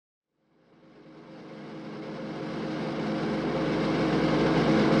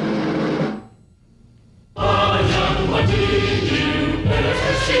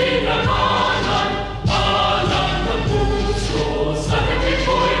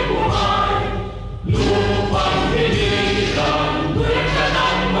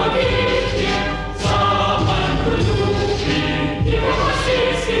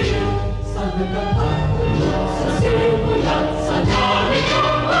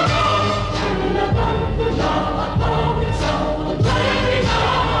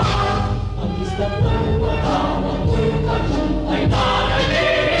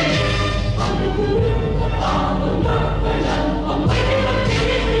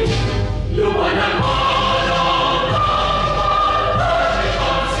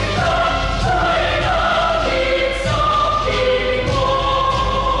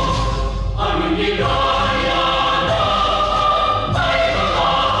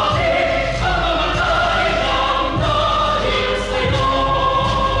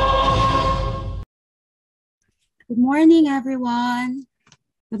morning, everyone.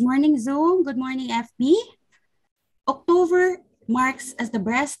 Good morning, Zoom. Good morning, FB. October marks as the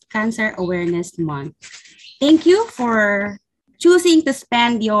Breast Cancer Awareness Month. Thank you for choosing to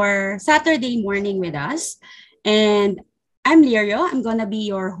spend your Saturday morning with us. And I'm Lirio. I'm going to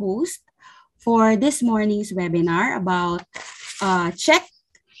be your host for this morning's webinar about check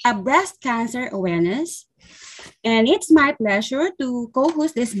a breast cancer awareness. And it's my pleasure to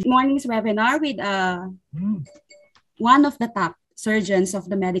co-host this morning's webinar with one of the top surgeons of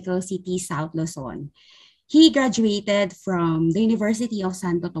the Medical City South Luzon. He graduated from the University of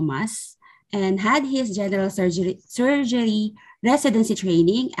Santo Tomas and had his general surgery residency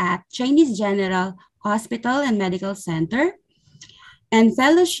training at Chinese General Hospital and Medical Center and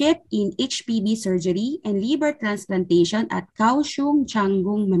fellowship in HPV surgery and liver transplantation at Kaohsiung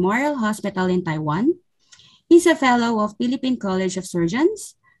Changung Memorial Hospital in Taiwan. He's a fellow of Philippine College of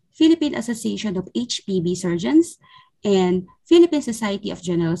Surgeons, Philippine Association of HPV Surgeons, and Philippine Society of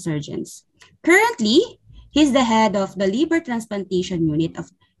General Surgeons. Currently, he's the head of the liver transplantation unit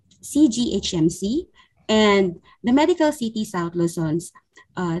of CGHMC and the Medical City South Luzon's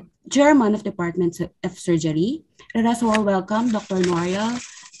Chairman of Department of Surgery. Let us all welcome Dr. Noriel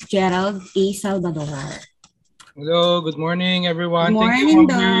Gerald A. Salvador. Hello, good morning, everyone. Good morning, thank you,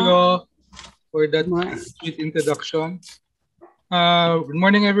 Ma'am Lirio, for that sweet introduction. Good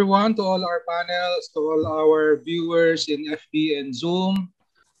morning, everyone, to all our panels, to all our viewers in FB and Zoom.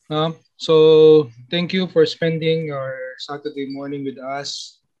 So thank you for spending your Saturday morning with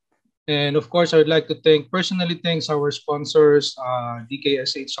us. And of course, I would like to personally thank our sponsors,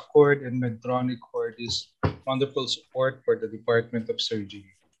 DKSH Accord and Medtronic, for this wonderful support for the Department of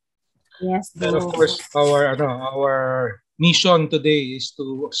Surgery. Yes. And of course, our mission today is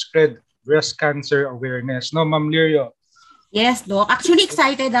to spread breast cancer awareness. No, Ma'am Lirio? Yes, Doc. Actually,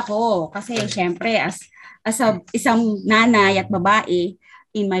 excited ako kasi syempre as isang nanay at babae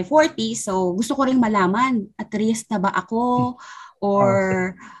in my 40s, so gusto ko rin malaman at risk na ba ako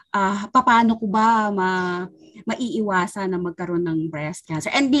or paano ko ba maiiwasan na magkaroon ng breast cancer.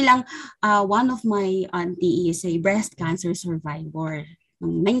 And bilang one of my auntie is a breast cancer survivor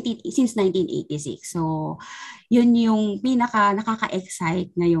since 1986. So, yun yung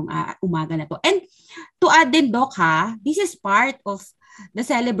nakaka-excite ngayong umaga na to. And to add din, Doc, this is part of the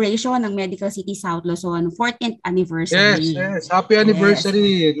celebration ng Medical City South Luzon 14th anniversary. Yes. Happy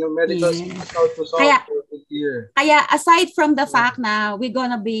anniversary ng Medical City South Luzon. Kaya aside from the fact na we're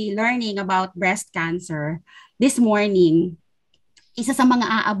gonna be learning about breast cancer this morning, isa sa mga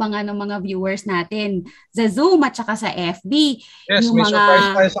aabangan ng mga viewers natin sa Zoom at saka sa FB. Yes, yung may mga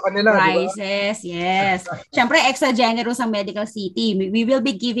surprise tayo sa kanila, prizes, diba? Yes. Siyempre, extra generous ang Medical City. We will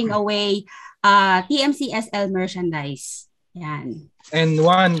be giving away TMCSL merchandise. Yan. And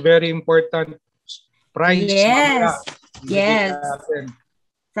one very important prize. Yes.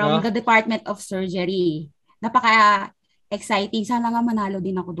 From the Department of Surgery. Napaka-exciting. Sana nga manalo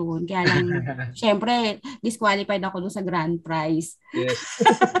din ako doon. Kaya lang, syempre, disqualified ako doon sa grand prize. Yes.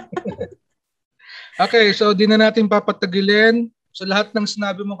 Okay, so di na natin papatagilin. So lahat ng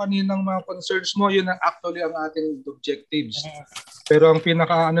sinabi mo kaninang mga concerns mo, yun ang actually ang ating objectives. Yes. Pero ang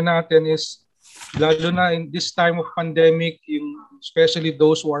natin is, lalo na in this time of pandemic, especially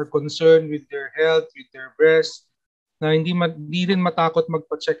those who are concerned with their health, with their breast, na hindi rin matakot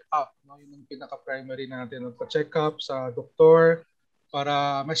magpa-check up. No? Yun ang pinaka-primary natin. Magpa-check up sa doktor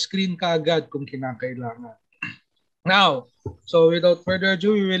para ma-screen ka agad kung kinakailangan. Now, so without further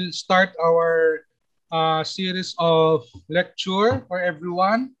ado, we will start our series of lecture for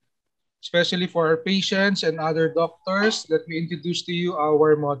everyone, especially for our patients and other doctors. Let me introduce to you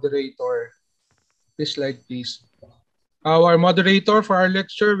our moderator. This slide, please. Our moderator for our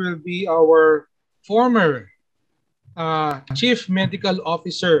lecture will be our former Chief Medical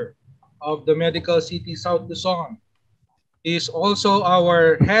Officer of the Medical City South Luzon. He is also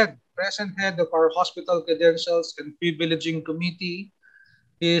our present head of our Hospital Credentials and Privileging Committee.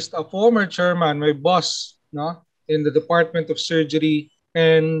 He is a former chairman, my boss, in the Department of Surgery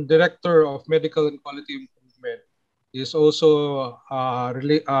and Director of Medical and Quality Improvement. He is also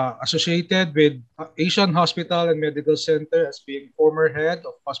associated with Asian Hospital and Medical Center as being former head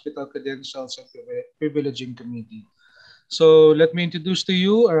of Hospital Credentials and Privileging Committee. So let me introduce to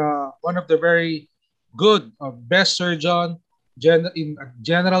you one of the very good, best surgeon in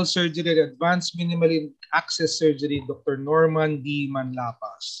general surgery and advanced minimally access surgery, Dr. Norman D.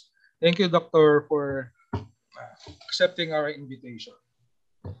 Manlapas. Thank you, Doctor, for accepting our invitation.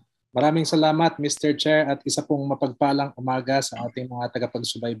 Maraming salamat, Mr. Chair, at isa pong mapagpalang umaga sa ating mga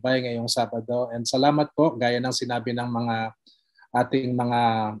tagapagsubaybay ngayong Sabado. And salamat po, gaya ng sinabi ng mga ating mga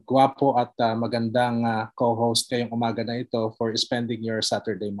gwapo at magandang co-host ngayong umaga na ito for spending your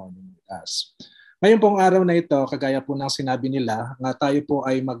Saturday morning with us. Ngayon pong araw na ito, kagaya po ng sinabi nila, nga tayo po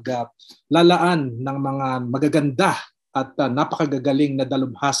ay maglalaan ng mga magaganda at napakagagaling na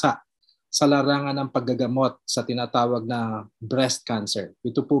dalubhasa sa larangan ng paggagamot sa tinatawag na breast cancer.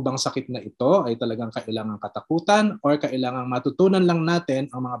 Ito po bang sakit na ito ay talagang kailangang katakutan or kailangang matutunan lang natin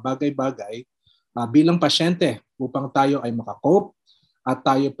ang mga bagay-bagay bilang pasyente upang tayo ay makakope at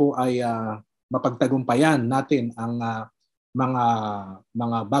tayo po ay mapagtagumpayan natin ang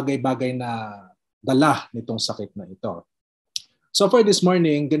mga bagay-bagay na dala nitong sakit na ito. So for this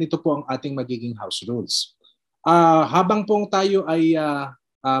morning, ganito po ang ating magiging house rules. Habang pong tayo ay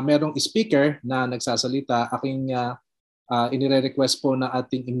merong speaker na nagsasalita, aking inire-request po na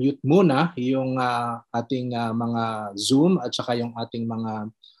ating i-mute muna yung ating mga Zoom at saka yung ating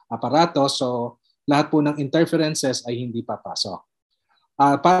mga aparato. So lahat po ng interferences ay hindi papasok.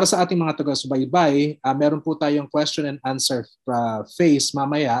 Para sa ating mga taga-subaybay, meron po tayong question and answer phase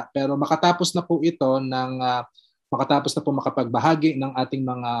mamaya, pero makatapos na po ito makatapos na po makapagbahagi ng ating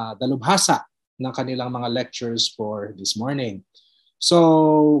mga dalubhasa ng kanilang mga lectures for this morning.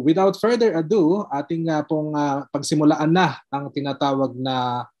 So, without further ado, ating pong pagsimulaan na ang tinatawag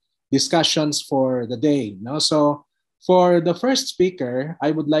na discussions for the day. No? So, for the first speaker, I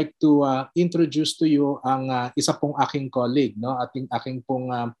would like to introduce to you ang isa pong aking colleague, no? Aking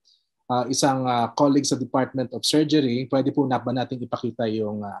pong isang colleague sa Department of Surgery. Pwede po na ba natin ipakita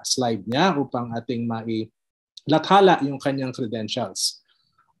yung slide niya upang ating mailathala yung kanyang credentials.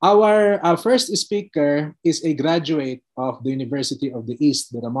 Our first speaker is a graduate of the University of the East,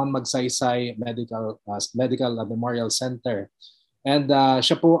 the Ramon Magsaysay Medical Memorial Center. And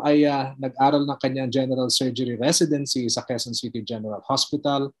siya po ay nag-aral ng kanyang general surgery residency sa Quezon City General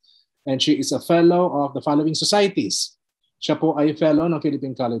Hospital. And she is a fellow of the following societies. Siya po ay fellow ng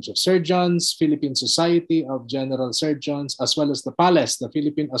Philippine College of Surgeons, Philippine Society of General Surgeons, as well as the PALES, the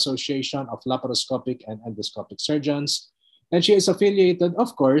Philippine Association of Laparoscopic and Endoscopic Surgeons. And she is affiliated,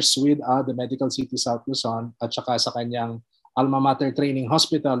 of course, with the Medical City South Luzon at saka sa kanyang alma mater training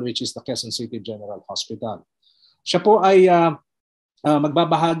hospital, which is the Quezon City General Hospital. Siya po ay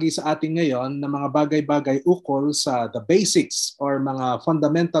magbabahagi sa atin ngayon ng mga bagay-bagay ukol sa the basics or mga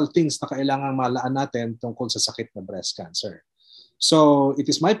fundamental things na kailangang malaan natin tungkol sa sakit na breast cancer. So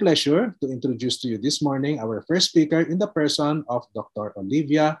it is my pleasure to introduce to you this morning our first speaker in the person of Dr.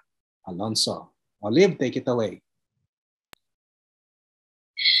 Olivia Alonso. Olive, take it away.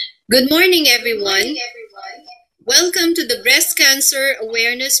 Good morning, everyone. Welcome to the Breast Cancer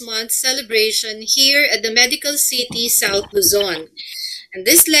Awareness Month celebration here at the Medical City South Luzon. And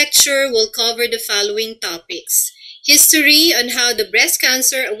this lecture will cover the following topics: history on how the Breast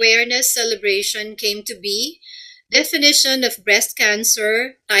Cancer Awareness celebration came to be, definition of breast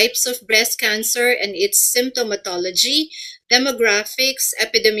cancer, types of breast cancer and its symptomatology, demographics,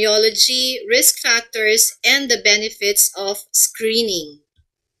 epidemiology, risk factors, and the benefits of screening.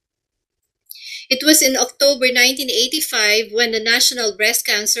 It was in October 1985 when the National Breast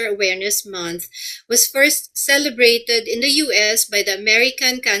Cancer Awareness Month was first celebrated in the US by the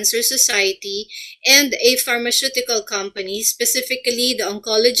American Cancer Society and a pharmaceutical company, specifically the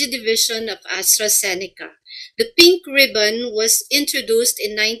Oncology Division of AstraZeneca. The pink ribbon was introduced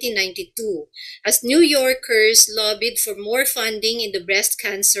in 1992 as New Yorkers lobbied for more funding in the breast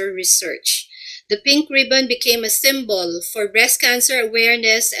cancer research. The pink ribbon became a symbol for breast cancer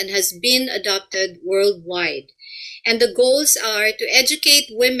awareness and has been adopted worldwide. And the goals are to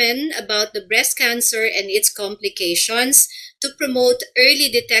educate women about the breast cancer and its complications, to promote early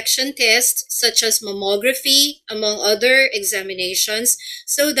detection tests such as mammography, among other examinations,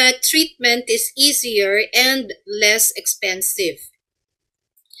 so that treatment is easier and less expensive.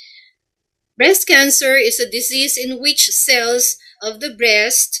 Breast cancer is a disease in which cells of the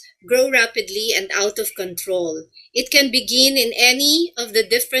breast grow rapidly and out of control. It can begin in any of the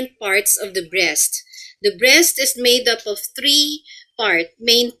different parts of the breast. The breast is made up of three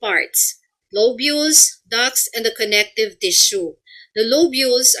main parts: lobules, ducts, and the connective tissue. The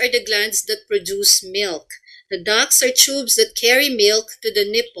lobules are the glands that produce milk. The ducts are tubes that carry milk to the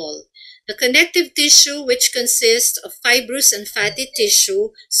nipple. The connective tissue, which consists of fibrous and fatty tissue,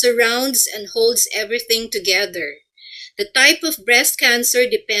 surrounds and holds everything together. The type of breast cancer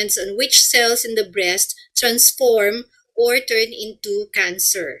depends on which cells in the breast transform or turn into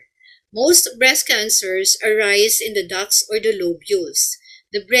cancer. Most breast cancers arise in the ducts or the lobules.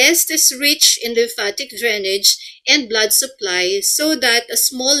 The breast is rich in lymphatic drainage and blood supply so that a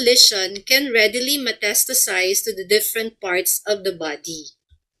small lesion can readily metastasize to the different parts of the body.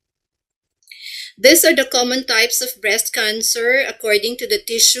 These are the common types of breast cancer according to the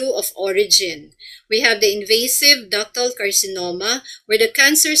tissue of origin. We have the invasive ductal carcinoma, where the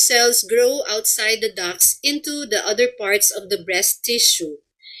cancer cells grow outside the ducts into the other parts of the breast tissue.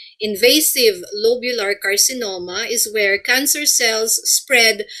 Invasive lobular carcinoma is where cancer cells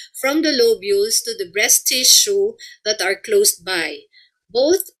spread from the lobules to the breast tissue that are close by.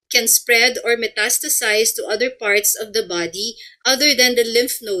 Both can spread or metastasize to other parts of the body other than the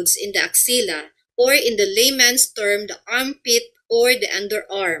lymph nodes in the axilla, or in the layman's term, the armpit or the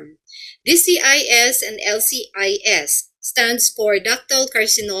underarm. DCIS and LCIS stands for ductal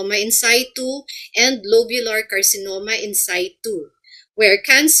carcinoma in situ and lobular carcinoma in situ, where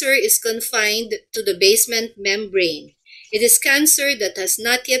cancer is confined to the basement membrane. It is cancer that has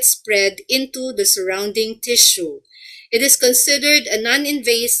not yet spread into the surrounding tissue. It is considered a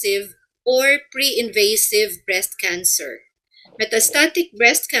non-invasive or pre-invasive breast cancer. Metastatic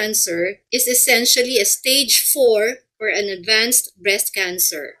breast cancer is essentially a stage 4 or an advanced breast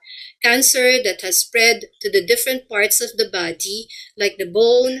cancer. Cancer that has spread to the different parts of the body like the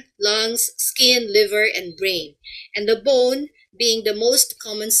bone, lungs, skin, liver, and brain, and the bone being the most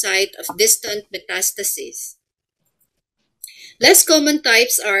common site of distant metastasis. Less common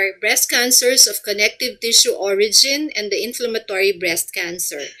types are breast cancers of connective tissue origin and the inflammatory breast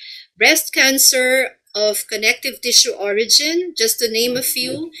cancer. Breast cancer of connective tissue origin, just to name a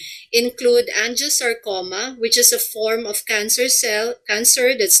few, include angiosarcoma, which is a form of cancer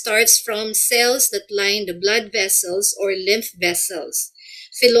that starts from cells that line the blood vessels or lymph vessels.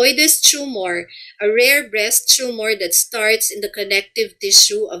 Phylloides tumor, a rare breast tumor that starts in the connective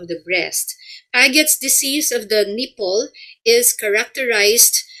tissue of the breast. Paget's disease of the nipple is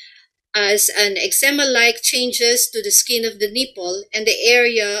characterized as an eczema-like changes to the skin of the nipple and the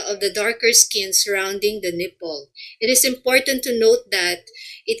area of the darker skin surrounding the nipple. It is important to note that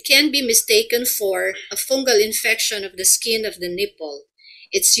it can be mistaken for a fungal infection of the skin of the nipple.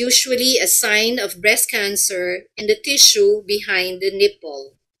 It's usually a sign of breast cancer in the tissue behind the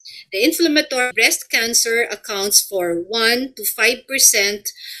nipple. The inflammatory breast cancer accounts for 1 to 5%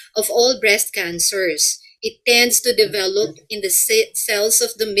 of all breast cancers. It tends to develop in the cells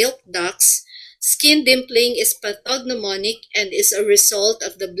of the milk ducts. Skin dimpling is pathognomonic and is a result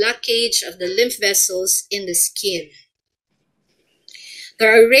of the blockage of the lymph vessels in the skin.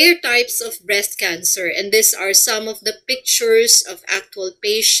 There are rare types of breast cancer, and these are some of the pictures of actual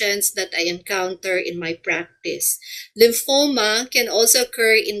patients that I encounter in my practice. Lymphoma can also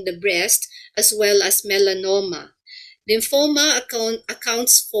occur in the breast as well as melanoma. Lymphoma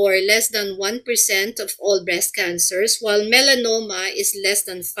accounts for less than 1% of all breast cancers, while melanoma is less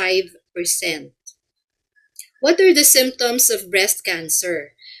than 5%. What are the symptoms of breast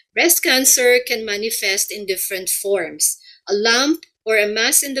cancer? Breast cancer can manifest in different forms. A lump or a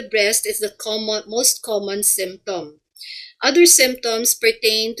mass in the breast is the most common symptom. Other symptoms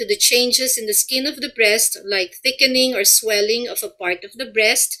pertain to the changes in the skin of the breast, like thickening or swelling of a part of the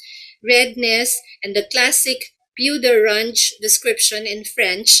breast, redness, and the classic peau d'orange description in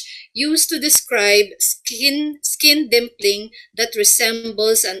French used to describe skin dimpling that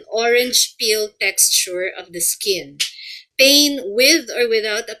resembles an orange peel texture of the skin. Pain with or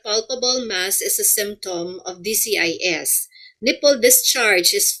without a palpable mass is a symptom of DCIS. Nipple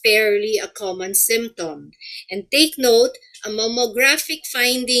discharge is fairly a common symptom. And take note, a mammographic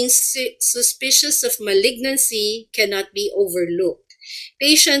findings suspicious of malignancy cannot be overlooked.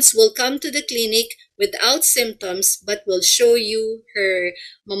 Patients will come to the clinic without symptoms but will show you her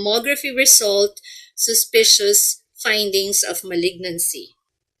mammography result suspicious findings of malignancy.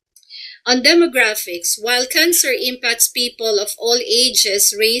 On demographics, while cancer impacts people of all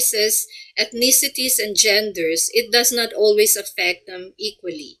ages, races, ethnicities, and genders, it does not always affect them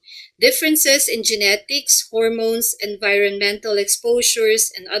equally. Differences in genetics, hormones, environmental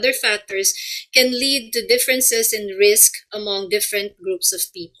exposures, and other factors can lead to differences in risk among different groups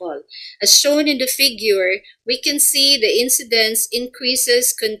of people. As shown in the figure, we can see the incidence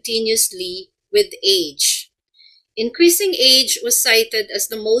increases continuously with age. Increasing age was cited as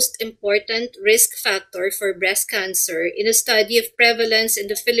the most important risk factor for breast cancer in a study of prevalence in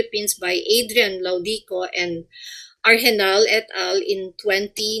the Philippines by Adrian Laudico and Arhenal et al. In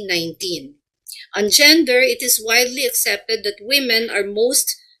 2019. On gender, it is widely accepted that women are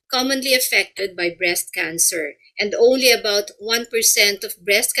most commonly affected by breast cancer, and only about 1% of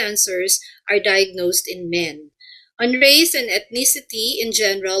breast cancers are diagnosed in men. On race and ethnicity in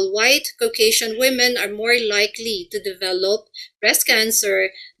general, white Caucasian women are more likely to develop breast cancer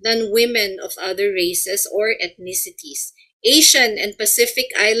than women of other races or ethnicities. Asian and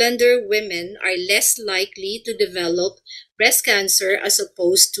Pacific Islander women are less likely to develop breast cancer as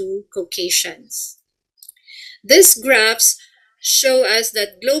opposed to Caucasians. These graphs show us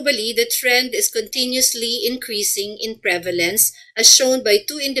that globally the trend is continuously increasing in prevalence, as shown by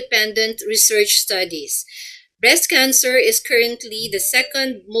two independent research studies. Breast cancer is currently the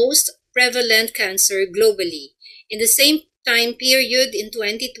second most prevalent cancer globally. In the same time period in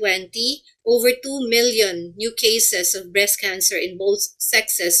 2020, over 2 million new cases of breast cancer in both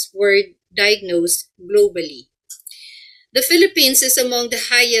sexes were diagnosed globally. The Philippines is among the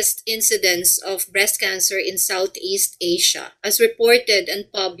highest incidence of breast cancer in Southeast Asia, as reported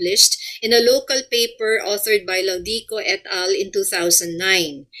and published in a local paper authored by Laudico et al. In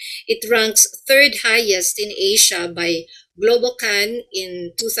 2009. It ranks third highest in Asia by Globocan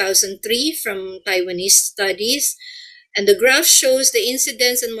in 2003 from Taiwanese studies, and the graph shows the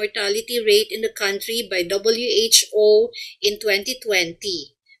incidence and mortality rate in the country by WHO in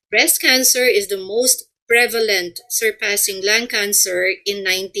 2020. Breast cancer is the most prevalent, surpassing lung cancer in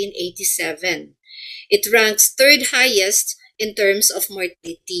 1987. It ranks third highest in terms of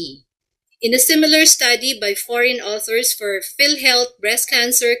mortality. In a similar study by foreign authors for PhilHealth Breast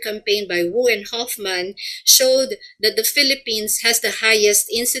Cancer campaign by Wu and Hoffman showed that the Philippines has the highest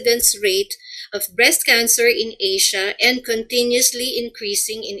incidence rate of breast cancer in Asia and continuously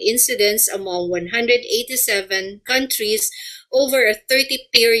increasing in incidence among 187 countries over a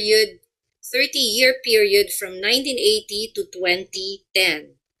 30-year period from 1980 to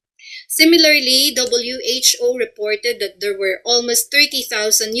 2010. Similarly, WHO reported that there were almost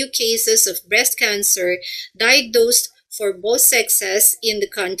 30,000 new cases of breast cancer diagnosed for both sexes in the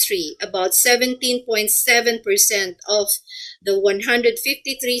country, about 17.7% of the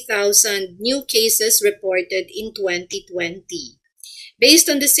 153,000 new cases reported in 2020. Based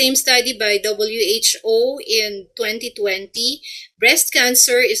on the same study by WHO in 2020, breast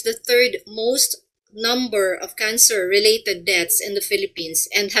cancer is the third most number of cancer-related deaths in the Philippines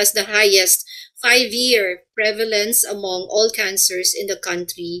and has the highest 5-year prevalence among all cancers in the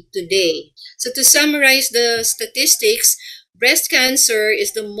country today. So to summarize the statistics, breast cancer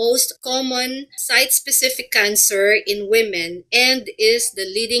is the most common site-specific cancer in women and is the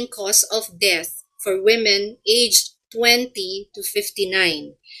leading cause of death for women aged 20 to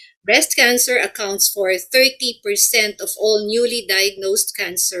 59. Breast cancer accounts for 30% of all newly diagnosed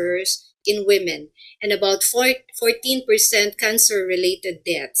cancers in women and about 14% cancer-related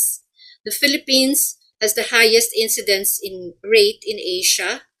deaths. The Philippines has the highest incidence rate in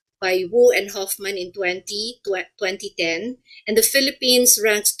Asia by Wu and Hoffman in 2010, and the Philippines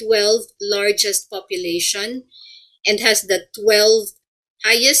ranks 12th largest population and has the 12th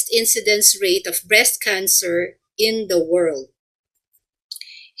highest incidence rate of breast cancer in the world.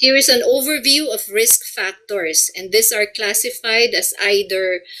 Here is an overview of risk factors, and these are classified as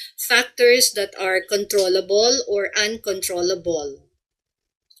either factors that are controllable or uncontrollable.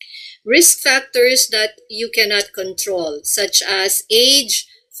 Risk factors that you cannot control, such as age,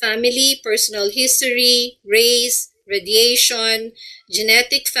 family, personal history, race, radiation,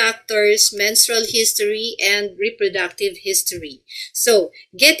 genetic factors, menstrual history, and reproductive history. So,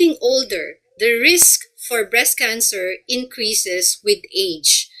 getting older, the risk for breast cancer increases with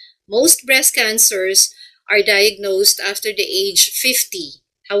age. Most breast cancers are diagnosed after the age 50.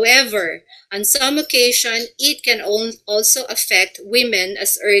 However, on some occasion, it can also affect women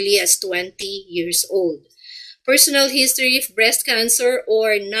as early as 20 years old. Personal history of breast cancer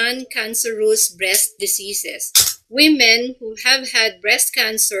or non-cancerous breast diseases. Women who have had breast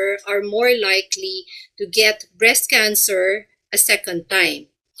cancer are more likely to get breast cancer a second time.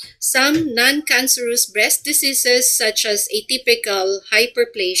 Some non-cancerous breast diseases such as atypical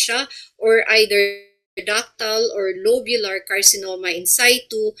hyperplasia or either ductal or lobular carcinoma in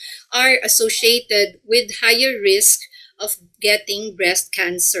situ are associated with higher risk of getting breast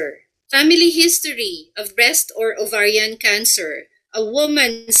cancer. Family history of breast or ovarian cancer. A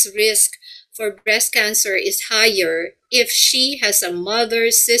woman's risk for breast cancer is higher if she has a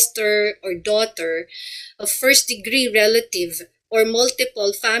mother, sister, or daughter, a first-degree relative, or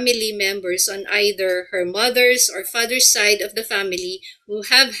multiple family members on either her mother's or father's side of the family who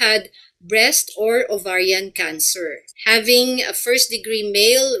have had breast or ovarian cancer. Having a first-degree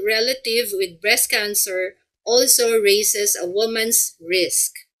male relative with breast cancer also raises a woman's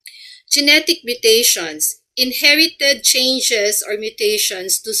risk. Genetic mutations. Inherited changes or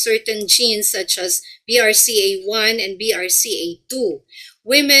mutations to certain genes such as BRCA1 and BRCA2.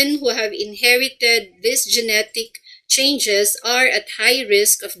 Women who have inherited these genetic changes are at high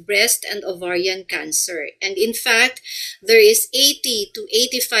risk of breast and ovarian cancer. And in fact, there is 80 to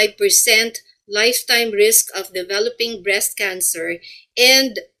 85% lifetime risk of developing breast cancer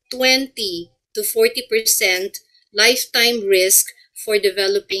and 20 to 40% lifetime risk for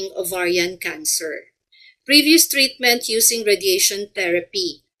developing ovarian cancer. Previous treatment using radiation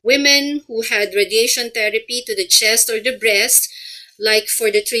therapy. Women who had radiation therapy to the chest or the breast, like for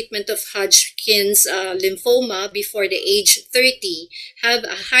the treatment of Hodgkin's lymphoma before the age 30, have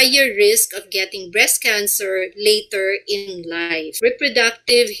a higher risk of getting breast cancer later in life.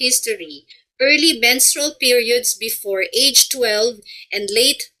 Reproductive history. Early menstrual periods before age 12 and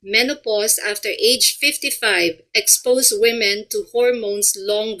late menopause after age 55 expose women to hormones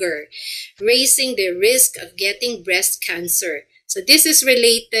longer, raising their risk of getting breast cancer. So this is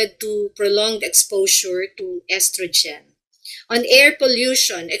related to prolonged exposure to estrogen. On air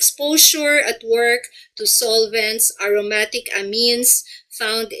pollution, exposure at work to solvents, aromatic amines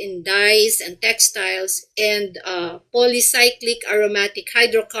found in dyes and textiles, and polycyclic aromatic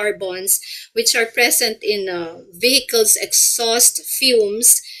hydrocarbons, which are present in vehicles' exhaust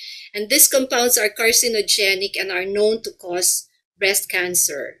fumes. And these compounds are carcinogenic and are known to cause breast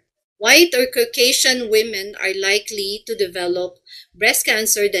cancer. White or Caucasian women are likely to develop breast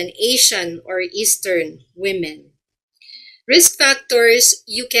cancer than Asian or Eastern women. Risk factors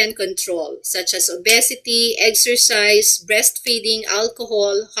you can control, such as obesity, exercise, breastfeeding,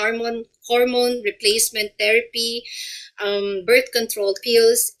 alcohol, hormone replacement therapy, birth control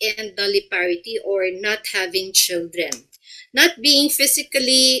pills, and nulliparity or not having children. Not being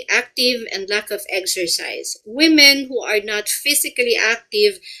physically active and lack of exercise. Women who are not physically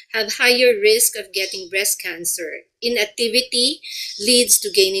active have higher risk of getting breast cancer. Inactivity leads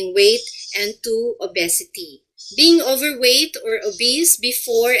to gaining weight and to obesity. Being overweight or obese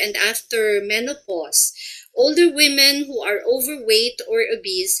before and after menopause. Older women who are overweight or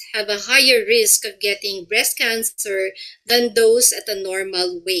obese have a higher risk of getting breast cancer than those at a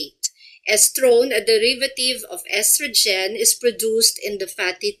normal weight. Estrone, a derivative of estrogen, is produced in the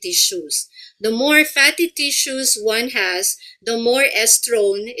fatty tissues. The more fatty tissues one has, the more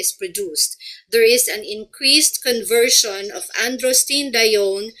estrone is produced. There is an increased conversion of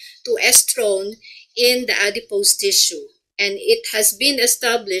androstenedione to estrone in the adipose tissue, and it has been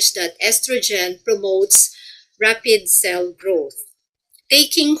established that estrogen promotes rapid cell growth.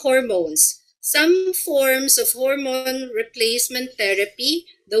 Taking hormones. Some forms of hormone replacement therapy,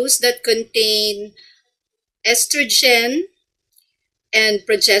 those that contain estrogen and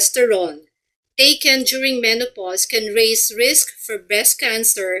progesterone, taken during menopause can raise risk for breast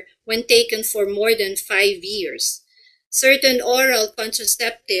cancer when taken for more than 5 years. Certain oral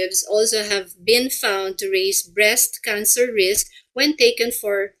contraceptives also have been found to raise breast cancer risk when taken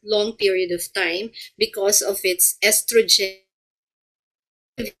for long period of time because of its estrogen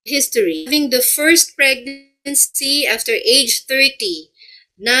history. Having the first pregnancy after age 30,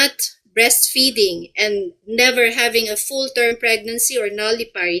 not breastfeeding, and never having a full-term pregnancy or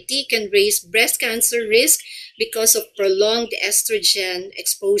nulliparity can raise breast cancer risk because of prolonged estrogen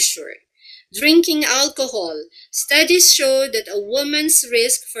exposure. Drinking alcohol. Studies show that a woman's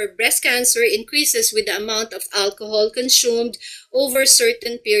risk for breast cancer increases with the amount of alcohol consumed over a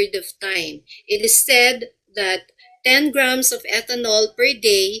certain period of time. It is said that 10 grams of ethanol per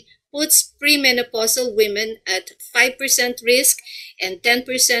day puts premenopausal women at 5% risk and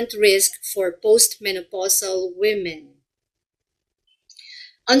 10% risk for postmenopausal women.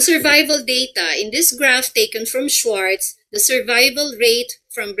 On survival data, in this graph taken from Schwartz, the survival rate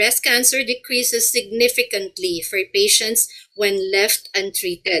from breast cancer decreases significantly for patients when left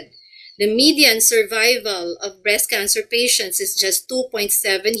untreated. The median survival of breast cancer patients is just 2.7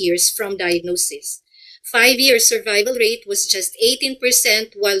 years from diagnosis. 5-year survival rate was just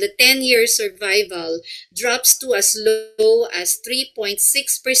 18%, while the 10-year survival drops to as low as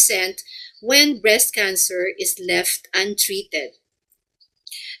 3.6% when breast cancer is left untreated.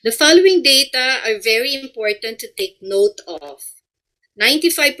 The following data are very important to take note of.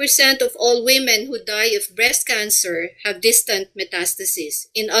 95% of all women who die of breast cancer have distant metastasis.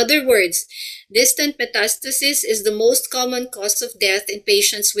 In other words, distant metastasis is the most common cause of death in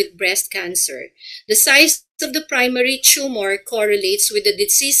patients with breast cancer. The size of the primary tumor correlates with the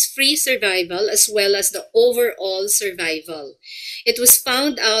disease-free survival as well as the overall survival. It was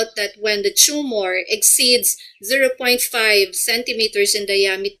found out that when the tumor exceeds 0.5 centimeters in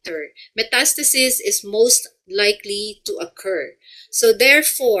diameter, metastasis is most likely to occur. So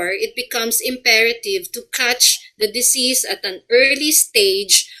therefore, it becomes imperative to catch the disease at an early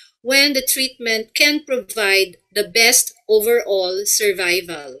stage when the treatment can provide the best overall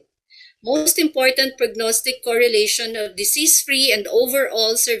survival. Most important prognostic correlation of disease-free and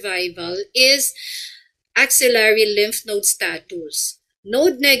overall survival is axillary lymph node status.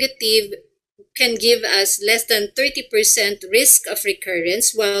 Node negative can give us less than 30% risk of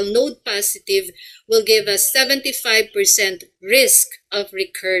recurrence, while node positive will give us 75% risk of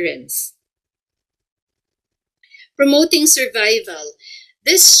recurrence. Promoting survival.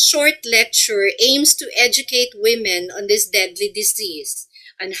 This short lecture aims to educate women on this deadly disease,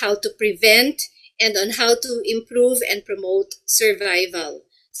 on how to prevent, and on how to improve and promote survival.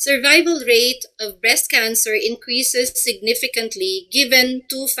 Survival rate of breast cancer increases significantly given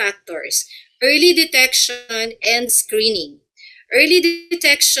two factors: early detection and screening. Early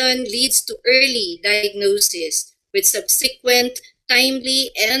detection leads to early diagnosis with subsequent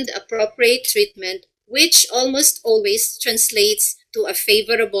timely and appropriate treatment, which almost always translates to a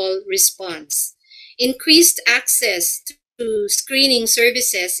favorable response. Increased access to screening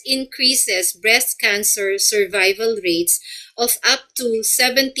services increases breast cancer survival rates of up to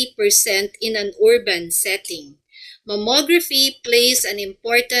 70% in an urban setting. Mammography plays an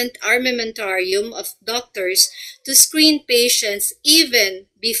important armamentarium of doctors to screen patients even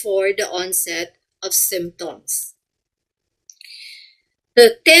before the onset of symptoms.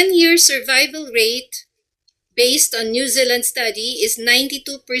 The 10-year survival rate based on New Zealand study is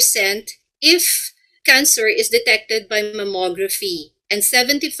 92% if cancer is detected by mammography, and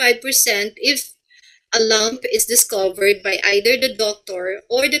 75% if a lump is discovered by either the doctor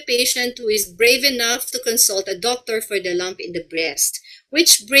or the patient who is brave enough to consult a doctor for the lump in the breast,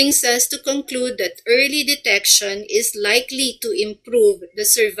 which brings us to conclude that early detection is likely to improve the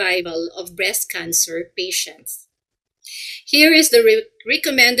survival of breast cancer patients. Here is the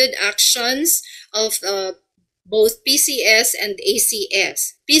recommended actions of both PCS and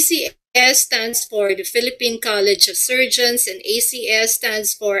ACS. PCS stands for the Philippine College of Surgeons and ACS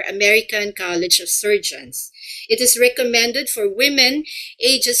stands for American College of Surgeons. It is recommended for women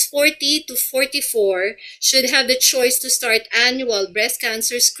ages 40 to 44 should have the choice to start annual breast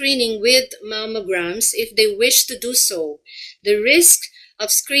cancer screening with mammograms if they wish to do so. The risk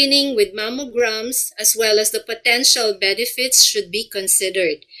of screening with mammograms as well as the potential benefits should be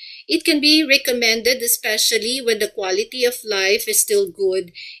considered. It can be recommended especially when the quality of life is still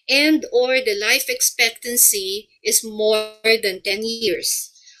good and or the life expectancy is more than 10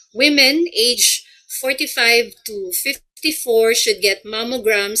 years. Women age 45 to 54 should get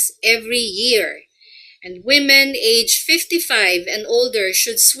mammograms every year. And women age 55 and older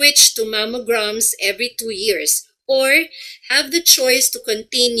should switch to mammograms every 2 years or have the choice to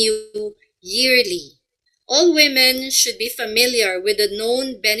continue yearly. All women should be familiar with the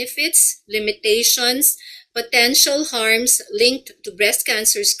known benefits, limitations, potential harms linked to breast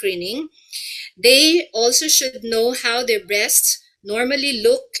cancer screening. They also should know how their breasts normally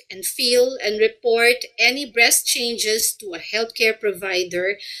look and feel and report any breast changes to a healthcare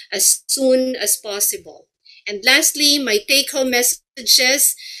provider as soon as possible. And lastly, my take-home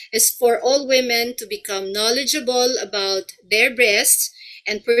messages is for all women to become knowledgeable about their breasts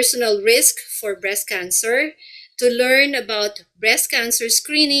and personal risk for breast cancer, to learn about breast cancer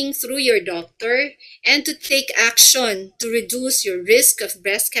screening through your doctor, and to take action to reduce your risk of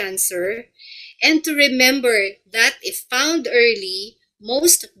breast cancer, and to remember that if found early,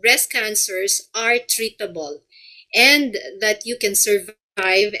 most breast cancers are treatable, and that you can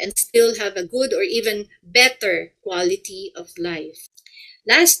survive and still have a good or even better quality of life.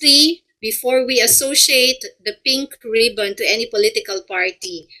 Lastly, before we associate the pink ribbon to any political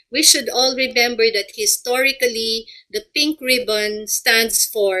party, we should all remember that historically, the pink ribbon stands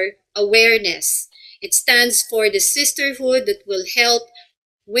for awareness. It stands for the sisterhood that will help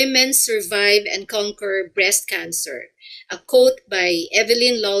women survive and conquer breast cancer. A quote by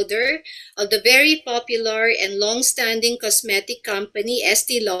Evelyn Lauder of the very popular and long-standing cosmetic company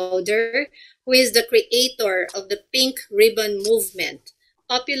Estee Lauder, who is the creator of the pink ribbon movement,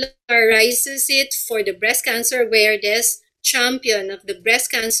 popularizes it for the breast cancer awareness, champion of the breast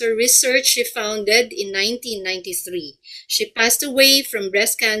cancer research she founded in 1993. She passed away from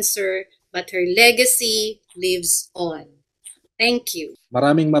breast cancer, but her legacy lives on. Thank you.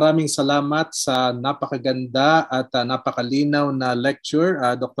 Maraming salamat sa napakaganda at napakalinaw na lecture,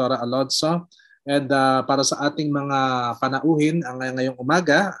 Dr. Alonso. And para sa ating mga panauhin ngayong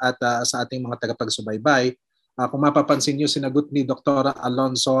umaga at sa ating mga tagapagsubaybay, kung mapapansin niyo, sinagot ni Dr.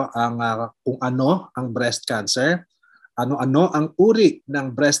 Alonso ang kung ano ang breast cancer, ano-ano ang uri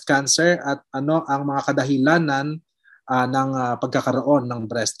ng breast cancer at ano ang mga kadahilanan ng pagkakaroon ng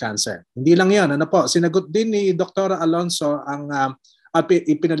breast cancer. Hindi lang 'yan, sinagot din ni Dr. Alonso ang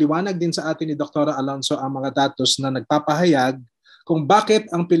ipinaliwanag din sa atin ni Dr. Alonso ang mga datos na nagpapahayag kung bakit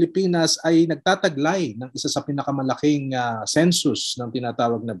ang Pilipinas ay nagtataglay ng isa sa pinakamalaking census ng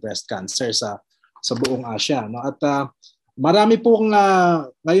tinatawag na breast cancer sa buong Asia, no? At Marami pong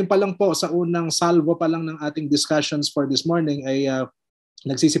ngayon pa lang po sa unang salvo pa lang ng ating discussions for this morning ay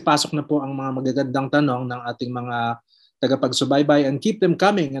nagsisipasok na po ang mga magagandang tanong ng ating mga tagapagsubaybay, and keep them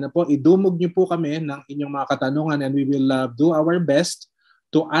coming. Ano po, idumog niyo po kami ng inyong mga katanungan and we will do our best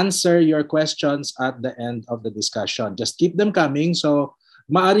to answer your questions at the end of the discussion. Just keep them coming. So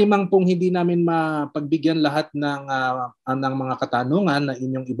maari mang pong hindi namin mapagbigyan lahat ng mga katanungan na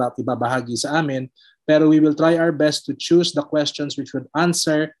inyong ibabahagi sa amin, pero we will try our best to choose the questions which would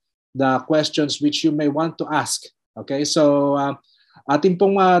answer the questions which you may want to ask. Okay, so ating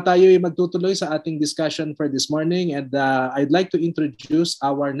pong tayo ay magtutuloy sa ating discussion for this morning, and I'd like to introduce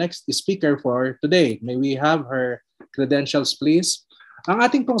our next speaker for today. May we have her credentials, please? Ang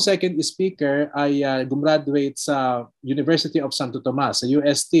ating pong second speaker ay gumraduate sa University of Santo Tomas, sa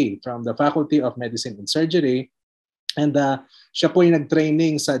UST, from the Faculty of Medicine and Surgery. And siya po ay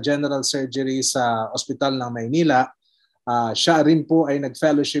nag-training sa general surgery sa Hospital ng Maynila. Siya rin po ay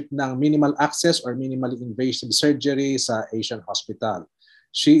nag-fellowship ng minimal access or minimally invasive surgery sa Asian Hospital.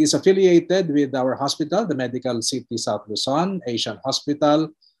 She is affiliated with our hospital, the Medical City South Luzon, Asian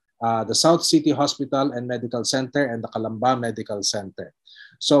Hospital, the South City Hospital and Medical Center, and the Calamba Medical Center.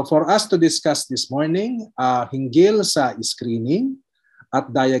 So for us to discuss this morning, hinggil sa screening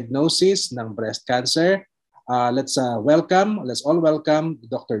at diagnosis ng breast cancer, let's all welcome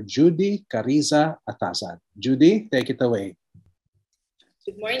Dr. Judy Cariza Atazan. Judy, take it away.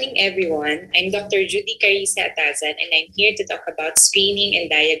 Good morning, everyone. I'm Dr. Judy Cariza Atazan, and I'm here to talk about screening and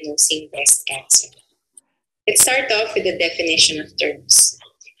diagnosing breast cancer. Let's start off with the definition of terms.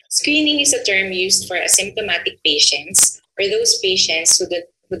 Screening is a term used for asymptomatic patients or those patients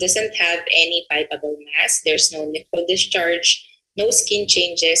who doesn't have any palpable mass, there's no nipple discharge, no skin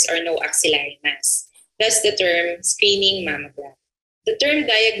changes, or no axillary mass. Thus, the term screening mammogram. The term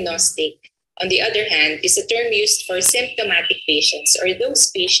diagnostic, on the other hand, is a term used for symptomatic patients or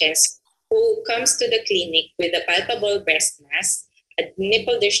those patients who comes to the clinic with a palpable breast mass, a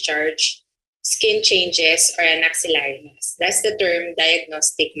nipple discharge, skin changes, or an axillary mass. That's the term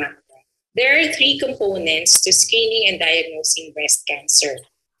diagnostic mammogram. There are three components to screening and diagnosing breast cancer.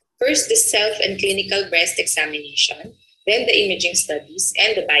 First, the self and clinical breast examination, then the imaging studies,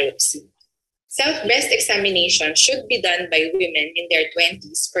 and the biopsy. Self-breast examination should be done by women in their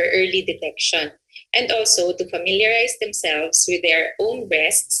 20s for early detection and also to familiarize themselves with their own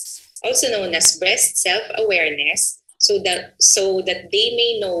breasts, also known as breast self-awareness, so that they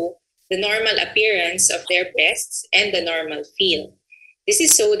may know the normal appearance of their breasts and the normal feel. This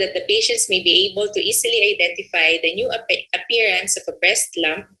is so that the patients may be able to easily identify the new appearance of a breast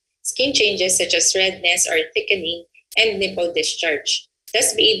lump, skin changes such as redness or thickening, and nipple discharge.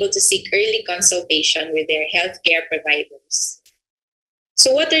 Thus be able to seek early consultation with their healthcare providers.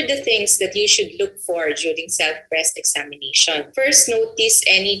 So what are the things that you should look for during self-breast examination? First, notice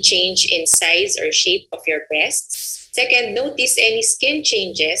any change in size or shape of your breasts. Second, notice any skin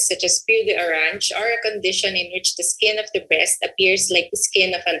changes such as peau d'orange or a condition in which the skin of the breast appears like the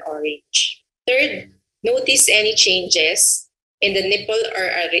skin of an orange. Third, notice any changes in the nipple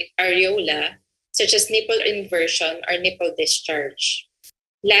or areola such as nipple inversion or nipple discharge.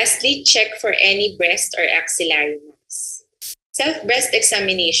 Lastly, check for any breast or axillary mass. Self-breast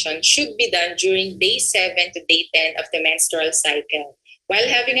examination should be done during day 7 to day 10 of the menstrual cycle, while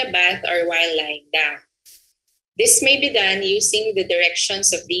having a bath or while lying down. This may be done using the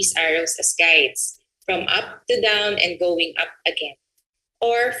directions of these arrows as guides, from up to down and going up again,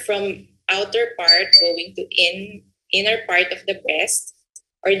 or from outer part going to inner part of the breast,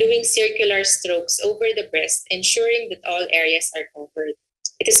 or doing circular strokes over the breast, ensuring that all areas are covered.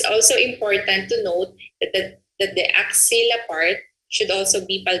 It is also important to note that the axilla part should also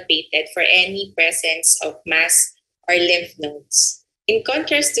be palpated for any presence of mass or lymph nodes. In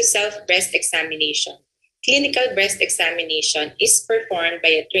contrast to self-breast examination, clinical breast examination is performed by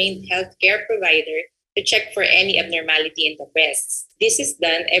a trained healthcare provider to check for any abnormality in the breasts. This is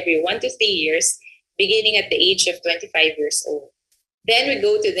done every 1 to 3 years, beginning at the age of 25 years old. Then we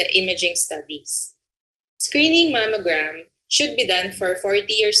go to the imaging studies. Screening mammogram should be done for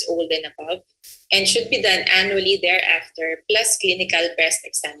 40 years old and above and should be done annually thereafter, plus clinical breast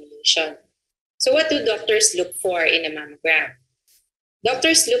examination. So what do doctors look for in a mammogram?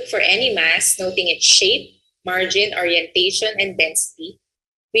 Doctors look for any mass, noting its shape, margin, orientation, and density.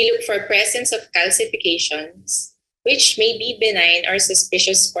 We look for presence of calcifications, which may be benign or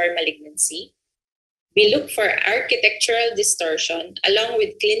suspicious for malignancy. We look for architectural distortion along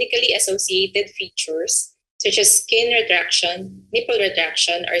with clinically associated features such as skin retraction, nipple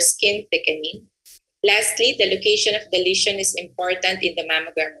retraction, or skin thickening. Lastly, the location of the lesion is important in the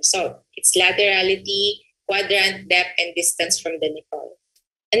mammogram result. Its laterality, quadrant, depth, and distance from the nipple.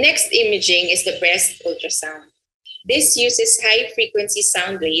 The next imaging is the breast ultrasound. This uses high-frequency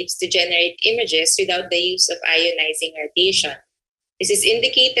sound waves to generate images without the use of ionizing radiation. This is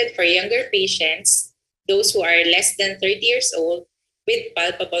indicated for younger patients, those who are less than 30 years old, with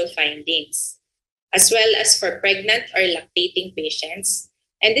palpable findings, as well as for pregnant or lactating patients.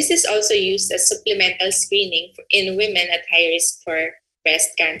 And this is also used as supplemental screening in women at high risk for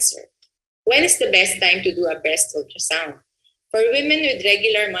breast cancer. When is the best time to do a breast ultrasound? For women with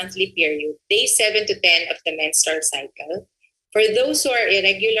regular monthly period, days 7 to 10 of the menstrual cycle. For those who are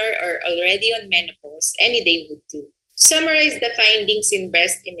irregular or already on menopause, any day would do. To summarize the findings in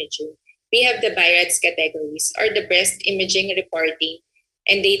breast imaging, we have the BI-RADS categories, or the Breast Imaging Reporting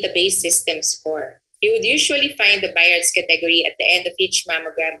and Database System score. You would usually find the BI-RADS category at the end of each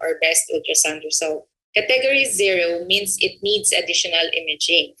mammogram or breast ultrasound result. Category 0 means it needs additional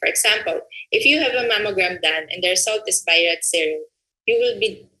imaging. For example, if you have a mammogram done and the result is BI-RADS 0, you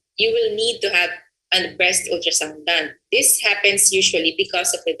will need to have a breast ultrasound done. This happens usually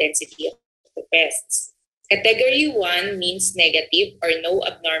because of the density of the breasts. Category 1 means negative or no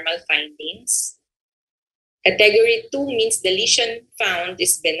abnormal findings. Category 2 means the lesion found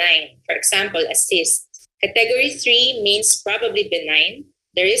is benign, for example, a cyst. Category 3 means probably benign,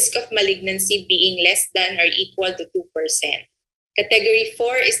 the risk of malignancy being less than or equal to 2%. Category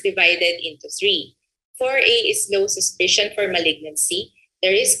 4 is divided into 3. 4A is low suspicion for malignancy. The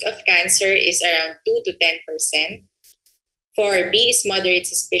risk of cancer is around 2 to 10%. 4B is moderate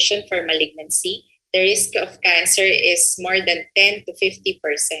suspicion for malignancy. The risk of cancer is more than 10 to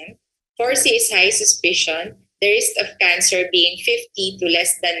 50%. 4C is high suspicion, the risk of cancer being 50 to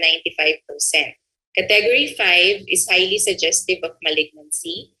less than 95%. Category 5 is highly suggestive of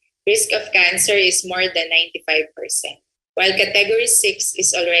malignancy. Risk of cancer is more than 95%, while Category 6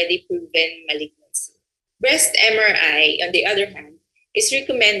 is already proven malignancy. Breast MRI, on the other hand, is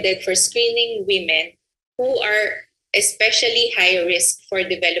recommended for screening women who are especially high risk for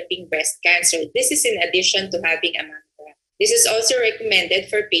developing breast cancer. This is in addition to having a mammogram. This is also recommended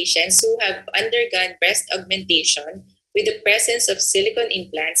for patients who have undergone breast augmentation with the presence of silicone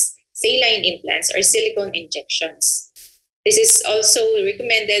implants, saline implants, or silicone injections. This is also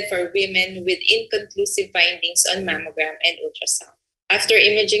recommended for women with inconclusive findings on mammogram and ultrasound. After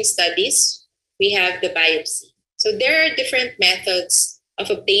imaging studies, we have the biopsy. So there are different methods of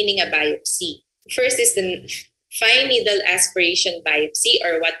obtaining a biopsy. First is the fine needle aspiration biopsy,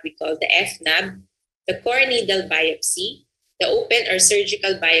 or what we call the FNAB, the core needle biopsy, the open or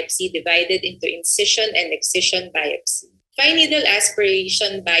surgical biopsy divided into incision and excision biopsy. Fine needle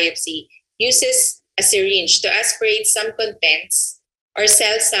aspiration biopsy uses a syringe to aspirate some contents or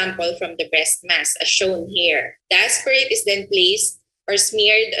cell sample from the breast mass, as shown here. The aspirate is then placed or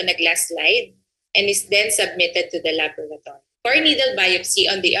smeared on a glass slide and is then submitted to the laboratory. Core needle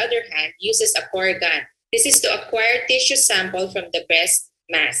biopsy, on the other hand, uses a core gun. This is to acquire tissue sample from the breast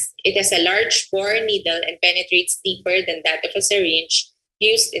mass. It has a large bore needle and penetrates deeper than that of a syringe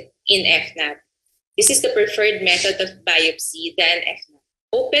used in FNAB. This is the preferred method of biopsy than FNAB.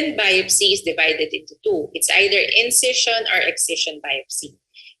 Open biopsy is divided into two. It's either incision or excision biopsy.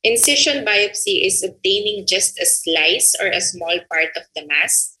 Incision biopsy is obtaining just a slice or a small part of the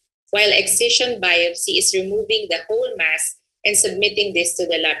mass, while excision biopsy is removing the whole mass and submitting this to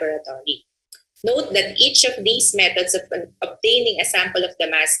the laboratory. Note that each of these methods of obtaining a sample of the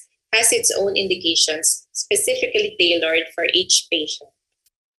mass has its own indications, specifically tailored for each patient.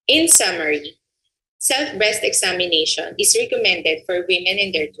 In summary, self-breast examination is recommended for women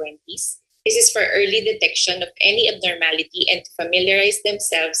in their 20s. This is for early detection of any abnormality and to familiarize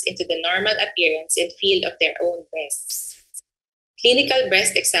themselves into the normal appearance and feel of their own breasts. Clinical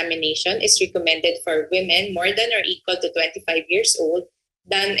breast examination is recommended for women more than or equal to 25 years old,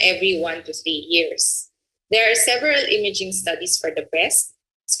 done every 1 to 3 years. There are several imaging studies for the breast.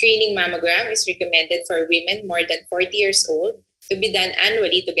 Screening mammogram is recommended for women more than 40 years old to be done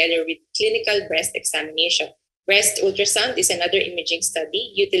annually together with clinical breast examination. Breast ultrasound is another imaging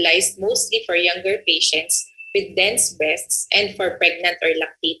study utilized mostly for younger patients with dense breasts and for pregnant or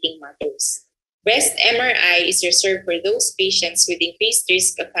lactating mothers. Breast MRI is reserved for those patients with increased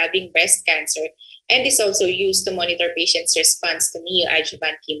risk of having breast cancer and is also used to monitor patients' response to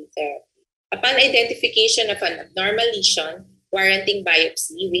neoadjuvant chemotherapy. Upon identification of an abnormal lesion warranting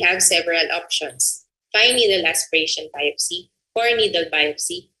biopsy, we have several options: fine needle aspiration biopsy, core needle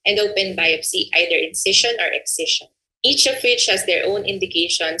biopsy, and open biopsy, either incision or excision, each of which has their own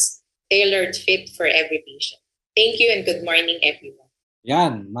indications tailored fit for every patient. Thank you and good morning, everyone.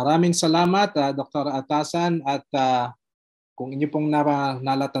 Yan, maraming salamat Dr. Atasan, at Kung inyo pong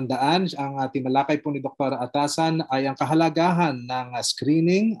nalatandaan, ang tinalakay po ni Dr. Atasan ay ang kahalagahan ng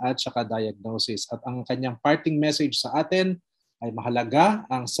screening at saka diagnosis. At ang kanyang parting message sa atin ay mahalaga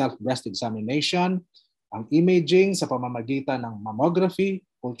ang self-breast examination, ang imaging sa pamamagitan ng mammography,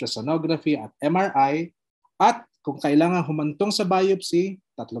 ultrasonography at MRI, at kung kailangan humantong sa biopsy,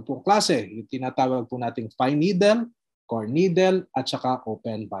 3 pong klase. Yung tinatawag po nating fine needle, core needle, at saka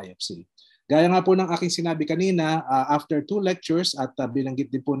open biopsy. Gaya nga po ng aking sinabi kanina, after 2 lectures at binanggit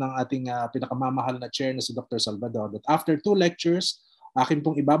din po ng ating pinakamamahal na chair na si Dr. Salvador, that after 2 lectures, akin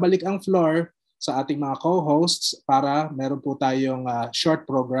pong ibabalik ang floor sa ating mga co-hosts para meron po tayong short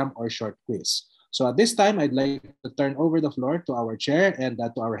program or short quiz. So at this time, I'd like to turn over the floor to our chair and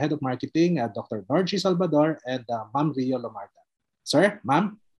to our head of marketing, Dr. Norgy Salvador and Ma'am Rio Lomarta. Sir,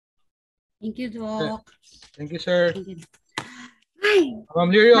 ma'am? Thank you, Doc. Thank you, sir. Thank you. Ay,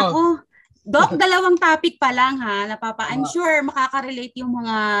 Ma'am Lirio. Naku, Doc, dalawang topic pa lang ha. I'm sure makaka-relate yung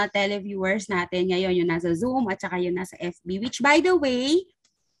mga televiewers natin ngayon, yung nasa Zoom at saka yung nasa FB. Which by the way,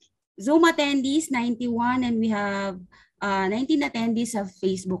 Zoom attendees 91 and we have 19 attendees sa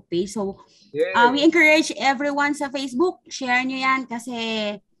Facebook page. So we encourage everyone sa Facebook, share nyo yan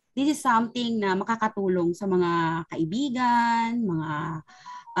kasi this is something na makakatulong sa mga kaibigan, mga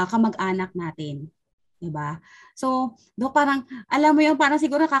kamag-anak natin. Diba? So, parang, alam mo yung parang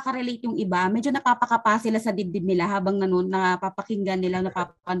siguro nakaka-relate yung iba. Medyo napapakapa sila sa dibdib nila habang napapakinggan nila,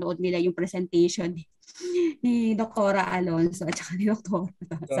 napapanood nila yung presentation ni Dr. Alonso at saka ni Dr.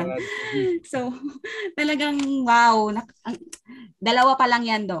 So, talagang wow. Dalawa pa lang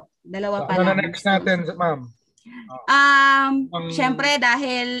yan, Doc. Dalawa pa lang. Ano na next natin, ma'am? Syempre,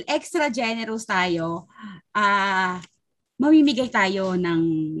 dahil extra generous tayo, mamimigay tayo ng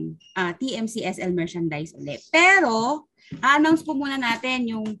TMCSL merchandise ulit. Pero, announce po muna natin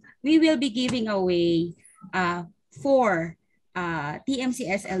yung we will be giving away 4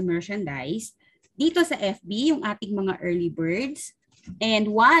 TMCSL merchandise dito sa FB, yung ating mga early birds, and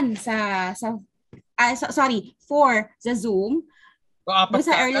 1 4 sa Zoom. Doon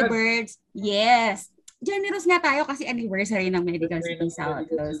sa early birds, yes. Generous nga tayo kasi anniversary ng Medical City South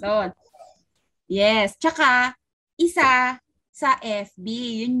Luzon. Yes. Tsaka, isa sa FB,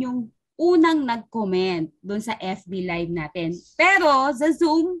 yun yung unang nag-comment doon sa FB live natin. Pero sa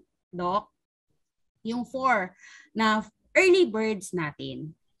Zoom, Doc, yung 4 na early birds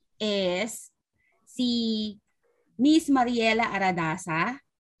natin is si Miss Mariela Aradasa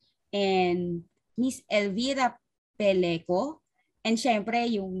and Miss Elvira Peleco. And syempre,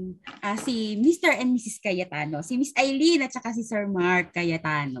 yung si Mr. and Mrs. Cayetano, si Miss Eileen at saka si Sir Mark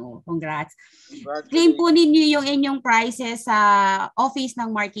Cayetano. Congrats. Claim po ninyo yung inyong prizes sa office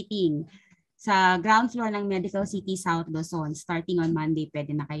ng marketing sa ground floor ng Medical City South Luzon. Starting on Monday,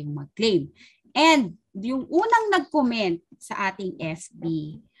 pwede na kayong mag-claim. And yung unang nag-comment sa ating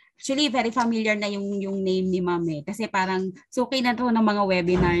FB, actually, very familiar na yung name ni Ma'am kasi parang suki na to ng mga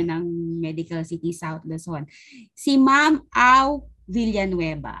webinar ng Medical City South Luzon. Si Ma'am Au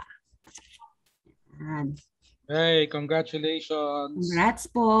Villanueva. Hey, congratulations.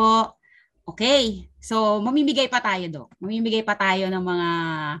 Congrats po. Okay. So, mamimigay pa tayo, Doc. Mamimigay pa tayo ng mga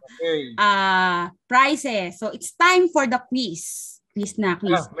prizes. So, it's time for the quiz. Quiz na,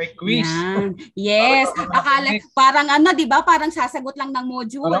 quiz. May quiz. Yan. Yes. Akala, parang di ba? Parang sasagot lang ng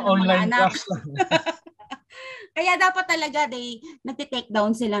module. Parang online class lang. Kaya dapat talaga, nagtitake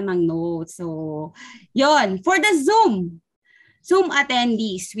down sila ng notes. So, yon. For the Zoom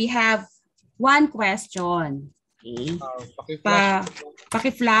attendees, we have 1 question. Okay.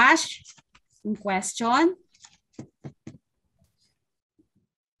 Paki-flash yung question.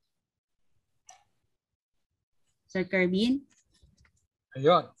 Sir Kerbin?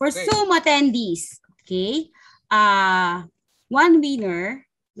 Ayun. For Zoom attendees, okay, 1 winner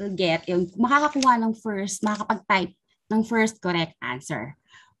will get, makakakuha ng makakapag-type ng first correct answer.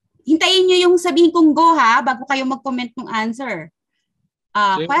 Hintayin nyo yung sabihin kong go ha, bago kayo mag-comment ng answer.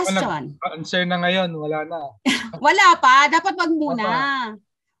 Question. Answer na ngayon, wala na. Wala pa, dapat wag muna.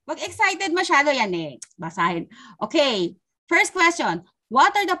 Wag excited masyado yan Basahin. Okay, first question.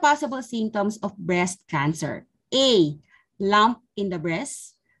 What are the possible symptoms of breast cancer? A, lump in the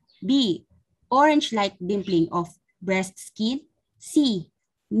breast. B, orange-like dimpling of breast skin. C,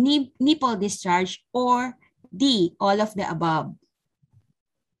 nipple discharge. Or D, all of the above.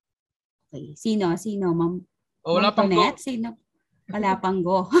 Okay, sino, Ma'am? Wala pang go. Sino? Wala pang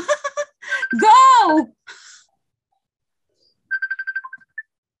go. Go!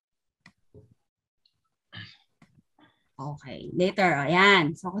 Okay. Later,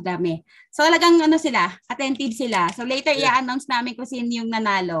 ayan. So, dami. So, talagang ano sila, attentive sila. So, later, i-announce namin kung sino yung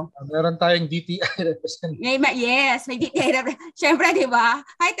nanalo. Meron tayong DTI representative. Yes, may DTI. Siyempre, di ba?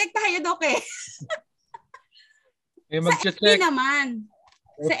 High-tech tayo, Dok eh. Sa FB naman.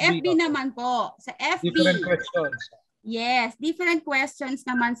 Sa FB naman po. Sa FB. Different questions. Yes, different questions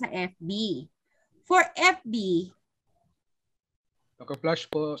naman sa FB. For FB. Naka-flash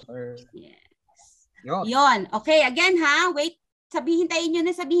po. Yes. Yon. Yon. Okay, again ha. Wait. Tayin nyo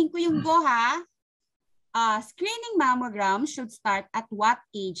na sabihin ko yung go ha. Screening mammogram should start at what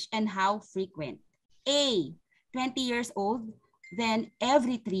age and how frequent? A, 20 years old, then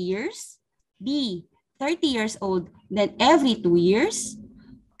every 3 years. B, 30 years old, then every 2 years.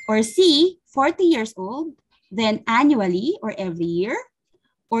 Or C, 40 years old, then annually or every year.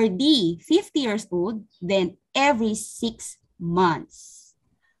 Or D, 50 years old, then every 6 months.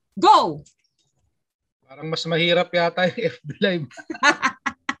 Go! Parang mas mahirap yata yung FB Live.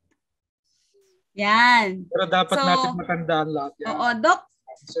 Yan. Pero dapat natin matandaan lahat yan. Oo, Doc.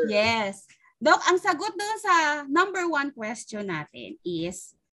 Yes. Doc, ang sagot doon sa number 1 question natin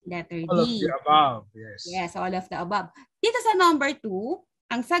is letter D. All of the above. Yes. Yes, all of the above. Dito sa number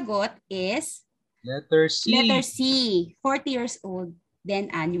 2, ang sagot is letter C. Letter C. 40 years old,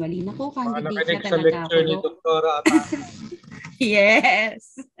 then annually. Naku, candidate na sa talaga lecture ako. Ni Doktora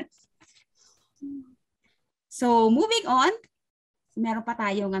Yes. So, moving on, meron pa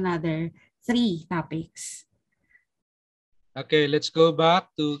tayong another 3 topics. Okay, let's go back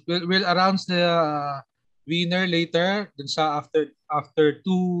to, we'll announce the winner later dun sa after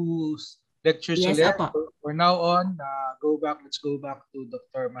 2 lectures Yes, ulit. apa. For now on, let's go back to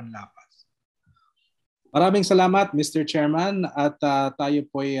Dr. Manlapas. Maraming salamat, Mr. Chairman, at tayo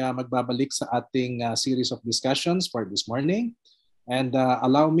po'y magbabalik sa ating series of discussions for this morning. And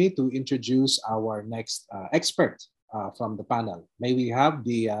allow me to introduce our next expert from the panel. May we have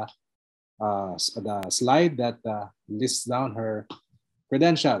the slide that lists down her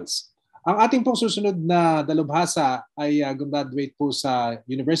credentials. Ang ating pong susunod na dalubhasa ay graduate po sa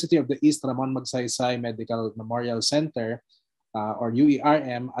University of the East Ramon Magsaysay Medical Memorial Center or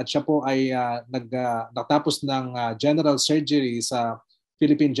UERM, at siya po ay natapos ng general surgery sa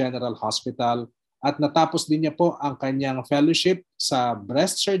Philippine General Hospital. At natapos din niya po ang kanyang fellowship sa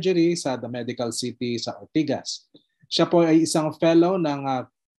breast surgery sa The Medical City sa Ortigas. Siya po ay isang fellow ng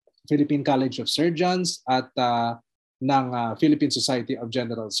Philippine College of Surgeons at ng Philippine Society of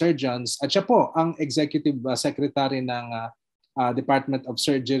General Surgeons. At siya po ang Executive Secretary ng Department of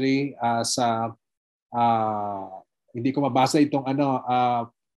Surgery sa, hindi ko mabasa itong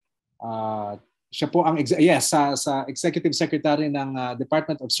siya po ang sa Executive Secretary ng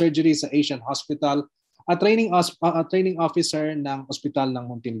Department of Surgery sa Asian Hospital at training officer ng Ospital ng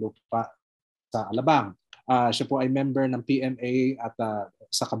Muntinlupa sa Alabang. Siya po ay member ng PMA at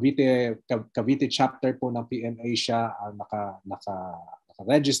sa Cavite chapter po ng PMA siya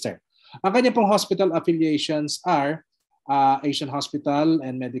naka-register. Ang kanya pong hospital affiliations are Asian Hospital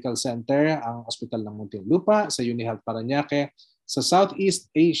and Medical Center, ang Ospital ng Muntinlupa, sa UniHealth Parañaque, sa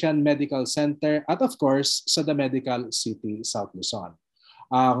Southeast Asian Medical Center, at of course, sa The Medical City, South Luzon.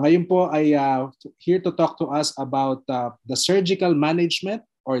 Ngayon po ay here to talk to us about the surgical management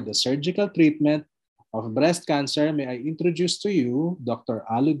or the surgical treatment of breast cancer. May I introduce to you Dr.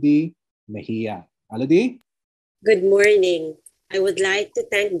 Aludi Mejia. Aludi? Good morning. I would like to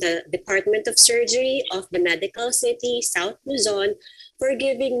thank the Department of Surgery of the Medical City, South Luzon for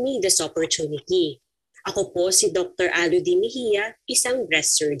giving me this opportunity. Ako po si Dr. Aludi Mejia, isang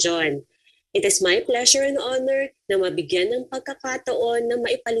breast surgeon. It is my pleasure and honor na mabigyan ng pagkakataon na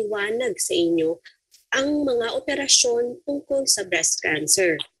maipaliwanag sa inyo ang mga operasyon tungkol sa breast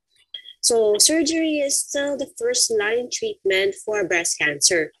cancer. So, surgery is still the first line treatment for breast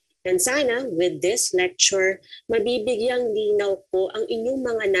cancer. And sana, with this lecture, mabibigyang linaw po ang inyong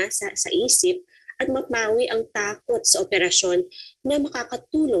mga nasa sa isip at mapawi ang takot sa operasyon na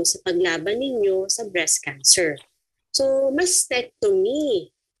makakatulong sa paglaban ninyo sa breast cancer. So,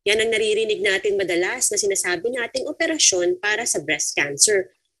 mastectomy. Yan ang naririnig natin madalas na sinasabi nating operasyon para sa breast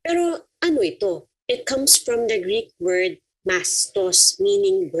cancer. Pero ano ito? It comes from the Greek word mastos,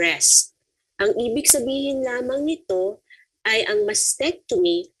 meaning breast. Ang ibig sabihin lamang nito ay ang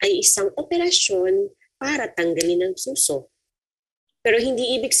mastectomy ay isang operasyon para tanggalin ang suso. Pero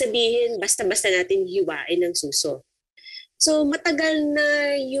hindi ibig sabihin basta-basta natin hiwain ang suso. So matagal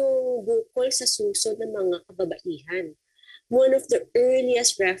na yung bukol sa suso ng mga kababaihan. One of the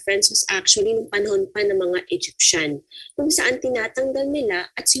earliest reference was actually nung panahon pa ng mga Egyptian, kung saan tinatanggal nila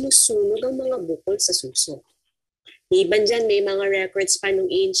at sinusunog ang mga bukol sa suso. Iban dyan, may mga records pa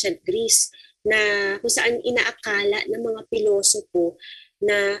nung ancient Greece na kung saan inaakala ng mga pilosopo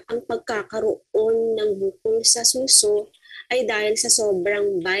na ang pagkakaroon ng bukol sa suso ay dahil sa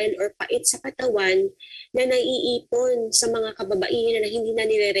sobrang bile or pait sa katawan na naiipon sa mga kababaihan na hindi na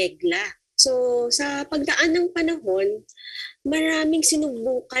nireregla. So, sa pagdaan ng panahon, maraming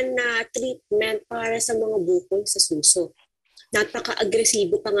sinubukan na treatment para sa mga bukol sa suso.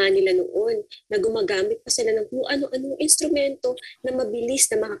 Napaka-agresibo pa nga nila noon na gumagamit pa sila ng kung ano-anong instrumento na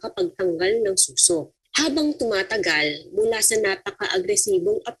mabilis na makakapagtanggal ng suso. Habang tumatagal, mula sa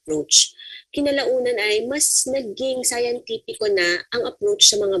napaka-agresibong approach, kinalaunan ay mas naging scientifico na ang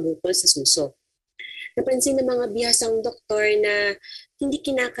approach sa mga bukol sa suso. Napansin ng mga bihasang doktor na hindi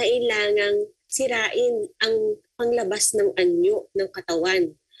kinakailangang sirain ang panglabas ng anyo ng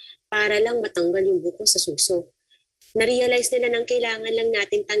katawan para lang matanggal yung bukol sa suso. Na-realize nila nang kailangan lang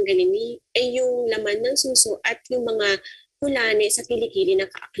natin tanggalin ay yung laman ng suso at yung mga hulani sa kilikili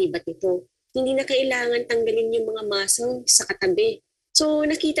na kaakibat nito. Hindi na kailangan tanggalin yung mga muscle sa katabi. So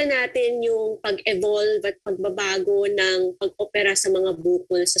nakita natin yung pag-evolve at pagbabago ng pag-opera sa mga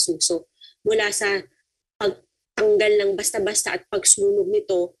bukol sa suso. Mula sa pagtanggal ng basta-basta at pagsunog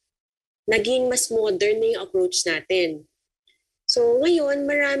nito, naging mas modern na yung approach natin. So ngayon,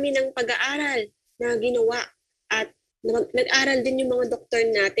 marami ng pag-aaral na ginawa at nag-aral din yung mga doktor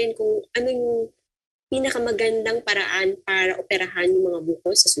natin kung ano yung pinakamagandang paraan para operahan yung mga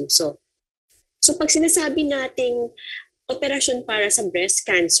bukol sa suso. So pag sinasabi nating operasyon para sa breast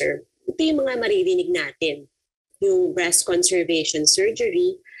cancer, ito yung mga maririnig natin. Yung breast conservation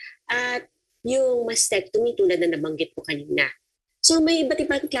surgery at yung mastectomy tulad na nabanggit ko kanina. So may iba't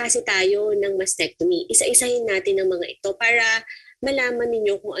ibang klase tayo ng mastectomy. Isa-isahin natin ang mga ito para malaman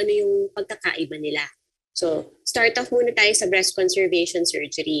ninyo kung ano yung pagkakaiba nila. So, start off muna tayo sa breast conservation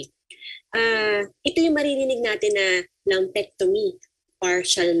surgery. Ito yung maririnig natin na lumpectomy,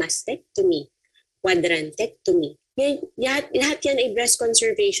 partial mastectomy, quadrantectomy. Lahat yan ay breast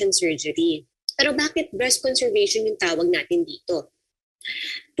conservation surgery. Pero bakit breast conservation yung tawag natin dito?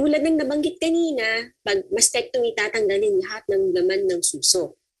 Tulad ng nabanggit kanina, pag mastectomy, tatanggalin lahat ng laman ng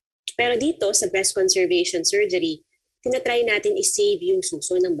suso. Pero dito, sa breast conservation surgery, tinatry natin i-save yung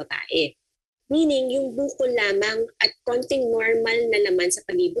suso ng babae. Meaning, yung bukol lamang at konting normal na laman sa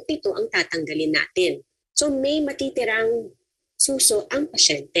palibot nito ang tatanggalin natin. So, may matitirang suso ang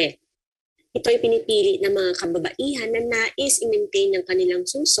pasyente. Ito ay pinipili ng mga kababaihan na nais i-maintain ng kanilang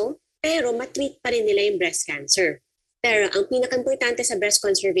suso, pero matreat pa rin nila yung breast cancer. Pero ang pinaka-importante sa breast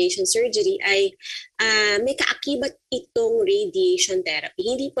conservation surgery ay may kaakibat itong radiation therapy.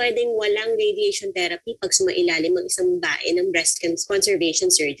 Hindi pwedeng walang radiation therapy pag sumailalim ang isang babae ng breast conservation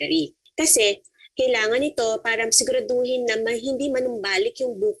surgery. Kasi kailangan ito para siguraduhin na hindi manumbalik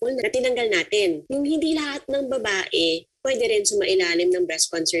yung bukol na tinanggal natin. Yung hindi lahat ng babae pwede rin sumailalim ng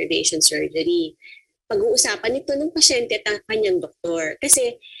breast conservation surgery. Pag-uusapan ito ng pasyente at ang kanyang doktor.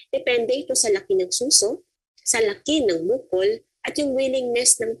 Kasi depende ito sa laki ng suso, sa laki ng bukol, at yung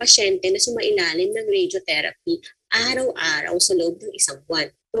willingness ng pasyente na sumailalim ng radiotherapy araw-araw sa loob ng isang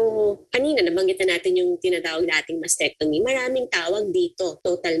buwan. So, kanina nabanggit na natin yung tinatawag nating mastectomy. Maraming tawag dito.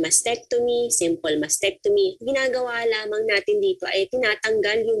 Total mastectomy, simple mastectomy. Ginagawa lamang natin dito ay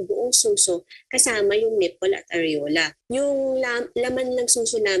tinatanggal yung buong suso kasama yung nipple at areola. Yung laman ng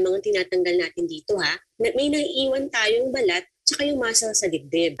suso lamang ang tinatanggal natin dito ha. May naiiwan tayong balat tsaka yung muscle sa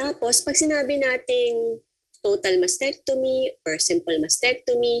dibdib. Tapos, pag sinabi nating total mastectomy or simple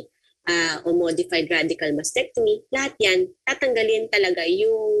mastectomy, o modified radical mastectomy, lahat yan, tatanggalin talaga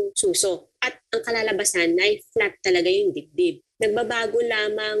yung suso. At ang kalalabasan ay flat talaga yung dibdib. Nagbabago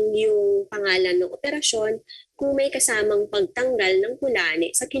lamang yung pangalan ng operasyon kung may kasamang pagtanggal ng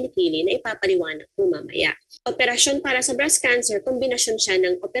hulani sa kilikili na ipapaliwanag ko mamaya. Operasyon para sa breast cancer, kombinasyon siya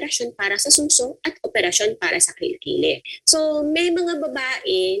ng operasyon para sa suso at operasyon para sa kilikili. So may mga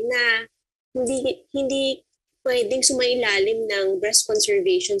babae na hindi pwedeng sumailalim ng breast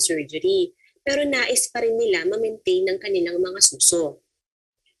conservation surgery, pero nais pa rin nila ma-maintain ng kanilang mga suso.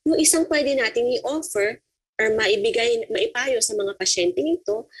 Yung isang pwede nating i-offer or maipayo sa mga pasyente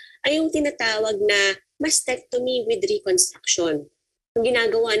nito ay yung tinatawag na mastectomy with reconstruction. Ang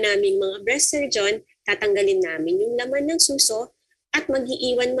ginagawa naming mga breast surgeon, tatanggalin namin yung laman ng suso at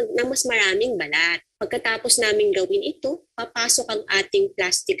mag-iiwan ng mas maraming balat. Pagkatapos namin gawin ito, papasok ang ating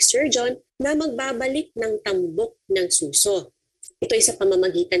plastic surgeon na magbabalik ng tambok ng suso. Ito ay sa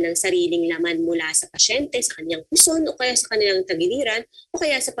pamamagitan ng sariling laman mula sa pasyente, sa kanyang puson o kaya sa kanilang tagiliran o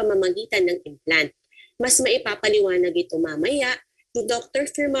kaya sa pamamagitan ng implant. Mas maipapaliwanag ito mamaya ni Dr.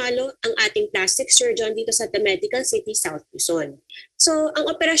 Firmalo, ang ating plastic surgeon dito sa The Medical City, South Luzon. So,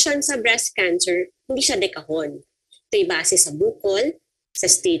 ang operasyon sa breast cancer, hindi siya dekahon. Ito ay base sa bukol, sa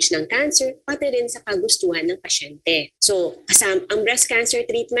stage ng cancer, pati rin sa kagustuhan ng pasyente. So, ang breast cancer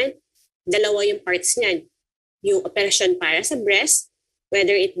treatment, dalawa yung parts niyan. Yung operasyon para sa breast,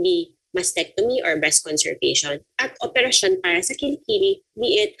 whether it be mastectomy or breast conservation, at operasyon para sa kilikili, be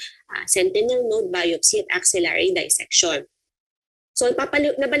it sentinel node biopsy at axillary dissection. So,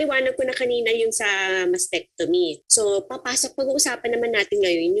 nabaliwanag ko na kanina yung sa mastectomy. So, pag-uusapan naman natin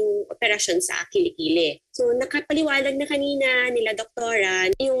ngayon yung operasyon sa kilikili. So, nakapaliwanag na kanina nila doktora,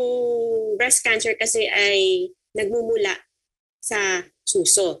 yung breast cancer kasi ay nagmumula sa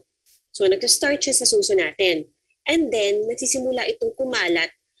suso. So, nag-start siya sa suso natin. And then, nagsisimula itong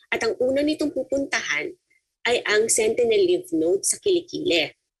kumalat at ang una nitong pupuntahan ay ang sentinel lymph node sa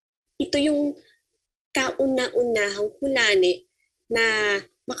kilikili. Ito yung kauna-unahang kulani na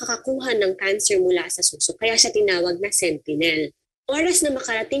makakakuha ng cancer mula sa suso. Kaya siya tinawag na sentinel. Oras na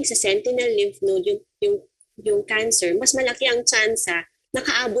makarating sa sentinel lymph node yung cancer, mas malaki ang tsansa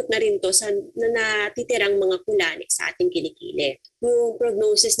nakaabot na rin to sa natitirang mga kulani sa ating kilikili. Yung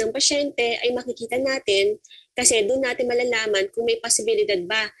prognosis ng pasyente ay makikita natin kasi doon natin malalaman kung may posibilidad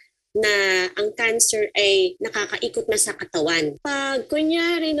ba na ang cancer ay nakakaikot na sa katawan. Pag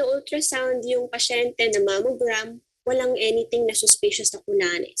kunyari na ultrasound yung pasyente na mammogram, walang anything na suspicious na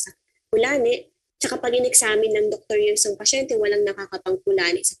kulani. Sa kulani, tsaka pag in-examine ng doktor yung isang pasyente, walang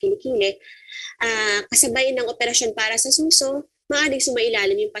nakakapangkulani sa kilikili, kasabay ng operasyon para sa suso, maaaring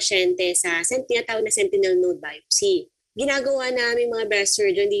sumailalim yung pasyente sa tinatawag na sentinel node biopsy. Ginagawa namin mga breast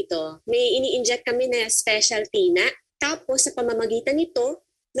surgeon dito, may ini-inject kami na special tina, tapos sa pamamagitan nito,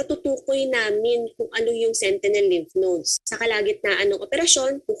 natutukoy namin kung ano yung sentinel lymph nodes. Sa kalagitnaan ng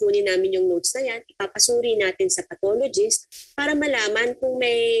operasyon, kukunin namin yung nodes na yan, ipapasuri natin sa pathologist para malaman kung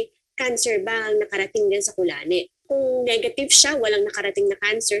may cancer ba ang nakarating din sa kulani. Kung negative siya, walang nakarating na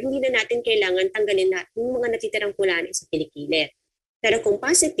cancer, hindi na natin kailangan tanggalin lahat yung mga natitirang kulani sa kilikili. Pero kung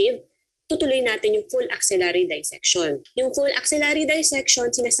positive, tutuloy natin yung full axillary dissection. Yung full axillary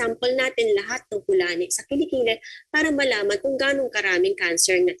dissection, sinasample natin lahat ng kulani sa kilikili para malaman kung ganong karaming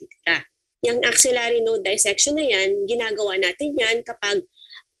cancer natitira. Yung axillary node dissection na yan, ginagawa natin yan kapag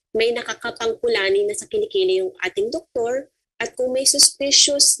may nakakapang kulani na sa kilikili yung ating doktor at kung may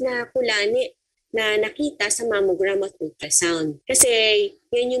suspicious na kulani na nakita sa mammogram at ultrasound. Kasi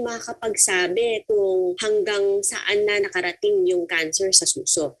yan yung makakapagsabi kung hanggang saan na nakarating yung cancer sa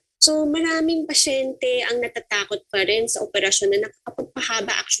suso. So maraming pasyente ang natatakot pa rin sa operasyon na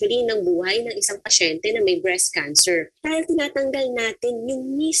nakakapagpahaba actually ng buhay ng isang pasyente na may breast cancer. Dahil tinatanggal natin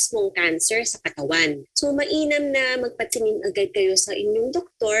yung mismong cancer sa katawan. So mainam na magpatingin agad kayo sa inyong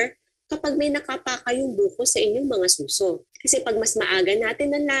doktor kapag may nakapaka yung buko sa inyong mga suso. Kasi pag mas maaga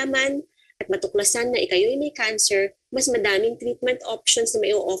natin nalaman at matuklasan na ikayo ay may cancer, mas madaming treatment options na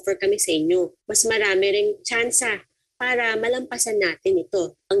may offer kami sa inyo. Mas marami ring tsansa para malampasan natin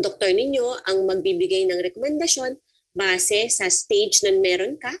ito. Ang doktor ninyo ang magbibigay ng rekomendasyon base sa stage na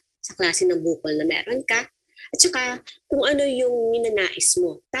meron ka, sa klase ng bukol na meron ka, at saka kung ano yung ninanais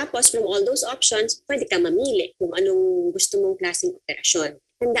mo. Tapos from all those options, pwede ka mamili kung anong gusto mong klaseng operasyon.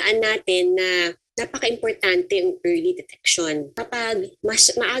 Tandaan natin na napaka-importante yung early detection. Kapag mas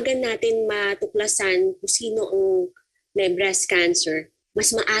maaga natin matuklasan kung sino ang may breast cancer,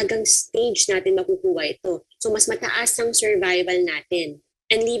 mas maagang stage natin makukuha ito. So mas mataas ang survival natin.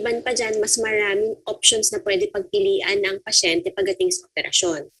 And liban pa dyan, mas maraming options na pwede pagpilian ng pasyente pagdating sa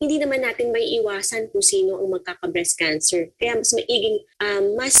operasyon. Hindi naman natin may iwasan kung sino ang magkaka-breast cancer. Kaya mas maiging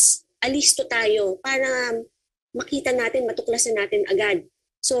mas alisto tayo para makita natin, matuklasan natin agad.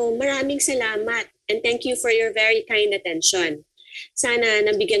 So maraming salamat and thank you for your very kind attention. Sana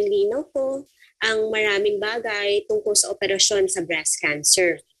nabigyan linaw ko ang maraming bagay tungkol sa operasyon sa breast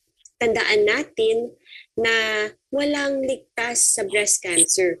cancer. Tandaan natin na walang ligtas sa breast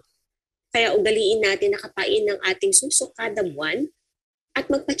cancer. Kaya ugaliin natin na kapain ng ating suso kada buwan at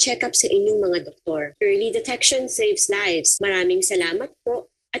magpa-check up sa inyong mga doktor. Early detection saves lives. Maraming salamat po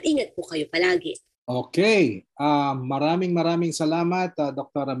at ingat po kayo palagi. Okay. Maraming salamat,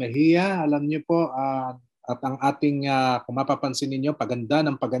 Dr. Mejia. Alam niyo po, at ang ating, kung mapapansin ninyo, paganda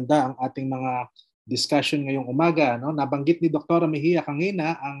ang ating mga discussion ngayong umaga. No? Nabanggit ni Dr. Mejia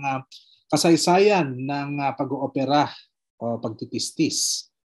kanina ang kasaysayan ng pag-oopera o pagtitistis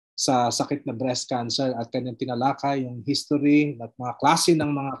sa sakit na breast cancer at kanyang tinalakay yung history at mga klase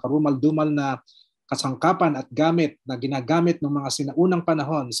ng mga karumal-dumal na kasangkapan at gamit na ginagamit ng mga sinaunang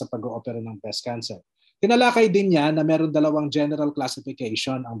panahon sa pag-oopera ng breast cancer. Tinalakay din niya na meron dalawang general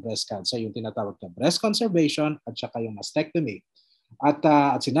classification ang breast cancer, yung tinatawag na breast conservation at saka yung mastectomy. At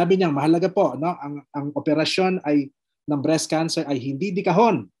sinabi niya, mahalaga po, no, ang operasyon ay ng breast cancer ay hindi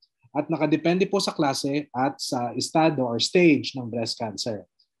dikahon at nakadepende po sa klase at sa estado or stage ng breast cancer.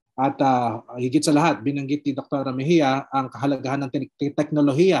 At higit sa lahat, binanggit ni Dr. Mejia ang kahalagahan ng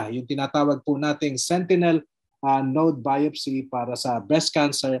teknolohiya, yung tinatawag po nating sentinel node biopsy para sa breast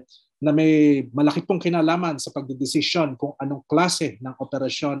cancer na may malaki pong kinalaman sa pagdedesisyon kung anong klase ng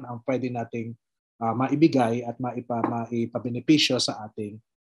operasyon ang pwede nating maibigay at maipabenepisyo sa ating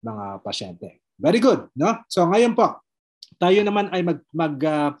mga pasyente. Very good, no? So ngayon po, tayo naman ay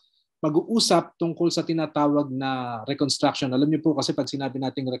mag-uusap tungkol sa tinatawag na reconstruction. Alam niyo po kasi pag sinabi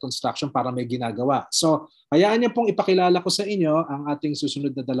nating reconstruction, para may ginagawa. So, hayaan niyo pong ipakilala ko sa inyo ang ating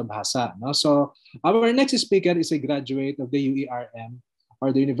susunod na dalubhasa. No? So, our next speaker is a graduate of the UERM or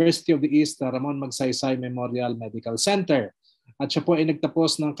the University of the East Ramon Magsaysay Memorial Medical Center. At siya po ay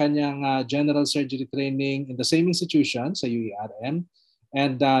nagtapos ng kanyang general surgery training in the same institution sa UERM.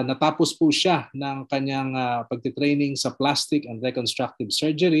 And natapos po siya ng kanyang pagtitraining sa plastic and reconstructive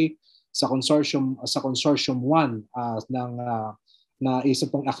surgery sa consortium 1 na isa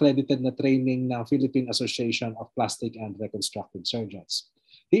pong accredited na training ng Philippine Association of Plastic and Reconstructive Surgeons.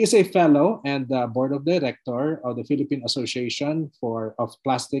 He is a fellow and board of director of the Philippine Association of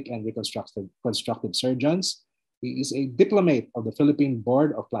Plastic and Reconstructive Surgeons. He is a diplomate of the Philippine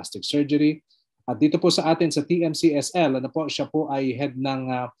Board of Plastic Surgery. At dito po sa atin sa TMCSL, siya po ay head ng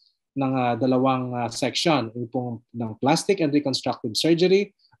dalawang section, ng Plastic and Reconstructive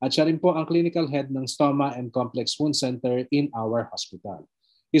Surgery, at siya rin po ang clinical head ng Stoma and Complex Wound Center in our hospital.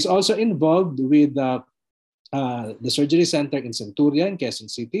 He's also involved with the Surgery Center in Centurion, Quezon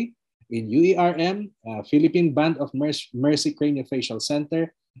City, in UERM, Philippine Band of Mercy Craniofacial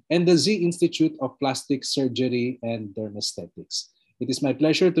Center, and the Z Institute of Plastic Surgery and Dermesthetics. It is my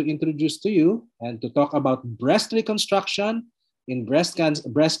pleasure to introduce to you and to talk about breast reconstruction in breast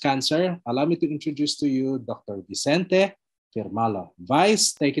cancer. Allow me to introduce to you Dr. Vicente Firmalo.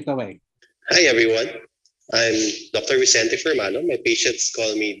 Vice, take it away. Hi, everyone. I'm Dr. Vicente Firmalo. My patients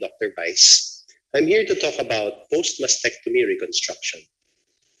call me Dr. Vice. I'm here to talk about post-mastectomy reconstruction.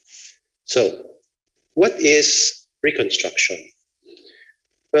 So, what is reconstruction?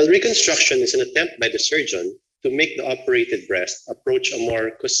 Well, reconstruction is an attempt by the surgeon to make the operated breast approach a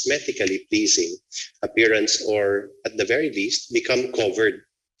more cosmetically pleasing appearance, or at the very least, become covered.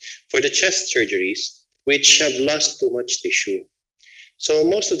 For the chest surgeries, which have lost too much tissue. So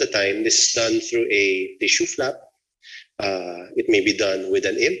most of the time, this is done through a tissue flap. It may be done with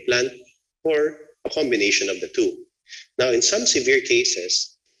an implant or a combination of the two. Now, in some severe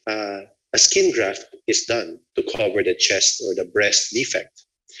cases, a skin graft is done to cover the chest or the breast defect.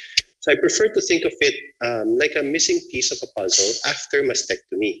 So I prefer to think of it like a missing piece of a puzzle after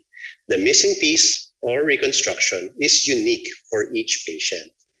mastectomy. The missing piece or reconstruction is unique for each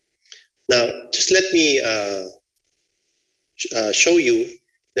patient. Now, just let me show you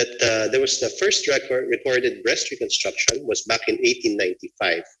that there was the first recorded breast reconstruction was back in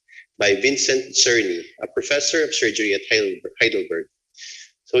 1895 by Vincent Cerny, a professor of surgery at Heidelberg.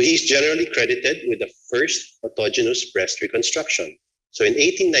 So he's generally credited with the first autogenous breast reconstruction. So in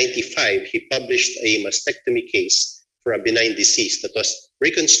 1895, he published a mastectomy case for a benign disease that was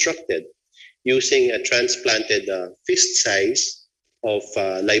reconstructed using a transplanted fist size of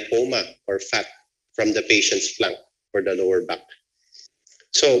lipoma or fat from the patient's flank or the lower back.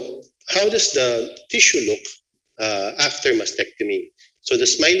 So how does the tissue look after mastectomy? So the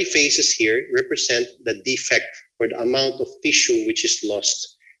smiley faces here represent the defect or the amount of tissue which is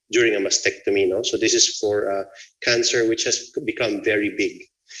lost during a mastectomy. No? So this is for cancer which has become very big.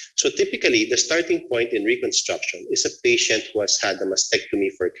 So typically, the starting point in reconstruction is a patient who has had a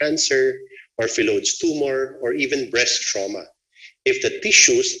mastectomy for cancer or Phyllodes tumor or even breast trauma. If the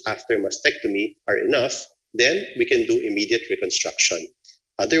tissues after mastectomy are enough, then we can do immediate reconstruction.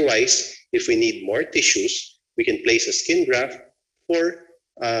 Otherwise, if we need more tissues, we can place a skin graft, or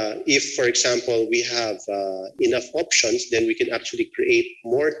if, for example, we have enough options, then we can actually create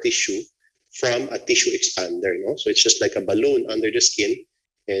more tissue from a tissue expander. No? So it's just like a balloon under the skin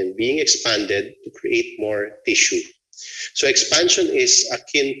and being expanded to create more tissue. So expansion is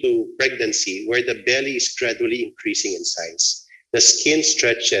akin to pregnancy, where the belly is gradually increasing in size. The skin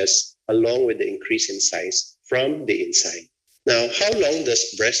stretches along with the increase in size from the inside. Now, how long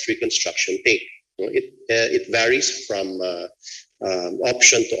does breast reconstruction take? Well, it varies from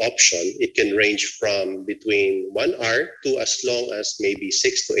option to option. It can range from between 1 hour to as long as maybe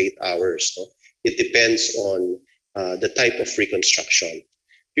 6 to 8 hours. So it depends on the type of reconstruction.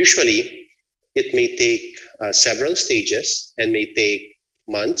 Usually, it may take several stages and may take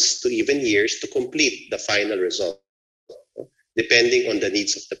months to even years to complete the final result, depending on the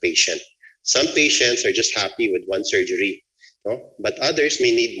needs of the patient. Some patients are just happy with one surgery. no? But others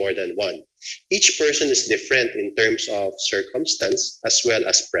may need more than one. Each person is different in terms of circumstance as well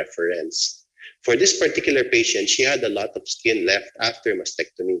as preference. For this particular patient, she had a lot of skin left after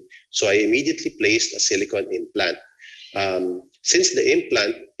mastectomy. So I immediately placed a silicone implant. Since the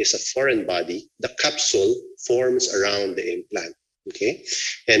implant is a foreign body, the capsule forms around the implant. Okay,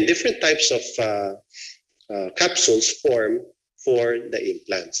 and different types of capsules form for the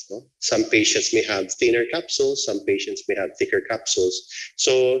implants. No? Some patients may have thinner capsules, some patients may have thicker capsules.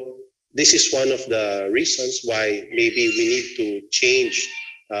 So this is one of the reasons why maybe we need to change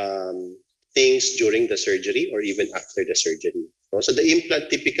things during the surgery or even after the surgery. No? So the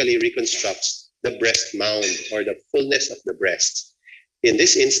implant typically reconstructs the breast mound or the fullness of the breast. In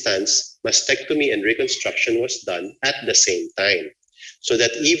this instance, mastectomy and reconstruction was done at the same time, so that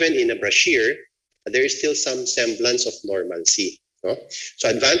even in a brashear, there is still some semblance of normalcy. No? So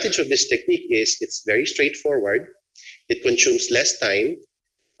advantage of this technique is it's very straightforward. It consumes less time.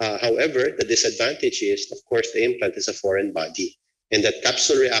 However, the disadvantage is, of course, the implant is a foreign body, and that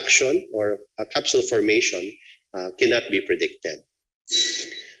capsule reaction or a capsule formation cannot be predicted.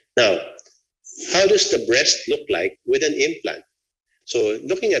 Now, how does the breast look like with an implant? So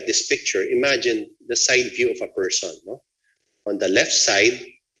looking at this picture, imagine the side view of a person. No? On the left side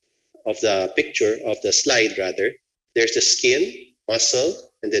of the picture, of the slide rather, there's the skin,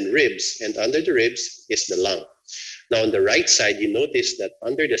 muscle, and then ribs. And under the ribs is the lung. Now on the right side, you notice that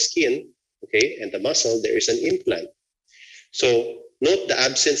under the skin, okay, and the muscle, there is an implant. So note the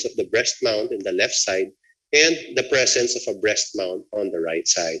absence of the breast mound in the left side and the presence of a breast mound on the right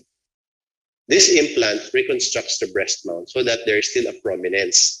side. This implant reconstructs the breast mound so that there is still a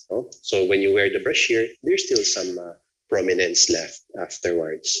prominence. No? So when you wear the brashear, there's still some prominence left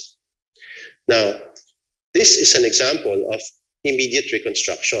afterwards. Now, this is an example of immediate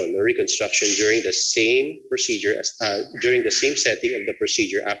reconstruction or reconstruction during the same procedure as during the same setting of the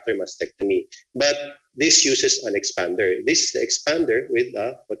procedure after mastectomy. But this uses an expander. This is the expander with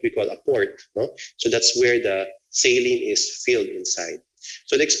what we call a port. No? So that's where the saline is filled inside.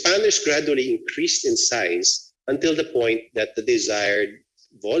 So the expanders gradually increased in size until the point that the desired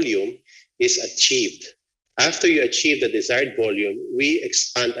volume is achieved. After you achieve the desired volume, we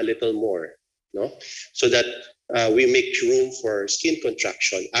expand a little more, no? So that we make room for skin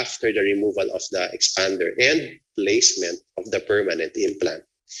contraction after the removal of the expander and placement of the permanent implant.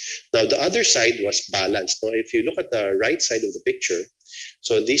 Now, the other side was balanced. Now, if you look at the right side of the picture,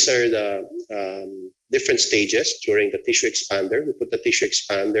 so these are the different stages during the tissue expander. We put the tissue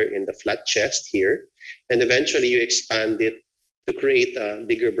expander in the flat chest here, and eventually you expand it to create a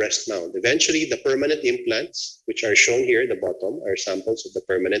bigger breast mound. Eventually, the permanent implants, which are shown here at the bottom, are samples of the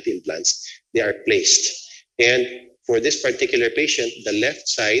permanent implants. They are placed. And for this particular patient, the left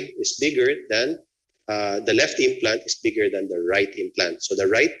side is bigger than, the left implant is bigger than the right implant. So the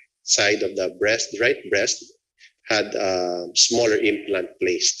right side of the breast, the right breast, had a smaller implant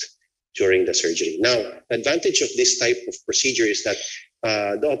placed during the surgery. Now, the advantage of this type of procedure is that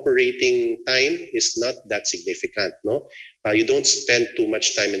the operating time is not that significant. No, you don't spend too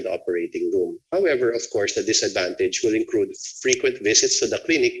much time in the operating room. However, of course, the disadvantage will include frequent visits to the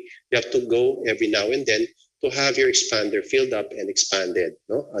clinic. You have to go every now and then to have your expander filled up and expanded,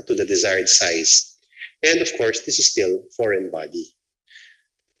 no, to the desired size. And of course, this is still foreign body.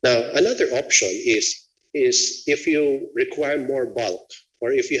 Now, another option is if you require more bulk,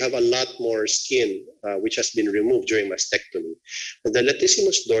 or if you have a lot more skin which has been removed during mastectomy. The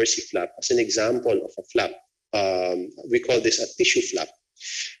latissimus dorsi flap, as an example of a flap, we call this a tissue flap,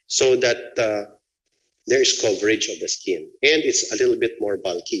 so that there is coverage of the skin, and it's a little bit more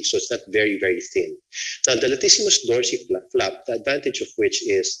bulky, so it's not very, very thin. Now, the latissimus dorsi flap, the advantage of which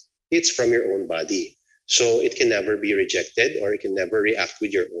is it's from your own body. So it can never be rejected or it can never react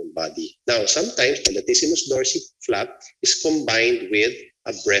with your own body. Now, sometimes the latissimus dorsi flap is combined with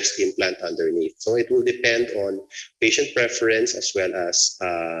a breast implant underneath. So it will depend on patient preference as well as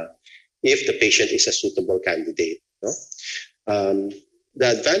if the patient is a suitable candidate. No?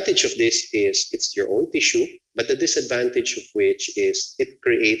 The advantage of this is it's your own tissue, but the disadvantage of which is it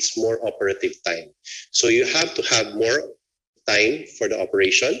creates more operative time. So you have to have more time for the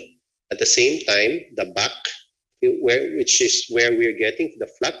operation. At the same time, the back, which is where we're getting the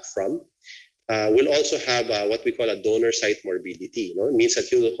flap from, will also have what we call a donor site morbidity. It means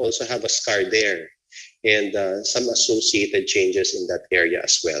that you will also have a scar there and some associated changes in that area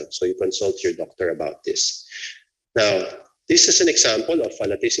as well. So you consult your doctor about this. Now, this is an example of a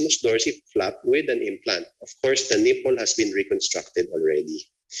latissimus dorsi flap with an implant. Of course, the nipple has been reconstructed already.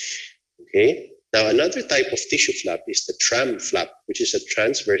 Okay. Now, another type of tissue flap is the tram flap, which is a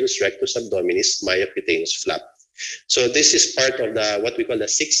transversus rectus abdominis myocutaneous flap. So this is part of the what we call the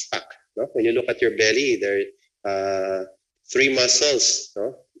six pack. No? When you look at your belly, there are three muscles,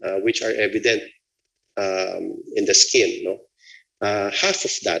 no? Which are evident in the skin. No? Half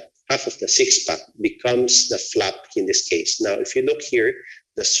of that, half of the six pack becomes the flap in this case. Now, if you look here,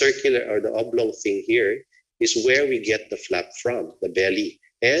 the circular or the oblong thing here is where we get the flap from, the belly,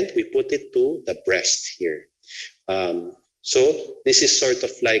 and we put it to the breast here. So this is sort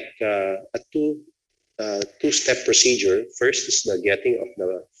of like a two-step procedure. First is the getting of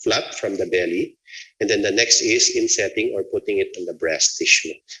the flap from the belly, and then the next is insetting or putting it on the breast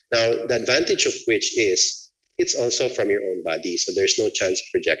tissue. Now, the advantage of which is it's also from your own body, so there's no chance of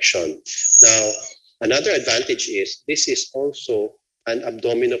rejection. Now, another advantage is this is also an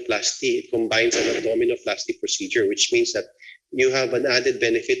abdominoplasty. It combines an abdominoplasty procedure, which means that you have an added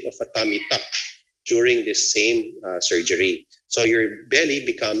benefit of a tummy tuck during this same surgery. So your belly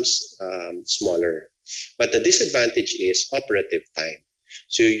becomes smaller. But the disadvantage is operative time.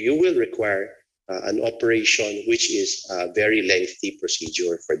 So you will require an operation which is a very lengthy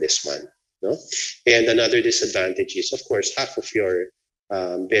procedure for this one. No? And another disadvantage is, of course, half of your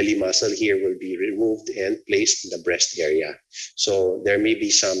belly muscle here will be removed and placed in the breast area. So there may be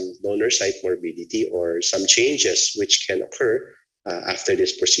some donor site morbidity or some changes which can occur after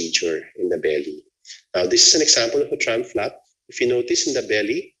this procedure in the belly. Now, this is an example of a tram flap. If you notice in the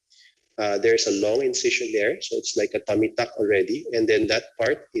belly, there's a long incision there. So it's like a tummy tuck already. And then that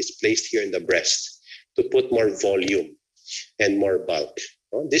part is placed here in the breast to put more volume and more bulk.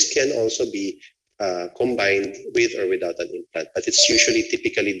 This can also be combined with or without an implant, but it's usually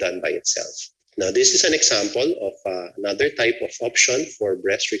typically done by itself. Now, this is an example of another type of option for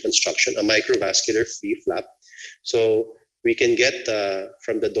breast reconstruction, a microvascular free flap. So we can get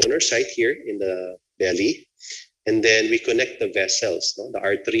from the donor site here in the belly, and then we connect the vessels, the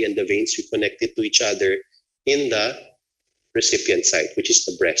artery and the veins, we connect it to each other in the recipient site, which is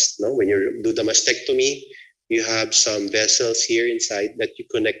the breast. When you do the mastectomy, you have some vessels here inside that you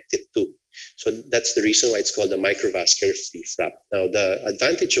connect it to. So that's the reason why it's called a microvascular free flap. Now, the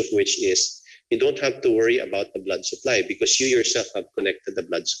advantage of which is you don't have to worry about the blood supply because you yourself have connected the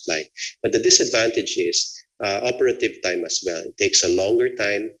blood supply. But the disadvantage is operative time as well. It takes a longer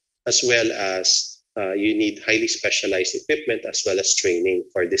time, as well as you need highly specialized equipment as well as training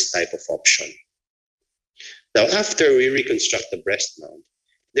for this type of option. Now, after we reconstruct the breast mount,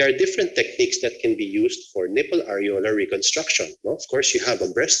 there are different techniques that can be used for nipple areola reconstruction. Of course, you have a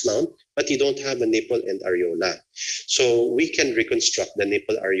breast mount, but you don't have a nipple and areola. So we can reconstruct the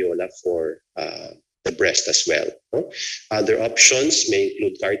nipple areola for the breast as well. Other options may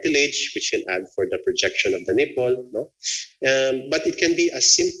include cartilage, which can add for the projection of the nipple. But it can be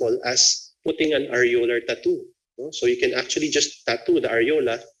as simple as putting an areolar tattoo. So you can actually just tattoo the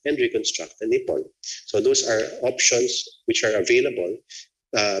areola and reconstruct the nipple. So those are options which are available.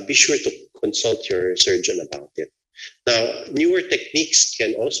 Be sure to consult your surgeon about it. Now, newer techniques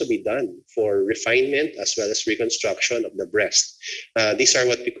can also be done for refinement as well as reconstruction of the breast. These are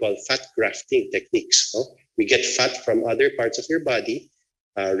what we call fat grafting techniques. We get fat from other parts of your body,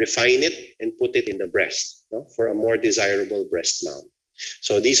 refine it, and put it in the breast for a more desirable breast mount.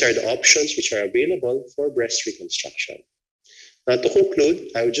 So these are the options which are available for breast reconstruction. Now, to conclude,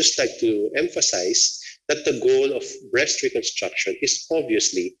 I would just like to emphasize that the goal of breast reconstruction is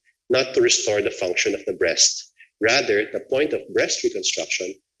obviously not to restore the function of the breast. Rather, the point of breast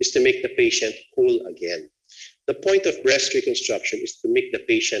reconstruction is to make the patient whole again. The point of breast reconstruction is to make the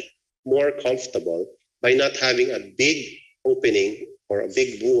patient more comfortable by not having a big opening or a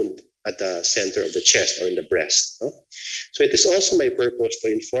big wound at the center of the chest or in the breast. So it is also my purpose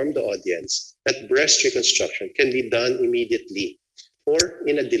to inform the audience that breast reconstruction can be done immediately or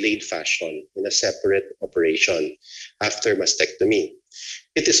in a delayed fashion in a separate operation after mastectomy.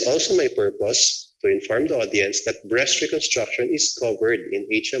 It is also my purpose to inform the audience that breast reconstruction is covered in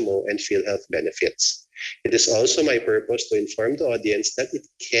HMO and PhilHealth benefits. It is also my purpose to inform the audience that it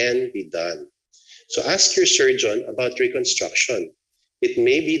can be done. So ask your surgeon about reconstruction. It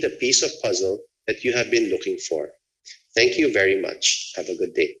may be the piece of puzzle that you have been looking for. Thank you very much. Have a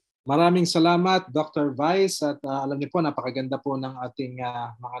good day. Maraming salamat, Dr. Vice. At alam niyo po, napakaganda po ng ating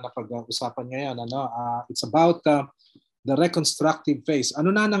mga napag-usapan ngayon. It's about the reconstructive phase. Ano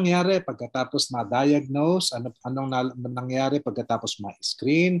na nangyari pagkatapos ma-diagnose? Anong nangyari pagkatapos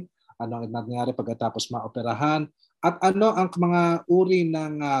ma-screen? Anong nangyari pagkatapos ma-operahan? At ano ang mga uri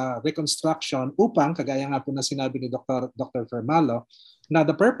ng reconstruction upang, kagaya nga po na sinabi ni Dr. Fermalo, na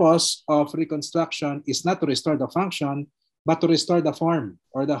the purpose of reconstruction is not to restore the function, but to restore the form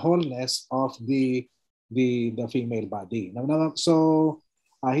or the wholeness of the female body. So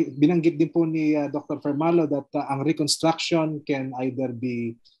binanggit din po ni Dr. Fermalo that ang reconstruction can either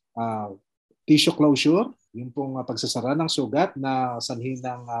be tissue closure, yung pong pagsasara ng sugat na sanhi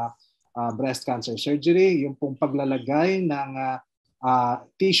ng breast cancer surgery, yung pong paglalagay ng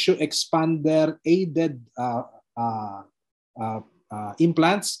tissue expander aided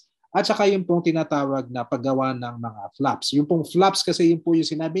implants, at saka yung pong tinatawag na paggawa ng mga flaps. Yung pong flaps kasi yun po yung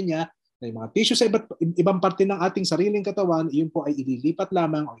sinabi niya, na yung mga tissue sa ibang parte ng ating sariling katawan, yun po ay ililipat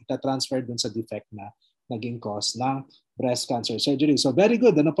lamang o itatransfer dun sa defect na naging cause ng breast cancer surgery. So very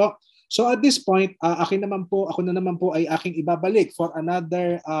good, ano po? So at this point, ako na naman po ay aking ibabalik for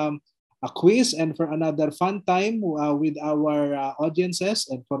another a quiz and for another fun time with our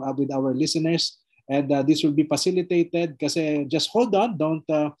audiences and with our listeners. And this will be facilitated kasi just hold on,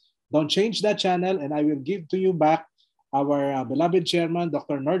 don't change that channel, and I will give to you back our beloved chairman,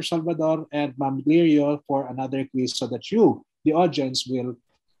 Dr. Nord Salvador and Ma'am Lirio for another quiz so that you, the audience, will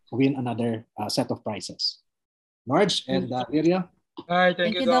win another set of prizes. Norge and Lirio. Hi,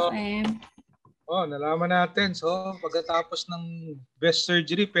 thank you, Doc. Doc M. Oh, nalaman natin. So, pagkatapos ng breast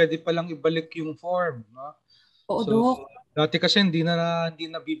surgery, pwede palang ibalik yung form, no? Oo, So, Doc. dati kasi hindi na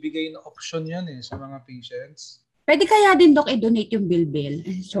bibigay na option 'yan sa mga patients. Pwede kaya din, Doc, i-donate yung bilbil.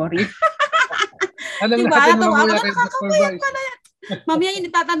 Sorry. Alam Diba? natin Tawa mamaya ako, kay Dr. nakakapuyat Vice. pala yan. Mamaya yung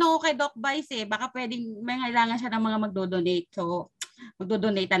itatanong ko kay Doc Vice baka pwedeng may kailangan siya ng mga magdo-donate. So,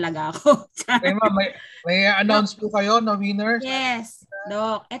 magdo-donate talaga ako. Okay, ma'am, may announce po kayo na winners? Yes,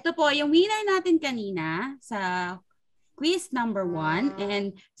 Doc. Ito po, yung winner natin kanina sa quiz number 1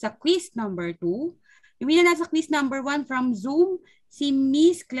 and sa quiz number 2. Yung winner natin sa quiz number 1 from Zoom, si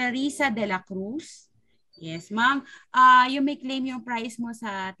Miss Clarissa de la Cruz. Yes, ma'am. You may claim yung prize mo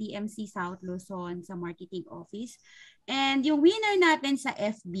sa TMC South Luzon sa marketing office. And yung winner natin sa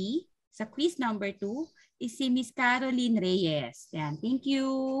FB, sa quiz number 2, is si Miss Caroline Reyes. Yan. Thank you.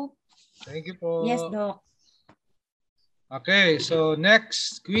 Thank you po. Yes, Doc. Okay, so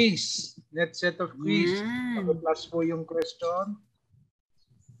next quiz. Next set of quiz. Yan. Plus po yung question.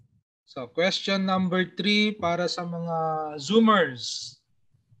 So, question number 3 para sa mga Zoomers.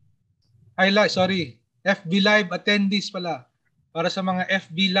 FB Live attendees pala. Para sa mga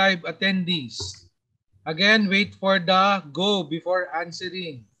FB Live attendees. Again, wait for the go before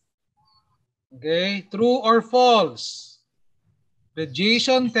answering. Okay, true or false?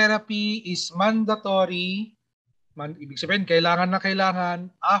 Radiation therapy is mandatory. Ibig sabihin, kailangan na kailangan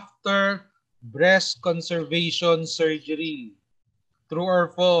after breast conservation surgery. True or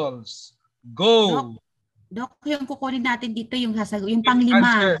false? Go! Doc, yung kukunin natin dito yung sasagot, yung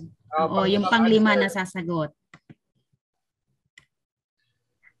panglima. Oo, yung panglima na sasagot.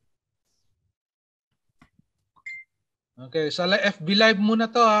 Okay, sa FB Live muna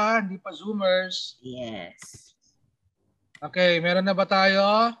to hindi pa Zoomers. Yes. Okay, meron na ba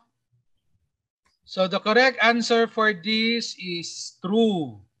tayo? So the correct answer for this is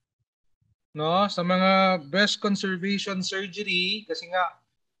true. No, sa mga breast conservation surgery kasi nga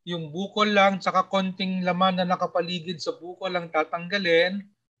yung bukol lang tsaka konting laman na nakapaligid sa bukol lang tatanggalin,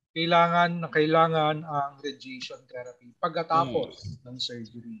 kailangan ang radiation therapy pagkatapos ng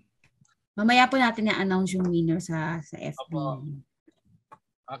surgery. Mamaya po natin na-announce yung winner sa FB.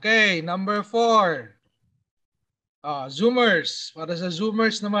 Okay, number 4. Zoomers. Para sa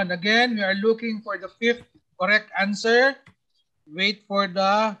Zoomers naman, again, we are looking for the 5th correct answer. Wait for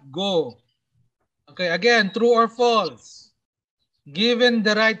the go. Okay, again, true or false? Given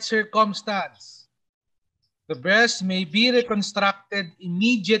the right circumstance, the breast may be reconstructed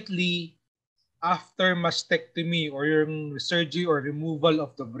immediately after mastectomy or yung surgery or removal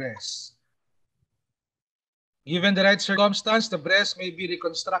of the breast. Given the right circumstance, the breast may be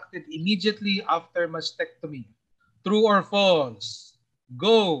reconstructed immediately after mastectomy. True or false?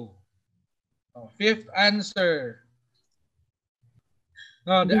 Go. 5th answer.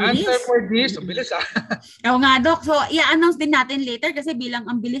 No, the Bilis. answer for this, bilis Oo nga, Doc. So, i-announce din natin later kasi bilang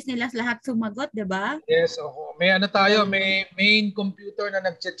ang bilis nila lahat sumagot, di ba? Yes, may tayo, may main computer na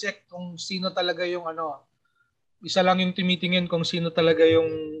nagche-check kung sino talaga yung isa lang yung timitingin kung sino talaga yung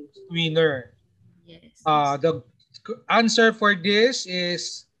winner. Yes. The answer for this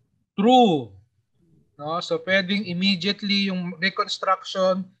is true. No? So pwedeng immediately yung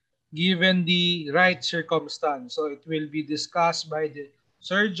reconstruction given the right circumstance. So it will be discussed by the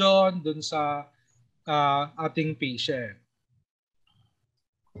surgeon dun sa ating patient.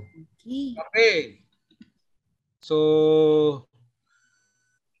 Okay. So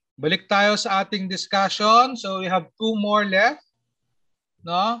balik tayo sa ating discussion. So we have 2 more left.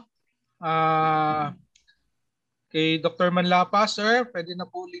 No? Kay Dr. Manlapa, sir, pwede na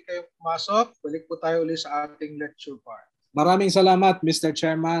po ulit kayong pumasok. Balik po tayo ulit sa ating lecture part. Maraming salamat, Mr.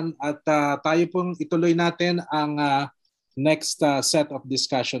 Chairman. At tayo pong ituloy natin ang next set of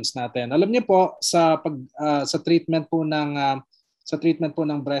discussions natin. Alam niyo po sa treatment po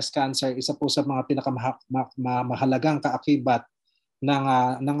ng breast cancer, isa po sa mga pinakamahalagang kaakibat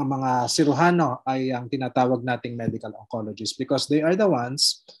ng mga siruhano ay ang tinatawag nating medical oncologists, because they are the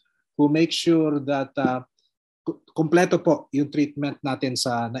ones who make sure that kumpleto po yung treatment natin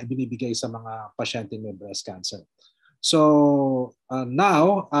na ibinibigay sa mga pasyente may breast cancer. So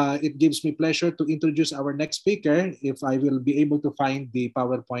now it gives me pleasure to introduce our next speaker, if I will be able to find the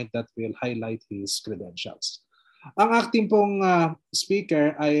PowerPoint that will highlight his credentials. Ang acting pong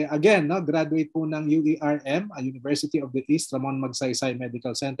speaker ay again graduate po ng UERM, University of the East Ramon Magsaysay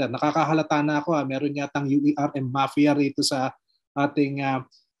Medical Center. Nakakahalata na ako, meron yatang UERM mafia rito sa ating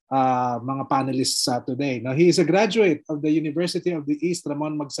mga panelists today. Now, he is a graduate of the University of the East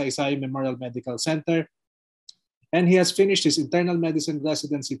Ramon Magsaysay Memorial Medical Center, and he has finished his internal medicine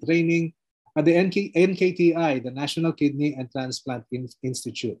residency training at the NKTI, the National Kidney and Transplant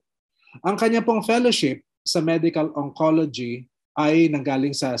Institute. Ang kanya pong fellowship sa medical oncology ay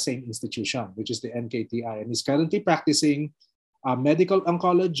nanggaling sa same institution, which is the NKTI, and is currently practicing medical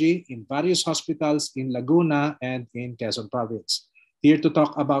oncology in various hospitals in Laguna and in Quezon Province. Here to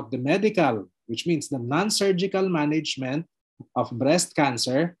talk about the medical, which means the non-surgical management of breast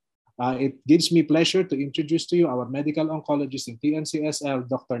cancer, it gives me pleasure to introduce to you our medical oncologist in TNCSL,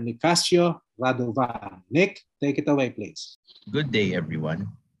 Dr. Nicasio Radovan. Nick, take it away, please. Good day, everyone,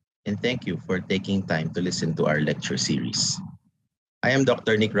 and thank you for taking time to listen to our lecture series. I am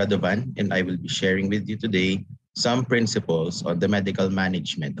Dr. Nick Radovan, and I will be sharing with you today some principles on the medical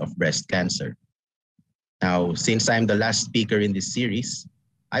management of breast cancer. Now, since I'm the last speaker in this series,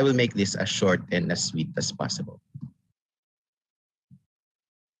 I will make this as short and as sweet as possible.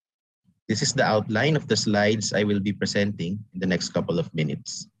 This is the outline of the slides I will be presenting in the next couple of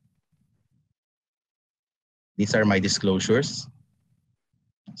minutes. These are my disclosures.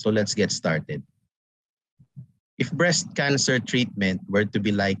 So let's get started. If breast cancer treatment were to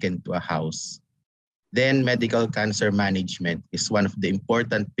be likened to a house, then medical cancer management is one of the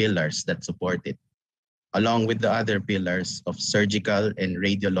important pillars that support it, along with the other pillars of surgical and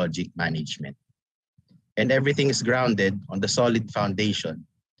radiologic management. And everything is grounded on the solid foundation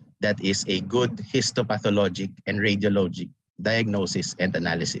that is a good histopathologic and radiologic diagnosis and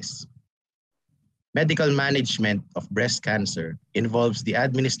analysis. Medical management of breast cancer involves the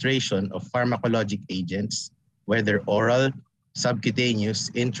administration of pharmacologic agents, whether oral, subcutaneous,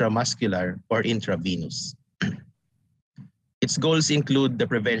 intramuscular, or intravenous. Its goals include the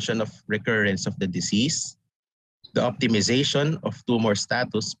prevention of recurrence of the disease, the optimization of tumor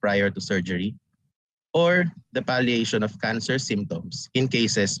status prior to surgery, or the palliation of cancer symptoms in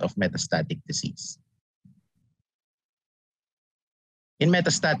cases of metastatic disease. In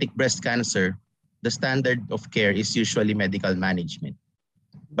metastatic breast cancer, the standard of care is usually medical management.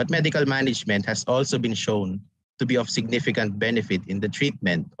 But medical management has also been shown to be of significant benefit in the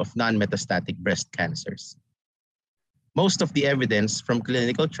treatment of non-metastatic breast cancers. Most of the evidence from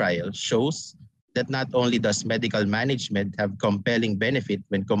clinical trials shows that not only does medical management have compelling benefit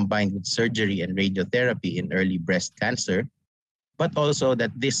when combined with surgery and radiotherapy in early breast cancer, but also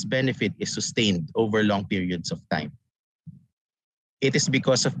that this benefit is sustained over long periods of time. It is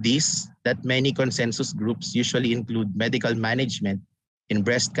because of this that many consensus groups usually include medical management in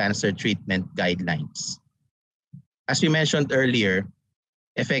breast cancer treatment guidelines. As we mentioned earlier,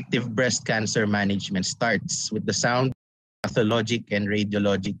 effective breast cancer management starts with the sound pathologic and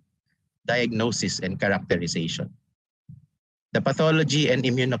radiologic diagnosis and characterization. The pathology and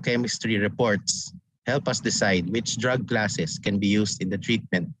immunochemistry reports help us decide which drug classes can be used in the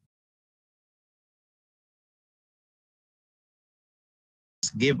treatment.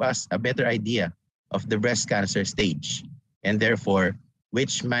 Give us a better idea of the breast cancer stage and therefore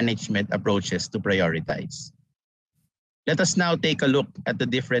which management approaches to prioritize. Let us now take a look at the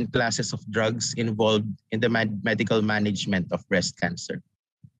different classes of drugs involved in the medical management of breast cancer.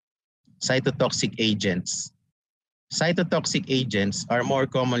 Cytotoxic agents. Cytotoxic agents are more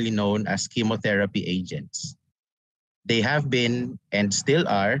commonly known as chemotherapy agents. They have been and still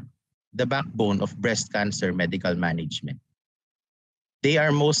are the backbone of breast cancer medical management. They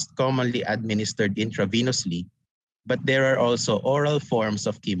are most commonly administered intravenously, but there are also oral forms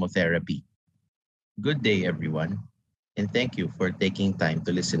of chemotherapy. Good day, everyone, and thank you for taking time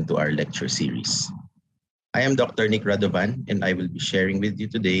to listen to our lecture series. I am Dr. Nick Radovan, and I will be sharing with you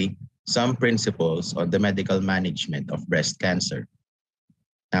today some principles on the medical management of breast cancer.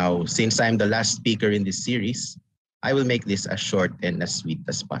 Now, since I'm the last speaker in this series, I will make this as short and as sweet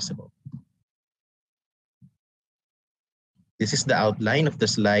as possible. This is the outline of the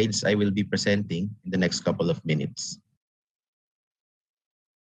slides I will be presenting in the next couple of minutes.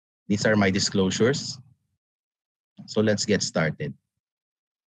 These are my disclosures. So let's get started.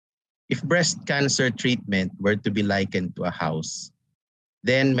 If breast cancer treatment were to be likened to a house,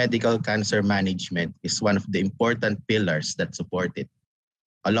 then medical cancer management is one of the important pillars that support it,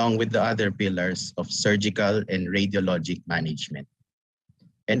 along with the other pillars of surgical and radiologic management.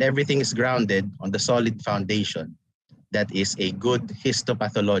 And everything is grounded on the solid foundation that is a good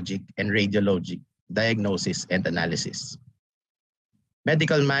histopathologic and radiologic diagnosis and analysis.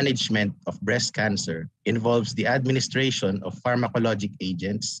 Medical management of breast cancer involves the administration of pharmacologic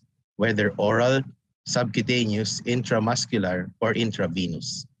agents, whether oral, subcutaneous, intramuscular, or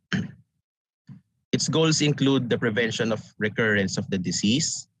intravenous. Its goals include the prevention of recurrence of the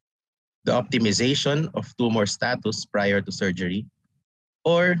disease, the optimization of tumor status prior to surgery,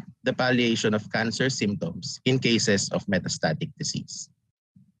 or the palliation of cancer symptoms in cases of metastatic disease.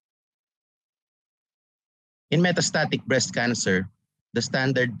 In metastatic breast cancer, the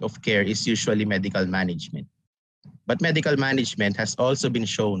standard of care is usually medical management. But medical management has also been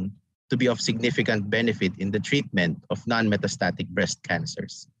shown to be of significant benefit in the treatment of non-metastatic breast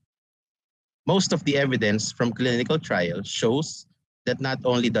cancers. Most of the evidence from clinical trials shows that not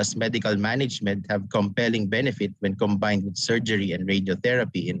only does medical management have compelling benefit when combined with surgery and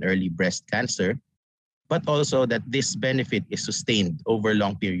radiotherapy in early breast cancer, but also that this benefit is sustained over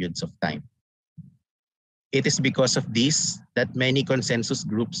long periods of time. It is because of this that many consensus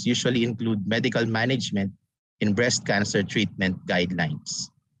groups usually include medical management in breast cancer treatment guidelines.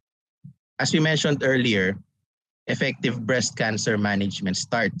 As we mentioned earlier, effective breast cancer management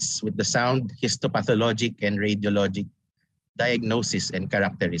starts with the sound histopathologic and radiologic diagnosis and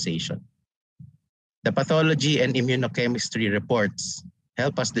characterization. The pathology and immunochemistry reports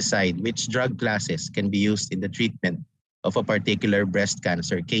help us decide which drug classes can be used in the treatment of a particular breast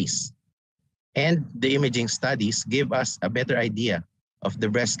cancer case. And the imaging studies give us a better idea of the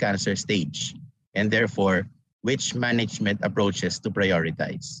breast cancer stage and therefore which management approaches to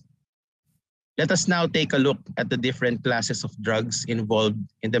prioritize. Let us now take a look at the different classes of drugs involved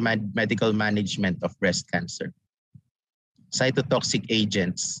in the medical management of breast cancer. Cytotoxic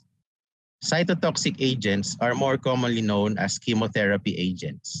agents. Cytotoxic agents are more commonly known as chemotherapy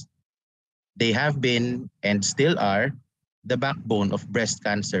agents. They have been and still are the backbone of breast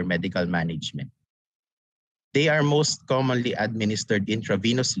cancer medical management. They are most commonly administered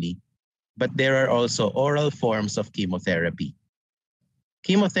intravenously, but there are also oral forms of chemotherapy.